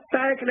មែរ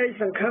តែក្តី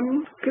សង្ឃឹម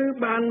គឺ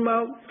បានម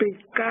កពី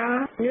ការ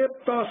ងើប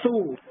តស៊ូ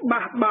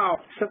បះបោរ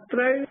សត្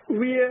រូវ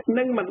វា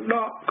នឹងមិនដ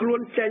កខ្លួ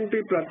នចេញពី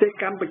ប្រទេស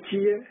កម្ពុ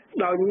ជា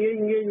ដោយងា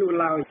យនោះ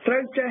ឡើយត្រូ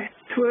វចេះ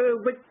ធ្វើ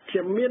វិជ្ជ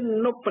មាន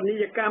នុបនី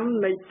យកម្ម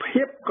នៃ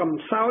ភាពកំ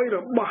សោយរ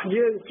បស់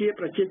យើងជា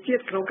ប្រជាជា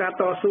តិក្នុងការ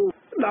តស៊ូ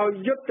ដោយ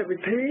យុទ្ធវិ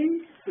ធី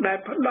ដែល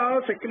ផ្ដល់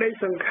សេចក្តី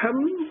សង្ឃឹម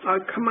ឲ្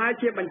យខ្មែរ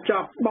ជាបញ្ច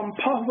ប់បំ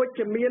ផុសវិជ្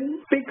ជមាន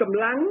ពីកម្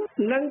លាំង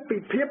និងពី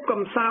ភាព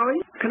កំសោយ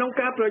ក្នុង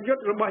ការប្រយុទ្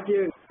ធរបស់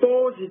យើង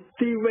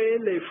Positive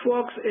les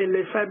forces et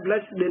les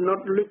faiblesses de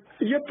notre lutte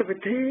យុទ្ធវិ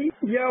ធី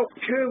យក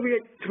ឈើវា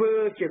ចធ្វើ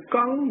ជាក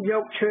ង់យ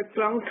កឈើ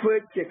ត្រង់ធ្វើ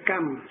ជាក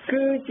ម្ម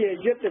គឺជា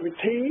យុទ្ធវិ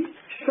ធី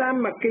សា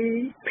មគ្គី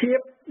ភាព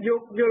យោ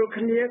គយល់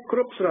គ្នាគ្រ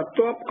ប់ស្រ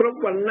ទាប់គ្រប់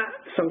វណ្ណៈ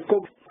សង្គ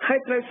មហើយ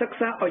ត្រូវសិក្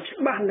សាឲ្យ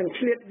ច្បាស់និង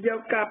ឆ្លៀតយក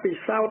ការពិ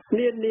សោធន៍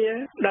នានា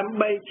ដើម្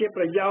បីជា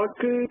ប្រយោជន៍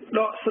គឺ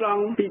ដកស្រ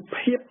ង់ពី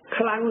ភាព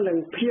ខ្លាំងនិង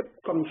ភាព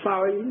កំសោ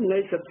យនៃ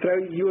សត្រូវ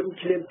យួន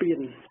ឈ្លានពាន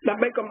ដើ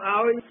ម្បីកុំ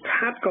ឲ្យ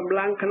ខាតកម្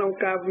លាំងក្នុង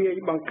ការវាយ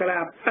បង្ក្រា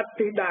បឥត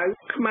ទិដៅ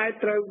ខ្មែរ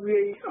ត្រូវ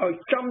វាយឲ្យ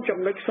ចំចំ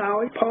ណុចខ្សោ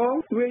យផង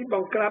វាយប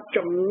ង្ក្រាប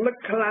ចំណុច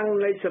ខ្លាំង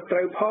នៃសត្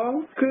រូវផង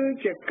គឺ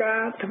ជាកា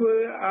រធ្វើ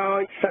ឲ្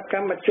យសក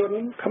ម្មជន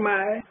ខ្មែ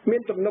រមា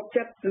នទំនុក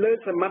ចិត្តលើ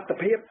សមត្ថ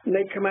ភាព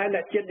នៃខ្មែរអ្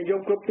នកជាតិនិយ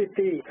មគ្រប់ទិស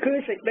ទីគឺ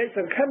សេចក្តីស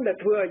ង្ឃឹមដែល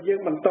ធ្វើឲ្យយើង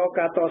បន្ត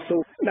ការតស៊ូ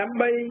ដើម្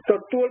បីទ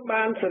ទួល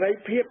បានសេរី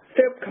ភាព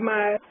ទើបខ្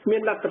មែរមា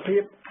នលទ្ធភា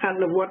ពអ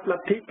នុវត្តល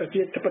ទ្ធិប្រ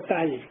ជាធិប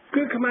តេយ្យ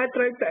គឺខ្មែរ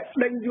ត្រូវតែ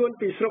ដេញយួន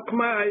ពីស្រុកខ្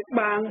មែរឲ្យ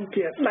បាន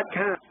ជាដាច់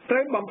ខាតត្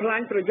រូវបំផ្លា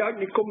ញប្រយោជន៍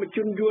និគមជ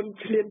នយួន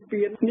ឈ្លាន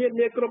ពាននា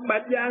នាគ្រប់បែ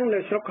បយ៉ាងនៅ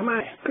ស្រុកខ្មែ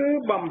រគឺ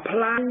បំផ្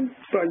លាញ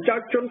ប្រយោជ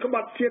ន៍ជនក្ប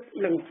ត់ជាតិ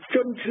និងជ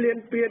នឈ្លាន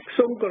ពាន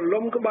សុំក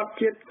លុំក្បត់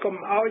ជាតិកុំ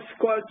ឲ្យស្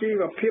គាល់ជី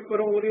វភាព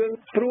រុងរឿង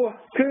ព្រោះ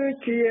គឺ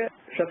ជា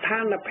ស្ថា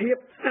នភាព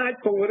អាច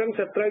ពង្រឹង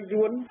សត្រូវ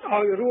យួន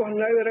ឲ្យរស់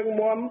នៅរឹង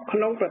មាំក្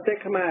នុងប្រទេស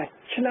ខ្មែរ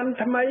ឆ្នាំ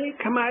ថ្មី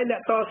ខ្មែរអ្ន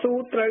កតស៊ូ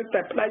ត្រូវ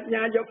តែបដិញ្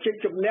ញាយកជ័យ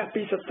ជំនះ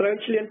ពីសត្រូវ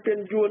ឈ្លានពាន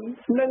យួន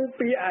និង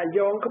ពីអា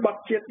យ៉ងក្បត់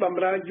ជាតិប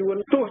ម្រើយួន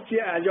ទោះជា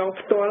អាយ៉ង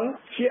ផ្ទាល់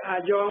ជាអា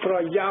យ៉ងប្រ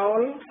យោល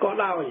ក៏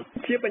ដោយ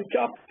ជាបញ្ច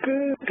ប់គឺ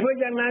ធ្វើ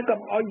យ៉ាងណា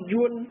កុំឲ្យ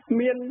យួន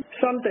មាន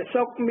សន្តិ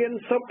សុខមាន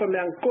សុភម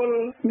ង្គល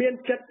មាន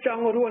ចិត្តច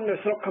ង់រស់នៅ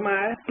ស្រុកខ្មែ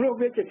រព្រោះ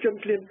វាជាជន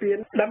ឈ្លានពាន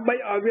ដើម្បី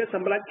ឲ្យវាស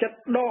ម្រេចចិត្ត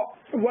ដក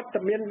វត្ត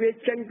មានវា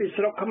ចេញពី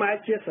ស្រុកខ្មែរ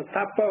ជាស្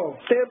ថាពរ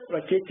ទើបប្រ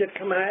ជាជាតិ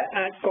ខ្មែរ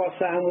អាចក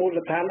សាងមូល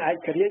ដ្ឋានឯ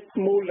ករាជ្យ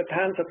មូលដ្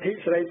ឋានសិទ្ធិ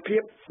សេរីភា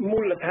ពមូ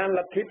លដ្ឋានល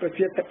ទ្ធិប្រ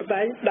ជាធិប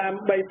តេយ្យដើ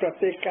ម្បីប្រ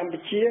ទេសកម្ពុ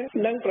ជា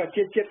និងប្រ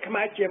ជាជាតិខ្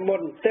មែរជាមុ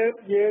នទើប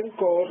យើង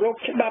គោរព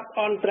ច្បាប់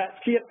អន្តរ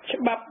ជាតិ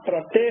ច្បាប់ប្រ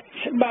ទេស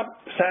ច្បាប់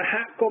សហ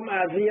គមន៍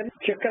អាស៊ាន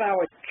ជាក្រោ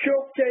យជោ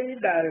គជ័យ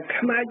ដែល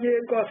ខ្មែរយើ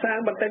ងកសាង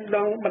បន្តិចម្ដ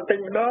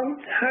ង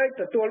ហើយ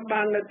ទទួល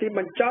បាននៅទីប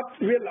ញ្ចប់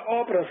វាល្អ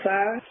ប្រសើ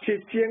រជា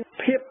ជាង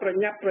ភាពប្រ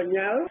ញាប់ប្រ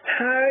ញាល់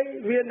ហើយ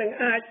វានឹង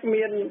អាច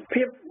មាន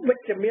ភាពវិ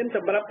ជ្ជមានស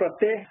ម្រាប់ប្រ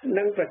ទេស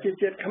និងប្រជា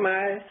ជាតិខ្មែ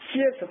រ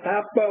ជាស្ថា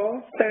ពរ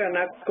ទៅអ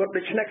នាគត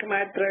ដូច្នេះខ្មែ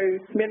រត្រូវ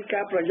មាន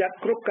ការប្រយ័ត្ន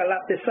គ្រប់កាលៈ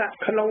ទេសៈ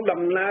ក្នុង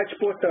ដំណើរឆ្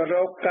ពោះទៅរ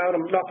កការ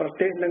រំដោះប្រ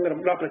ទេសនិង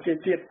រំដោះប្រជា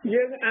ជាតិ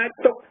យើងអាច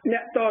ទុកអ្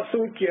នកត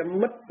ស៊ូជា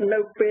មិត្តនៅ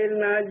ពេល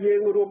ណាយើ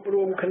ងរួបរ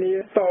วมគ្នា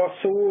ត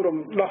ស៊ូរំ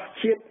ដោះ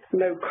ជាតិ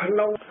នៅក្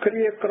នុងគ្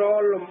រាក្រ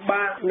លំ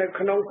បាកនៅ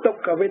ក្នុងទុ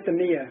ក្ខវេទ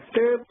នា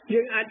ទើប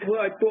យើងអាចធ្វើ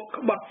ឲ្យពួក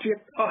ក្បត់ជា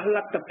តិអស់ល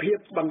ទ្ធភាព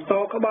បន្ត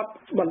ក្បត់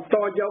បន្ត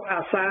យក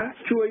អាសា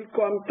ជួយ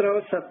គ្រប់គ្រង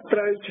សត្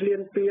រូវឈ្លា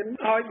នពាន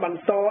ឲ្យប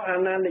ន្តអា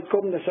ណានិគ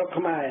មនៅស្រុក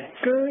ខ្មែរ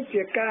គឺ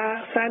ជាការ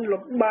សែន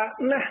លំបាក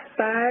ណាស់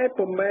តែ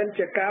ពុំមែន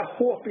ជាការ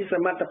ហួសពីស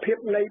មត្ថភាព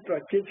នៃប្រ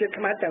ជាជាតិ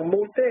ខ្មែរទាំង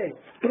មូលទេ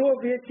ព្រោះ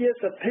វាជា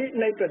សិទ្ធិ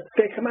នៃប្រ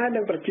ទេសខ្មែរ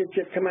និងប្រជា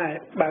ជាតិខ្មែរ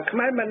បើខ្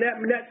មែរម្នា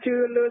ក់ជឿ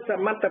លើស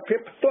មត្ថភាព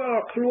ផ្ទា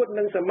ល់ខ្លួន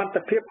និងសមត្ថ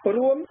ភាព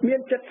រួមមាន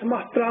ចិត្តស្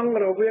មោះត្រង់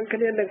រវាងគ្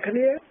នានឹងគ្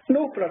នា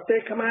នោះប្រទេស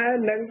ខ្មែរ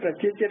និងប្រ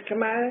ជាជាតិខ្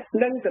មែរ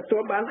នឹងទទួ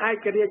លបានឯ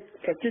ករាជ្យ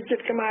ប្រជាជា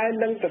តិខ្មែរ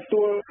នឹងទ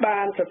ទួលបា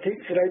នសិទ្ធិ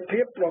សេរី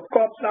ភាពប្រក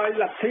បដោយ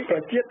លទ្ធិប្រ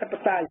ជាធិប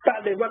តេយ្យប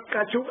ដិវត្ត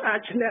ការជោគអាច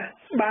ឈ្នះ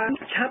បាន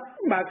ឆាប់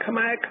បើខ្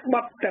មែរក្ប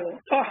ត់ទាំង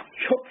អស់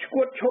ឈប់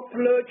ឈួតឈប់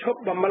ភ្លើឈប់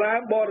បម្រើ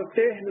បរ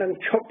ទេសនិង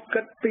ឈប់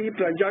គិតពី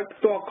ប្រយោជន៍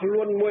ផ្ទាល់ខ្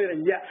លួនមួយរ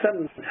យៈសិន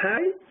ហើ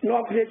យ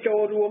នាំគ្នាចូល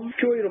រួម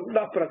ជួយរំ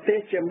ដោះប្រទេស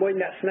ជាមួយ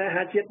អ្នកស្នេ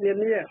ហាជាតិនា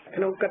នា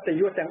ក្នុងកិត្តិ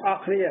យសទាំងអ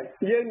ស់គ្នា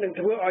យើងនឹង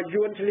ធ្វើឲ្យ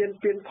យួនឈ្លាន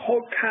ពានខូ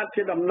ចខាត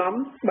ជាដំណំ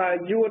បើ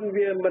យួន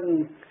វាមិន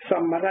ស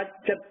ម្រេច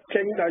ចិត្ត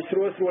ចេញដោយស្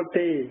រួល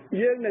ទេ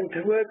យើងនឹង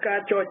ធ្វើ ធ្វើកា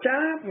រចរចា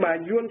បើ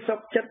យួនសុខ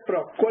ចិត្តប្រ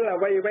គល់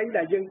អ្វីៗ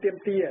ដែលយើងទាម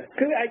ទារ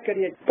គឺឯក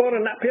រាជ្យបូរ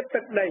ណភាព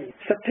ទឹកដី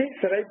សិទ្ធិ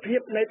សេរីភាព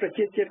នៃប្រ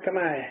ជាជាតិខ្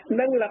មែរ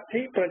និងលទ្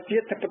ធិប្រជា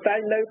ធិបតេយ្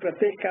យនៅប្រ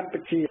ទេសកម្ពុ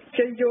ជា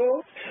ជ័យយោ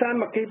សា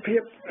មគ្គីភា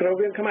ពរ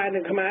វាងខ្មែរ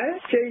និងខ្មែរ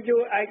ជ័យយោ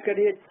ឯក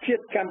រាជ្យជា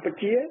តិកម្ពុ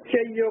ជា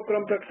ជ័យយោក្រុ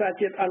មប្រឹក្សា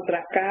ជាតិអន្តរ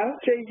កាល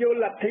ជ័យយោ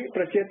លទ្ធិ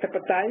ប្រជាធិប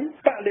តេយ្យ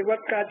បដិវ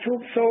ត្តការឈូក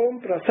សូម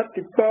ប្រសិទ្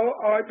ធិពរ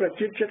ឲ្យប្រ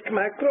ជាជាតិខ្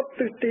មែរគ្រប់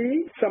ទិសទី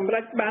សម្រេ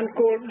ចបាន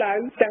គោលដៅ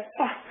ទាំង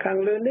អស់ខាង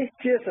លើនេះ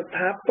ជាស្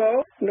ថាពរ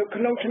នៅ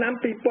ក្នុងឆ្នាំ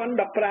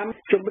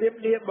2015ជម្រាប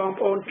លាបង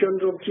ប្អូនជន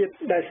រួមជាតិ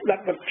ដែលស្ដា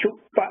ប់វិទ្យុ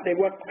បដិ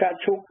វត្តការ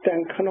ឈូកទាំ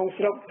ងក្នុង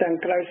ស្រុកទាំង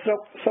ក្រៅស្រុក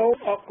សូម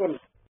អរគុណ